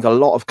 And I think a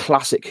lot of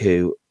Classic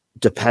Who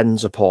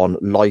depends upon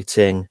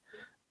lighting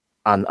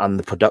and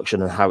the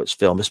production and how it's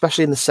filmed,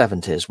 especially in the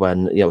 70s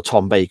when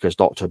Tom Baker's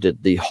Doctor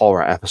did the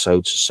horror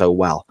episodes so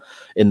well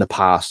in the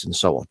past and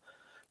so on.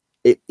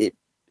 It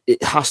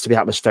has to be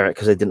atmospheric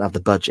because they didn't have the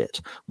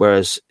budget.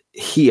 Whereas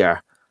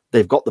here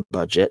they've got the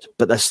budget,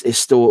 but it's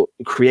still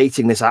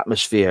creating this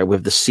atmosphere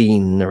with the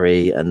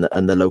scenery and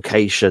the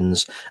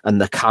locations and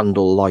the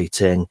candle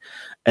lighting,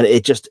 and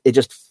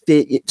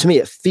to me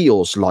it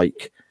feels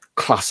like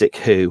Classic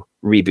Who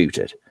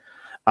rebooted,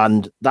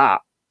 and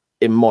that,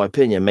 in my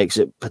opinion, makes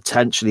it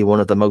potentially one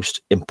of the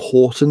most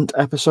important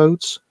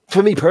episodes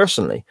for me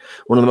personally.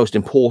 One of the most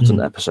important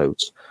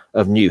episodes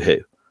of New Who,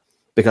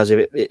 because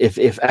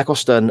if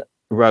Eccleston,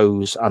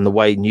 Rose, and the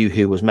way New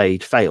Who was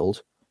made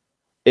failed,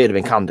 it'd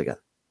have been canned again.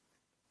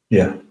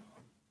 Yeah.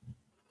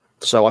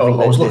 So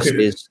I think this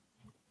is...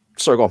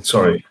 Sorry, go on.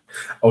 Sorry.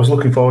 I was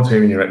looking forward to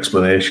hearing your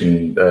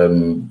explanation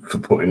for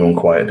putting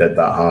Unquiet Dead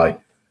that high,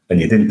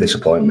 and you didn't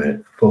disappoint me.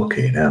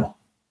 Fucking hell.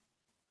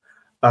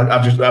 I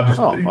appreciate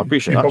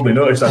that. You probably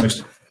noticed. I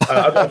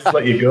just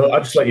let you go. I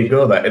just let you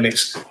go there, and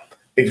it's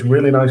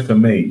really nice for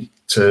me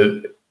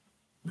to,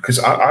 because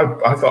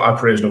I thought I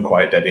praised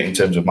Unquiet Dead in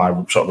terms of my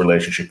sort of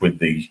relationship with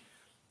the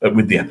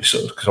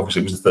episode, because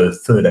obviously it was the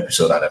third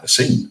episode I'd ever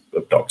seen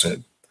of Doctor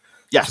Who.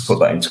 Yes. To put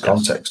that into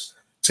context,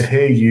 to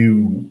hear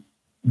you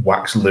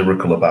wax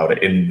lyrical about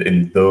it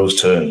in those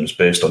terms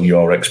based on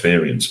your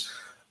experience,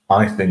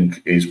 I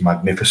think is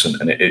magnificent,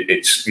 and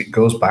it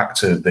goes back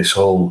to this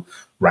whole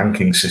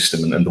ranking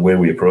system and the way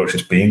we approach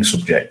this being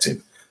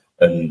subjective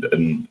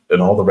and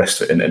all the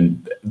rest of it,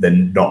 and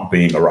then not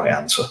being a right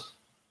answer.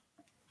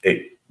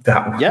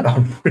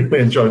 I really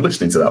enjoyed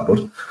listening to that,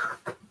 bud.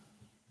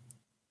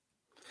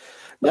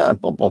 Yeah,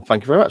 well,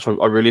 thank you very much.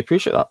 I really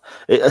appreciate that.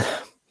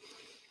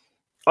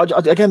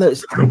 Again,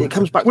 it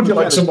comes back. Would you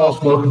like some more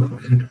smoke?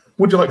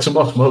 Would you like some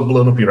more smoke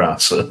blown up your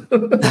ass? I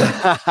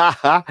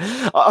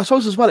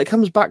suppose as well, it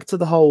comes back to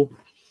the whole.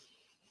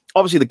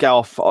 Obviously, the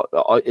Gelf,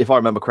 if I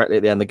remember correctly,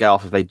 at the end, the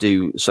Gelf, if they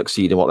do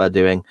succeed in what they're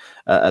doing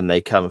and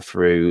they come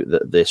through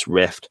this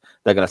rift,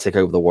 they're going to take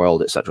over the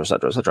world, etc.,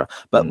 etc., etc.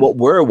 But what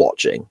we're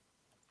watching,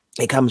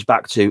 it comes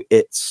back to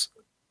it's,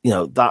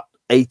 that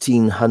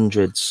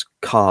 1800s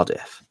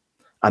Cardiff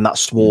and that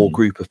small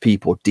group of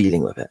people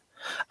dealing with it.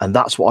 And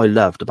that's what I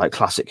loved about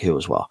Classic Who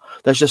as well.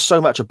 There's just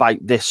so much about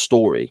this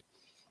story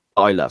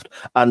I loved.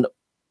 And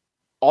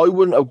I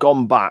wouldn't have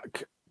gone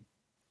back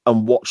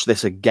and watched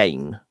this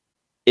again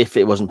if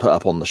it wasn't put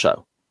up on the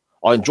show.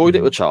 I enjoyed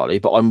it with Charlie,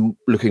 but I'm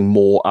looking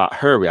more at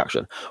her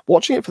reaction.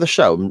 Watching it for the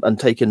show and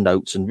taking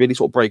notes and really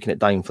sort of breaking it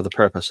down for the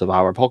purpose of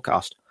our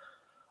podcast,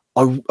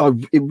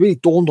 it really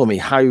dawned on me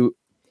how,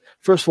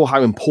 first of all,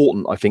 how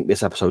important I think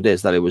this episode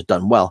is, that it was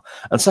done well.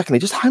 And secondly,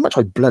 just how much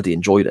I bloody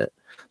enjoyed it.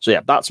 So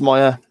yeah, that's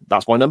my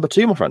number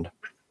 2, my friend.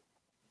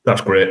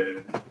 That's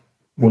great.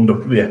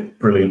 Wonderful. Yeah,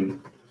 brilliant.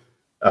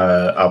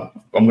 I'm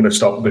going to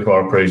stop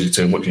before I praise you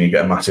too much and you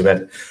get a massive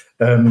head.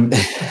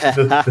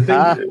 The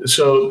thing,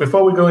 so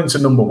before we go into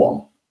number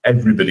 1,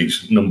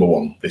 everybody's number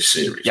 1 this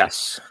series.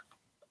 Yes.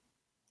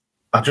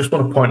 I just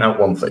want to point out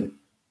one thing.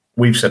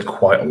 We've said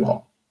quite a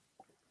lot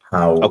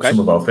how some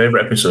of our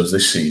favourite episodes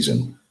this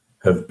season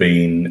have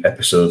been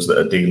episodes that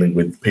are dealing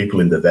with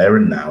people in the there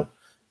and now,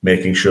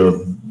 making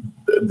sure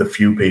the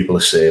few people are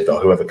saved, or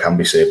whoever can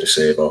be saved is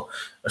saved, or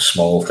a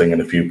small thing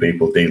and a few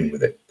people dealing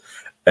with it.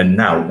 And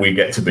now we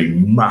get to be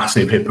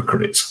massive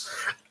hypocrites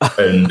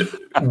and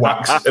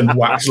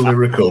wax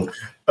lyrical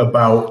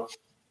about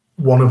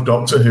one of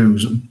Doctor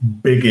Who's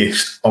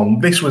biggest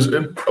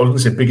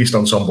biggest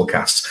ensemble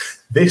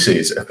casts. This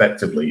is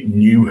effectively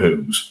New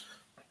Who's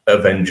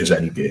Avengers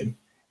Endgame.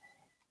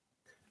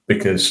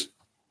 Because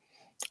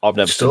I've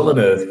never Stolen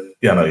Earth,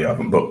 yeah, no, you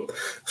haven't, but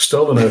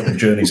Stolen Earth and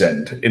Journey's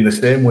End, in the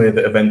same way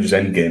that Avengers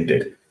Endgame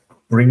did,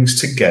 brings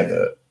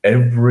together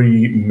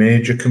every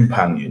major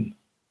companion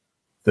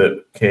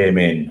that came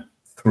in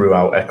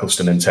throughout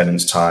Eccleston and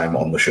Tennant's time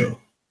on the show.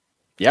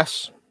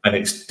 Yes. And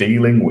it's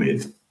dealing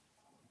with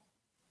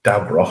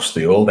Davros,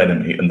 the old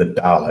enemy, and the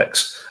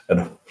Daleks, and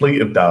a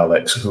fleet of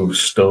Daleks who have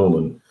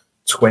stolen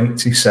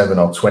 27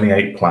 or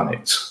 28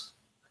 planets,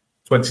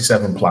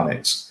 27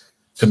 planets,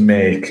 to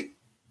make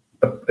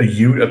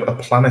a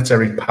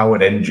planetary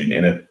powered engine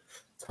in a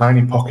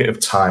tiny pocket of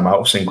time out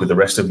of sync with the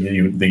rest of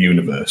the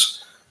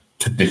universe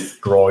to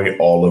destroy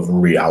all of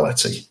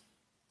reality.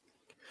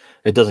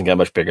 It doesn't get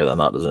much bigger than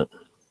that, does it?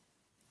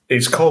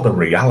 It's called a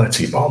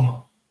reality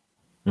bomb.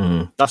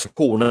 That's a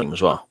cool name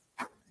as well.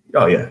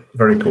 Oh, yeah,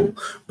 very cool.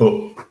 But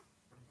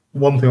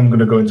one thing I'm going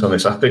to go into on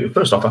this, I think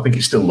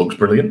it still looks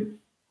brilliant,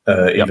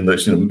 even though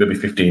it's maybe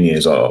 15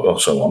 years or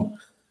so on.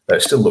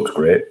 It still looks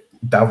great.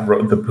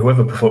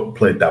 Whoever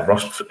played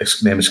Davros,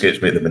 his name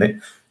escapes me at the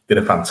minute, did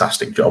a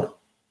fantastic job.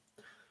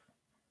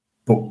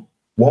 But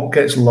what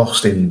gets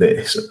lost in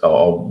this,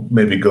 or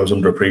maybe goes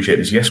underappreciated,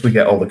 is yes, we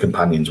get all the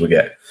companions. We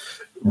get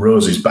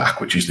Rosie's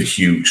back, which is the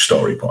huge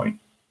story point.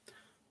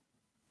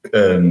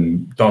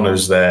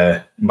 Donna's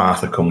there.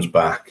 Martha comes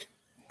back.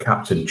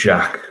 Captain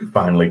Jack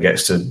finally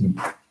gets to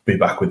be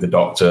back with the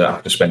Doctor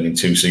after spending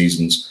 2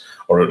 seasons,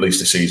 or at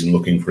least a season,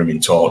 looking for him in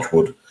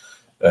Torchwood.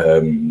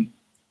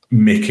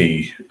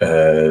 Mickey,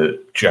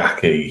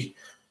 Jackie,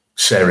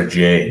 Sarah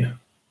Jane.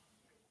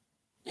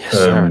 Yeah,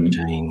 Sarah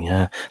Jane,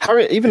 yeah.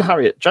 Harriet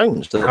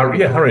Jones.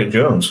 Harriet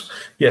Jones.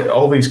 Yeah,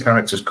 all these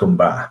characters come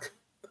back.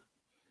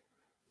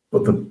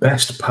 But the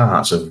best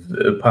part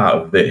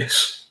of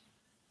this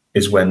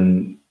is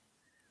when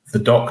the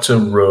Doctor,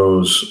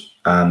 Rose,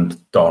 and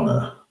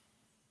Donna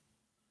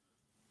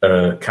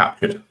are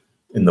captured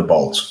in the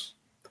vault,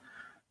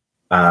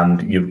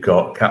 and you've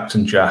got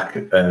Captain Jack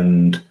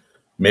and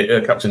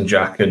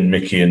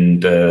Mickey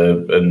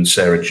and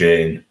Sarah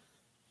Jane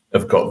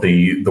have got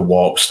the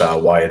warp star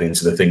wired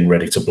into the thing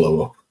ready to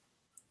blow up,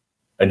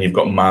 and you've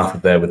got Martha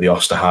there with the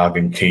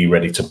Osterhagen key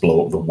ready to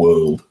blow up the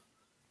world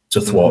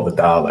to thwart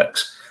the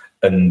Daleks.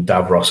 And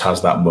Davros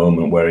has that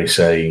moment where he's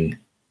saying,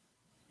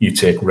 you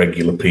take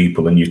regular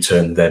people and you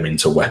turn them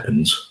into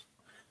weapons.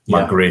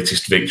 My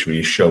greatest victory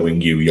is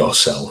showing you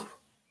yourself.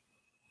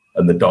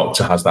 And the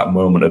Doctor has that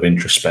moment of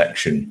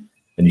introspection,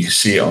 and you can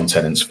see it on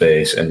Tennant's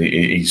face, and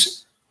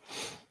he's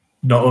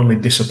not only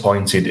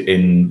disappointed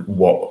in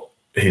what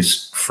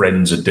his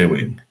friends are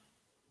doing,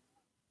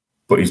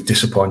 but he's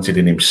disappointed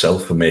in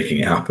himself for making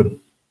it happen.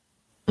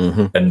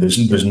 And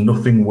there's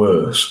nothing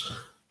worse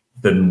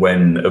than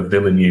when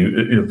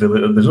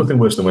there's nothing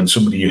worse than when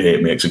somebody you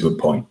hate makes a good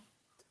point.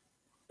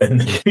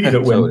 And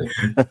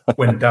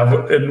when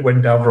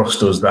Davros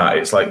does that,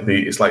 it's like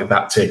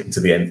that taken to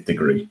the nth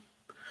degree.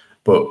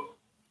 But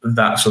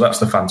that's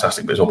the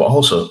fantastic bit as well. But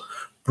also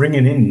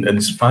bringing in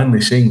and finally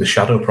seeing the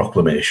Shadow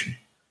Proclamation,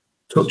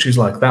 touches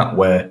like that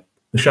where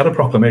the Shadow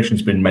Proclamation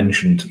has been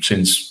mentioned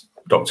since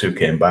Doctor Who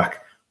came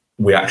back,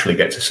 we actually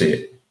get to see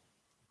it.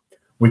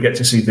 We get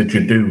to see the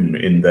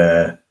Jadoon in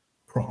their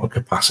proper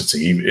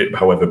capacity,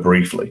 however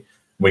briefly.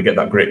 We get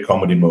that great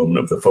comedy moment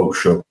of the faux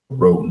show,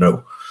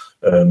 no,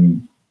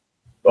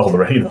 all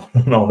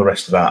the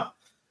rest of that,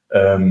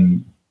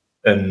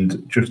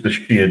 and just the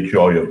sheer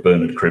joy of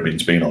Bernard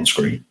Cribbins being on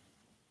screen.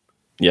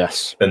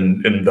 Yes,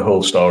 and the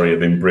whole story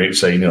of him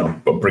saying,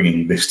 I'm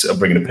bringing a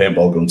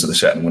paintball gun to the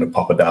set, and I'm going to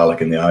pop a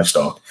Dalek in the eye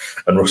stalk,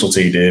 and Russell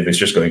T Davies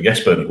just going,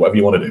 yes, Bernard, whatever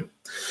you want to do.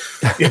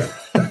 Yeah.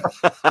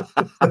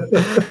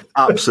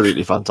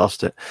 Absolutely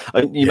fantastic.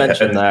 You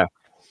mentioned there,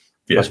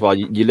 as well,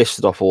 you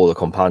listed off all the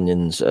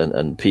companions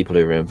and people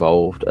who were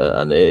involved,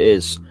 and it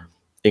is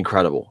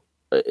incredible,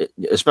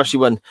 especially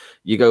when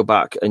you go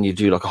back and you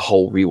do like a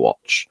whole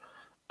rewatch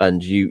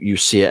and you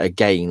see it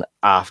again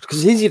after,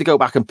 because it's easy to go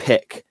back and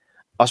pick.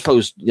 I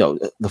suppose,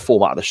 the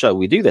format of the show,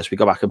 we do this. We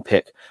go back and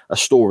pick a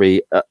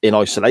story in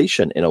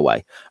isolation, in a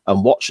way,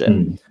 and watch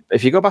it. But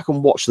if you go back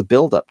and watch the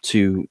build-up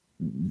to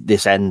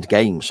this end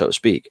game, so to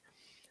speak,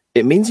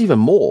 it means even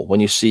more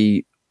when you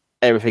see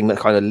everything that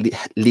kind of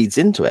leads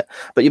into it.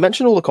 But you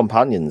mentioned all the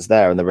companions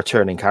there and the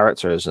returning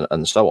characters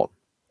and so on.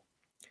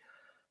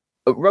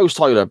 Rose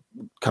Tyler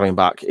coming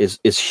back is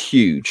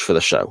huge for the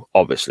show,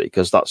 obviously,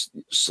 because that's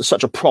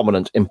such a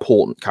prominent,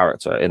 important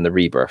character in the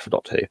rebirth of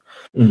Doctor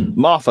Who.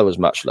 Martha was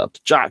much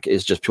loved. Jack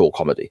is just pure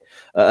comedy,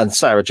 and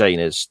Sarah Jane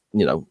is,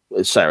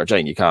 Sarah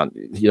Jane. You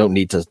don't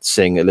need to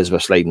sing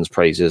Elizabeth Sladen's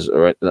praises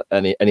or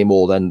any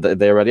more than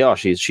they already are.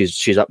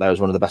 She's up there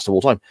as one of the best of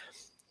all time.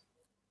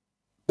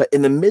 But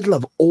in the middle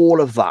of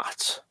all of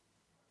that,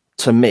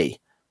 to me,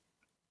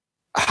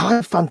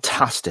 how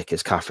fantastic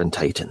is Catherine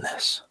Tate in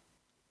this?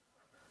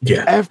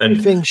 Yeah,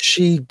 everything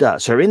she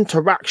does, her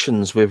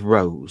interactions with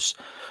Rose,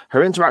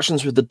 her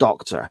interactions with the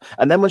Doctor,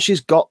 and then when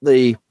she's got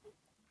the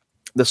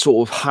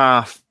sort of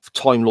half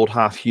Time Lord,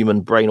 half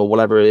human brain or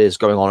whatever it is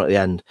going on at the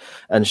end,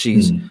 and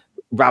she's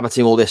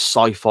rabbiting all this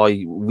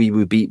sci-fi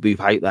wee-woo beep boop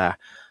out there,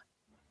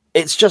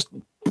 it's just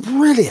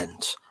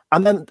brilliant.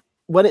 And then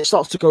when it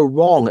starts to go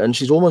wrong and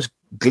she's almost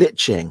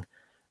glitching,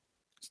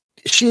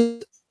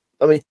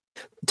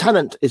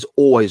 Tennant is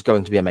always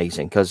going to be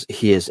amazing because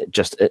he is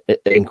just an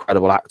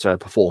incredible actor,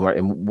 performer.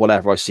 In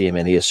whatever I see him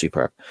in, he is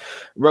superb.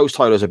 Rose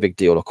Tyler's a big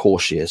deal, of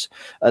course she is,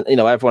 and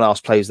everyone else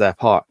plays their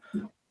part.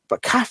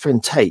 But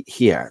Catherine Tate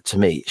here, to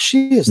me,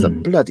 she is the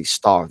bloody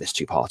star of this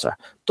two-parter.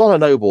 Donna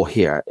Noble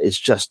here is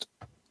just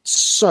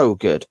so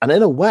good, and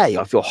in a way,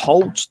 I feel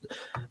holds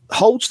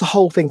the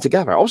whole thing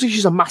together. Obviously,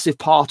 she's a massive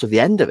part of the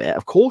end of it.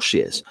 Of course, she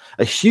is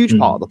a huge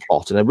part of the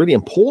plot and a really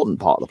important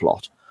part of the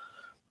plot.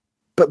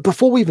 But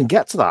before we even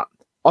get to that,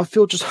 I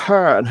feel just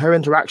her and her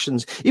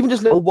interactions, even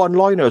just little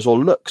one-liners or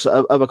looks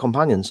at other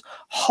companions,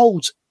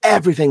 holds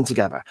everything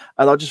together.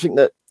 And I just think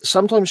that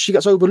sometimes she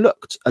gets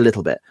overlooked a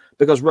little bit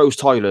because Rose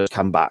Tyler's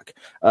come back.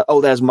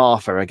 There's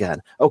Martha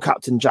again.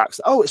 Captain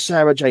Jackson. It's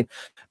Sarah Jane.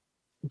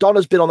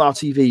 Donna's been on our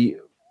TV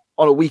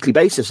on a weekly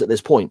basis at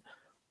this point.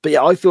 But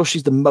yeah, I feel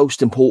she's the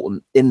most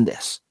important in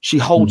this. She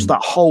holds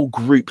that whole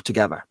group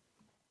together.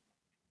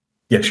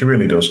 Yeah, she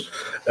really does.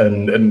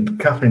 And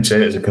Catherine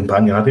Tate as a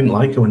companion, I didn't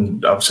like her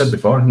I've said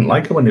before, I didn't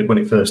like her when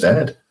it first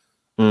aired.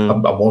 I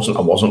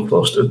wasn't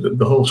fussed.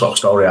 The whole sort of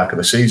story arc of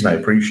the season I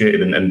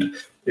appreciated, and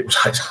it's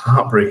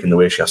heartbreaking the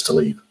way she has to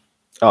leave.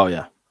 Oh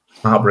yeah.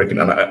 Heartbreaking.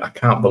 And I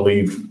can't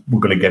believe we're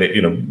going to get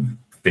it,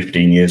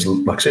 15 years,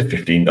 like I said,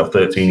 15 or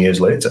 13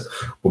 years later,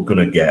 we're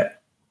going to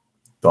get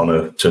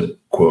Donna to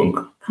quote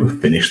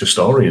unquote finish the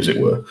story, as it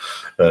were.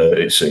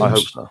 It seems. I hope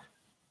so.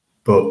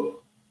 But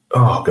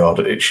oh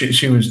God,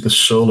 she was the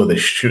soul of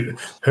this.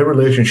 Her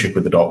relationship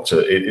with the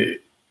Doctor.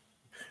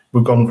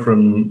 We've gone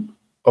from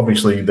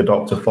obviously the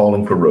Doctor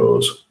falling for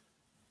Rose,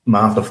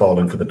 Martha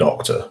falling for the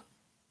Doctor,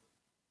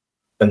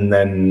 and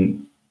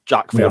then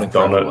Jack falling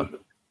for everyone.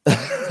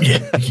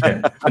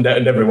 yeah, and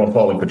everyone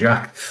falling for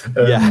Jack.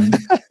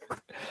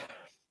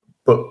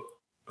 But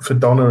for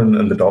Donna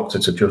and the Doctor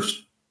to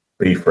just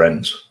be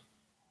friends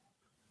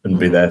and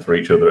be there for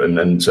each other, and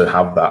then to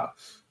have that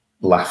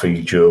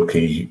laughy,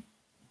 jokey,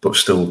 but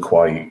still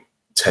quite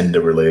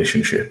tender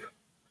relationship,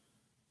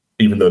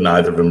 even though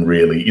neither of them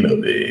really,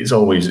 it's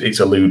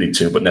alluded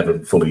to, but never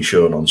fully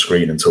shown on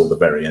screen until the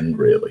very end,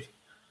 really.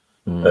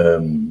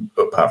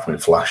 Apart from in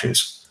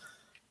flashes.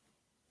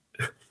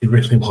 It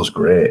really was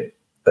great.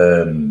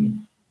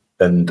 And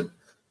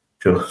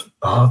just,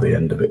 the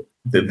end of it,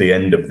 the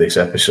end of this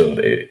episode,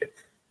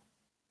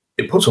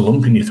 it puts a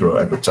lump in your throat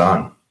every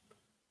time.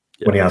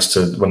 Yeah. When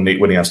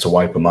he has to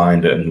wipe her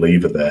mind and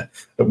leave her there,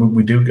 but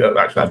we do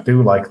actually. I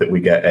do like that we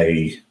get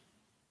a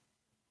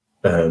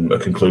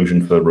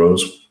conclusion for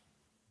Rose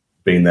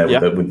being there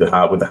with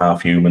the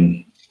half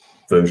human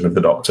version of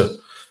the Doctor,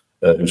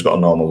 who's got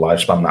a normal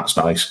lifespan. That's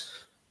nice,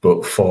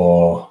 but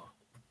for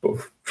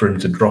him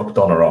to drop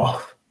Donna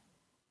off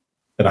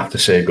and have to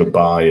say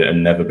goodbye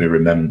and never be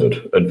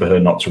remembered, and for her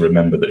not to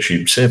remember that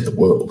she saved the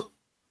world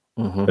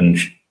and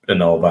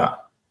all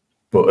that,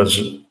 but as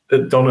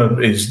Donna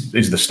is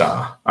the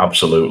star,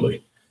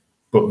 absolutely.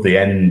 But the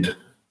end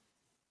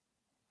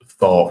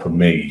thought for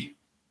me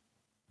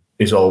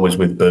is always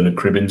with Bernard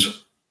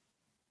Cribbins,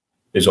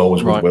 is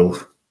always with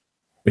Wilf,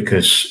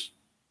 because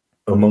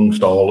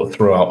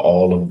throughout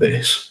all of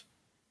this,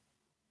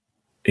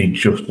 he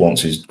just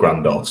wants his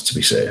granddaughter to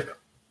be safe.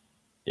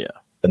 Yeah.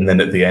 And then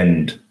at the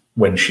end,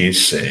 when she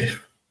is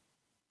safe,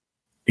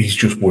 he's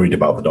just worried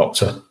about the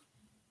doctor.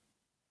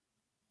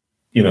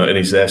 And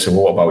he's there saying,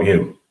 well, what about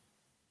you?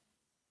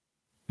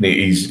 And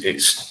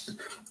it's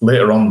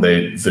later on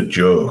the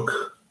joke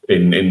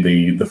in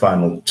the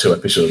final 2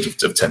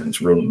 episodes of Tennant's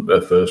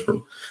first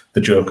run, the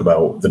joke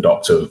about the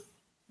doctor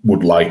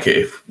would like it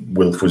if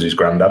Wilf was his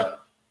granddad.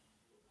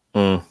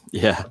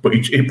 Yeah. But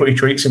he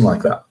treats him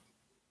like that.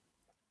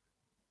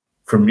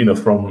 From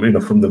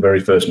the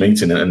very first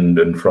meeting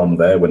and from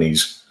there when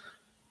he's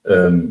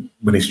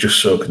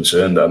just so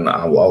concerned, and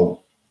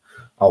I'll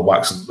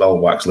wax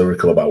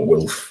lyrical about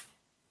Wilf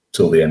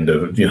till the end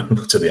of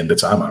to the end of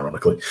time,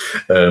 ironically,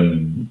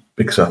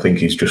 because I think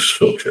he's just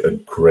such a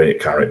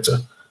great character,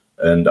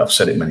 and I've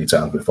said it many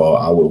times before.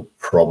 I will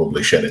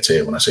probably shed a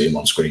tear when I see him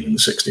on screen in the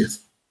 60th.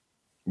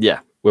 Yeah,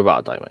 without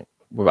a doubt, mate.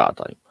 Without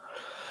a doubt.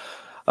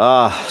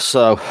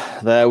 So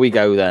there we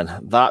go then.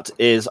 That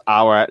is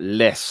our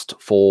list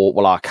for,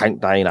 our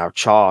countdown, our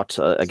chart.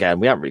 Again,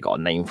 we haven't really got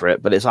a name for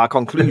it, but it's our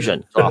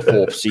conclusion to our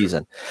 4th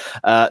season.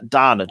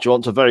 Dan, do you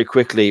want to very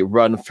quickly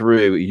run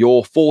through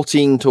your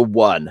 14 to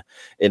 1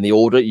 in the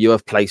order you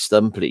have placed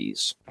them,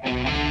 please?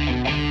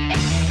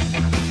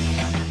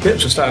 Yep,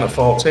 so starting at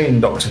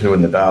 14, Doctor Who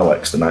and the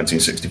Daleks, the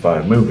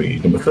 1965 movie.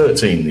 Number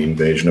 13, The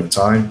Invasion of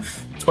Time.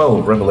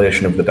 12,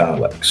 Revelation of the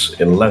Daleks.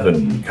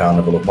 11,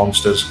 Carnival of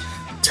Monsters.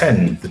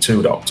 10, The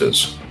Two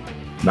Doctors.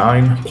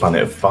 9,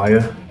 Planet of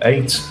Fire.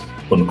 8,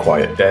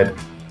 Unquiet Dead.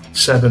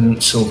 7,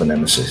 Silver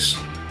Nemesis.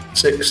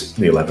 6,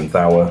 The 11th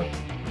Hour.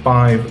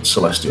 5,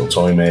 Celestial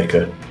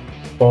Toymaker.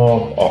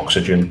 4,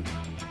 Oxygen.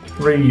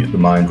 3, The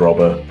Mind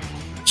Robber.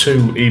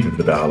 2, Eve of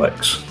the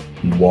Daleks.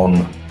 And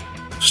 1,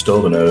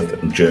 Stolen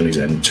Earth and Journey's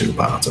End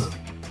 2-parter.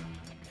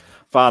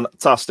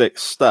 Fantastic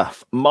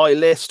stuff. My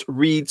list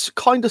reads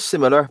kind of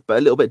similar, but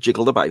a little bit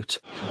jiggled about.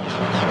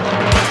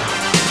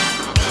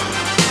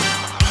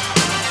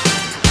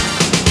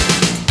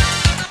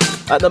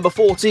 At number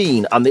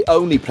 14, and the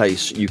only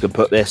place you can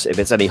put this if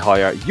it's any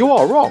higher, you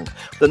are wrong.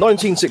 The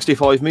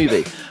 1965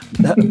 movie.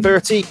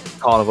 30,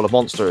 Carnival of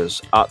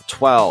Monsters. At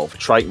 12,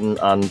 Triton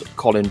and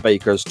Colin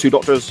Baker's Two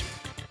Doctors.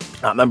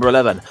 At number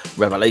 11,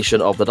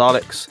 Revelation of the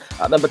Daleks.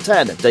 At number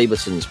 10,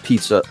 Davison's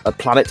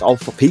Planet of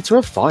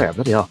Fire.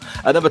 Bloody hell.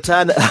 At number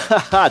 10,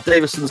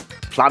 Davison's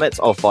Planet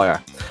of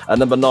Fire. At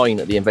number 9,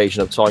 The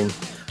Invasion of Time.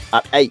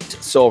 At 8,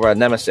 Silver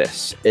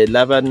Nemesis.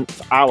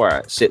 11th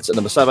Hour sits at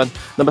number 7.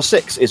 Number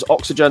 6 is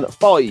Oxygen.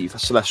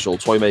 5, Celestial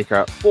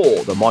Toymaker.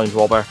 4, The Mind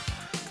Robber.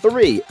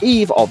 3,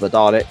 Eve of the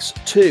Daleks.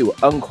 2,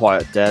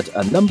 Unquiet Dead.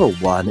 And number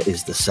 1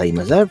 is the same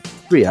as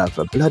every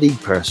other bloody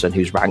person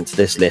who's ranked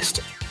this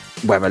list,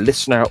 whether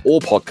listener or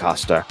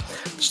podcaster.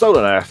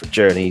 Stolen Earth,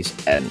 Journey's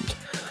End.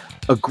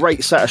 A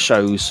great set of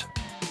shows.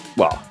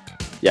 Well,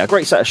 yeah, a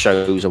great set of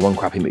shows and one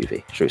crappy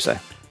movie, should we say.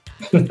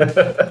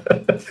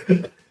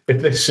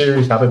 If this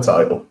series had a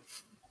title.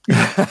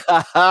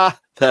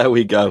 There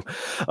we go.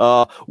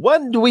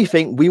 When do we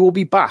think we will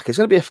be back? It's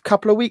going to be a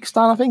couple of weeks,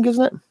 Dan, I think,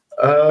 isn't it?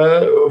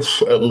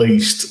 At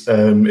least.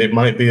 It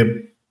might be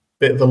a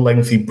bit of a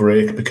lengthy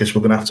break because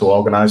we're going to have to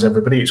organise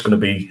everybody. It's going to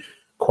be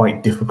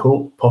quite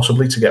difficult,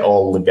 possibly, to get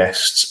all the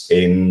guests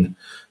in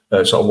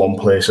sort of one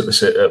place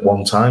at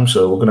one time.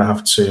 So we're going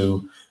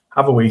to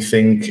have a wee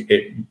think.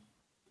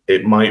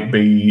 It might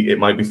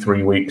be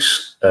 3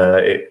 weeks.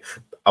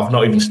 I've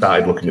not even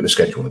started looking at the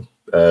scheduling,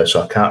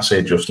 so I can't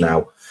say just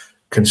now.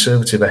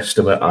 Conservative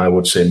estimate, I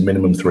would say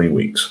minimum 3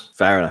 weeks.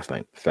 Fair enough,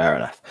 mate. Fair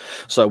enough.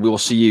 So we will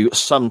see you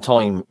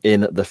sometime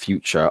in the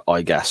future,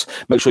 I guess.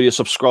 Make sure you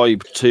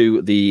subscribe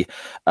to the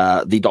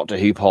Doctor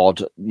Who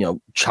Pod,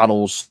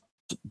 channels,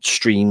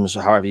 streams,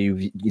 however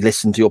you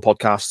listen to your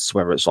podcasts,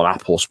 whether it's on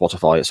Apple,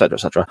 Spotify,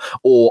 etc.,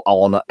 or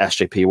on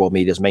SJP World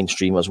Media's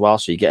mainstream as well,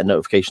 so you get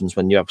notifications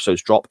when new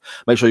episodes drop.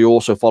 Make sure you're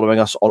also following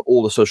us on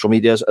all the social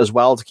medias as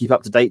well to keep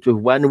up to date with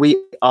when we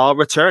are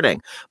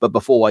returning. But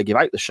before I give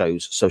out the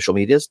show's social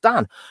medias,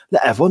 Dan,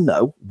 let everyone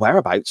know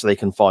whereabouts they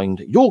can find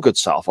your good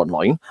self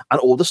online and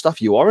all the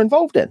stuff you are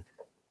involved in.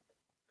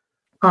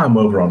 I'm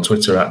over on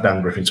Twitter at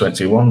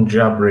DanGriffin21,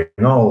 jabbering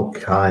all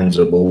kinds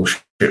of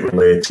bullshit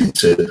related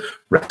to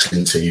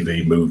wrestling,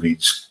 TV,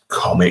 movies,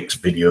 comics,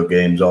 video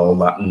games, all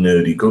that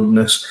nerdy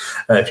goodness.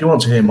 If you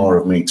want to hear more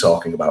of me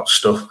talking about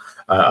stuff,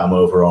 I'm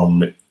over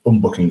on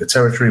Unbooking the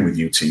Territory with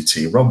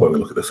UTT Rob, where we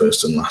look at the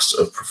first and last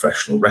of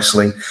professional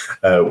wrestling.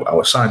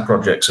 Our side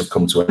projects have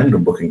come to an end.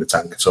 Unbooking the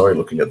Tankatory,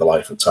 looking at the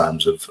life and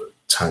times of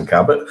Tank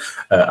Abbott,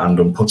 and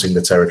Unputting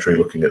the Territory,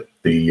 looking at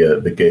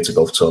the Gator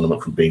Golf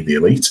Tournament from Being the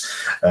Elite.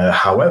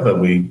 However,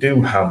 we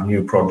do have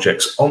new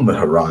projects on the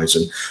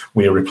horizon.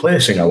 We are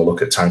replacing our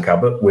look at Tank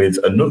Abbott with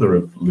another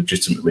of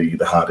legitimately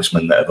the hardest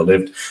men that ever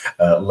lived,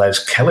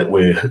 Les Kellett.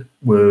 We're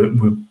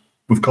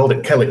We've called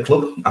it Kelly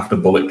Club after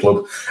Bullet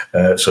Club.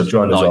 So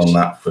join us on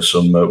that for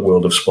some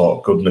World of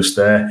Sport goodness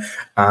there.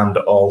 And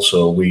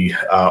also we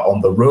are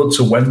on the road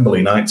to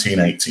Wembley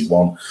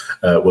 1981.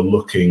 We're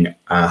looking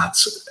at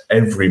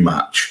every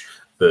match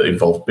that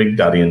involved Big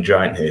Daddy and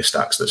Giant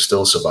Haystacks that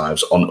still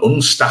survives on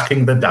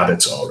Unstacking the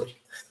Dadatory.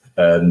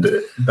 And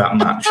that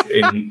match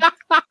in...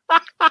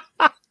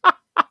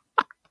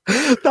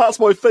 That's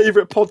my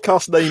favourite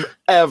podcast name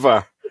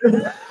ever.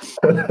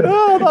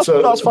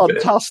 That's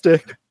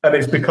fantastic. And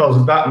it's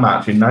because that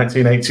match in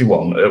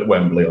 1981 at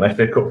Wembley on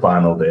FA Cup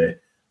final day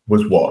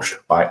was watched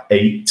by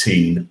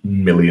 18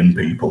 million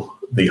people.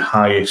 The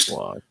highest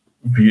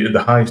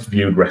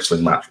viewed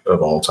wrestling match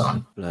of all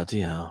time.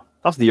 Bloody hell.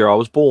 That's the year I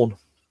was born.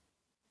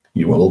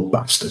 You old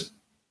bastard.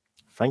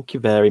 Thank you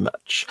very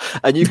much.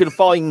 And you can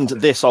find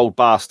this old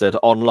bastard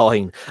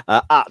online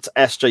at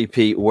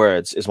SJP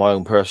Words is my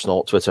own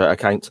personal Twitter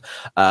account,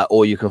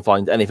 or you can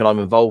find anything I'm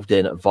involved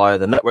in via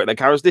the network that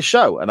carries this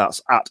show, and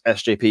that's at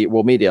SJP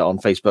World Media on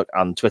Facebook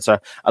and Twitter,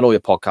 and all your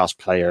podcast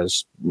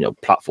players,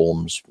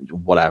 platforms,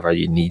 whatever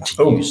you need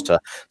to use to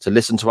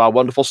listen to our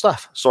wonderful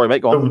stuff. Sorry,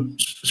 mate, go on.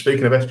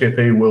 Speaking of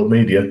SJP World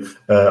Media,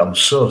 I'm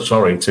so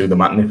sorry to the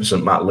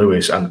magnificent Matt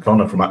Lewis and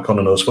Connor from Matt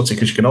Connor Knows Footy,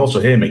 because you can also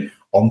hear me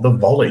on The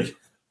Volley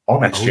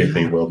on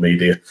SJP World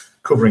Media,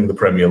 covering the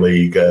Premier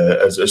League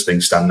as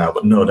things stand now,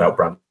 but no doubt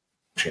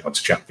branching out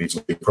to Champions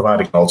League,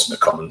 providing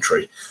alternate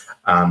commentary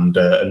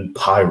and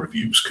pie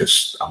reviews,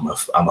 because I'm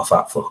a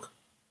fat fuck.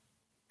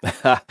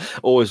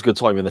 Always good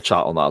time in the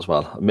chat on that as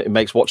well. It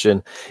makes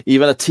watching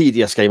even a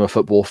tedious game of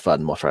football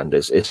fun, my friend.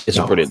 It's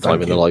a brilliant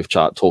time in the live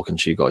chat talking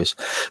to you guys.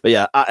 But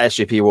yeah, at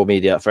SGP World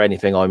Media for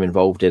anything I'm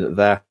involved in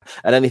there,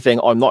 and anything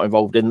I'm not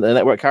involved in, the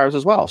network carries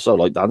as well. So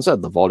like Dan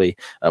said, The Volley,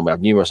 and we have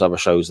numerous other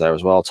shows there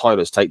as well.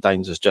 Tyler's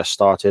Takedowns has just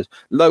started.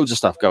 Loads of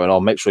stuff going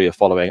on. Make sure you're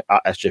following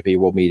at SGP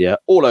World Media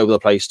all over the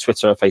place,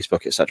 Twitter,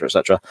 Facebook, etc.,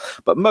 etc.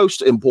 But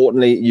most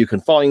importantly, you can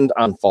find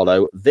and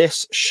follow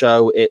this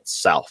show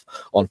itself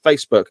on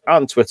Facebook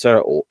and Twitter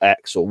or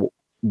X or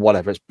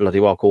whatever it's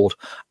bloody well called,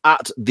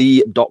 at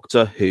the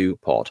Doctor Who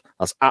Pod.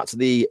 That's at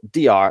the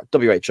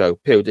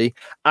DRWHOPOD,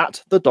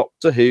 at the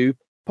Doctor Who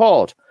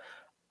Pod.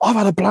 I've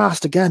had a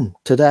blast again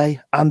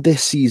today and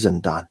this season,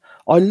 Dan.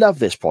 I love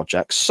this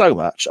project so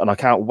much, and I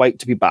can't wait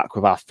to be back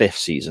with our 5th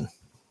season.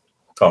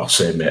 Oh,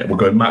 same, mate. We're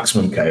going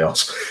maximum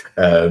chaos.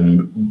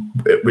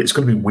 It's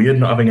going to be weird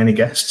not having any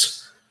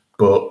guests,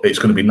 but it's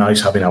going to be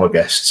nice having our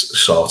guests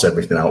sort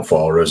everything out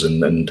for us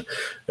and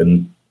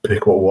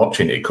pick what we're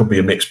watching. It could be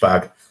a mixed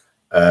bag.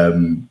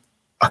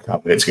 I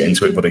can't wait to get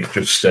into it, but I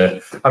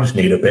just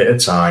need a bit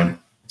of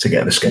time to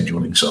get the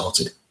scheduling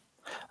sorted.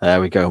 There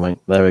we go, mate.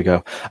 There we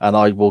go. And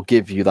I will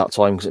give you that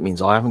time, because it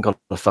means I haven't got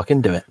to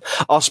fucking do it.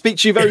 I'll speak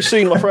to you very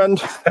soon, my friend.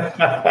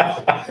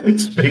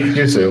 Speak to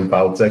you soon,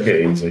 pal. Take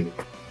it easy.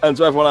 And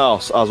to everyone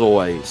else, as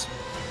always,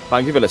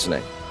 thank you for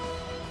listening.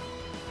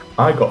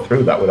 I got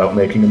through that without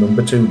making a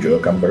number 2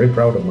 joke. I'm very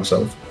proud of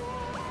myself.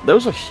 There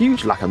was a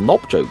huge lack of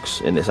knob jokes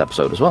in this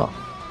episode as well.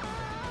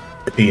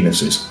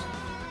 Penises.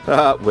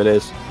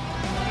 Willis.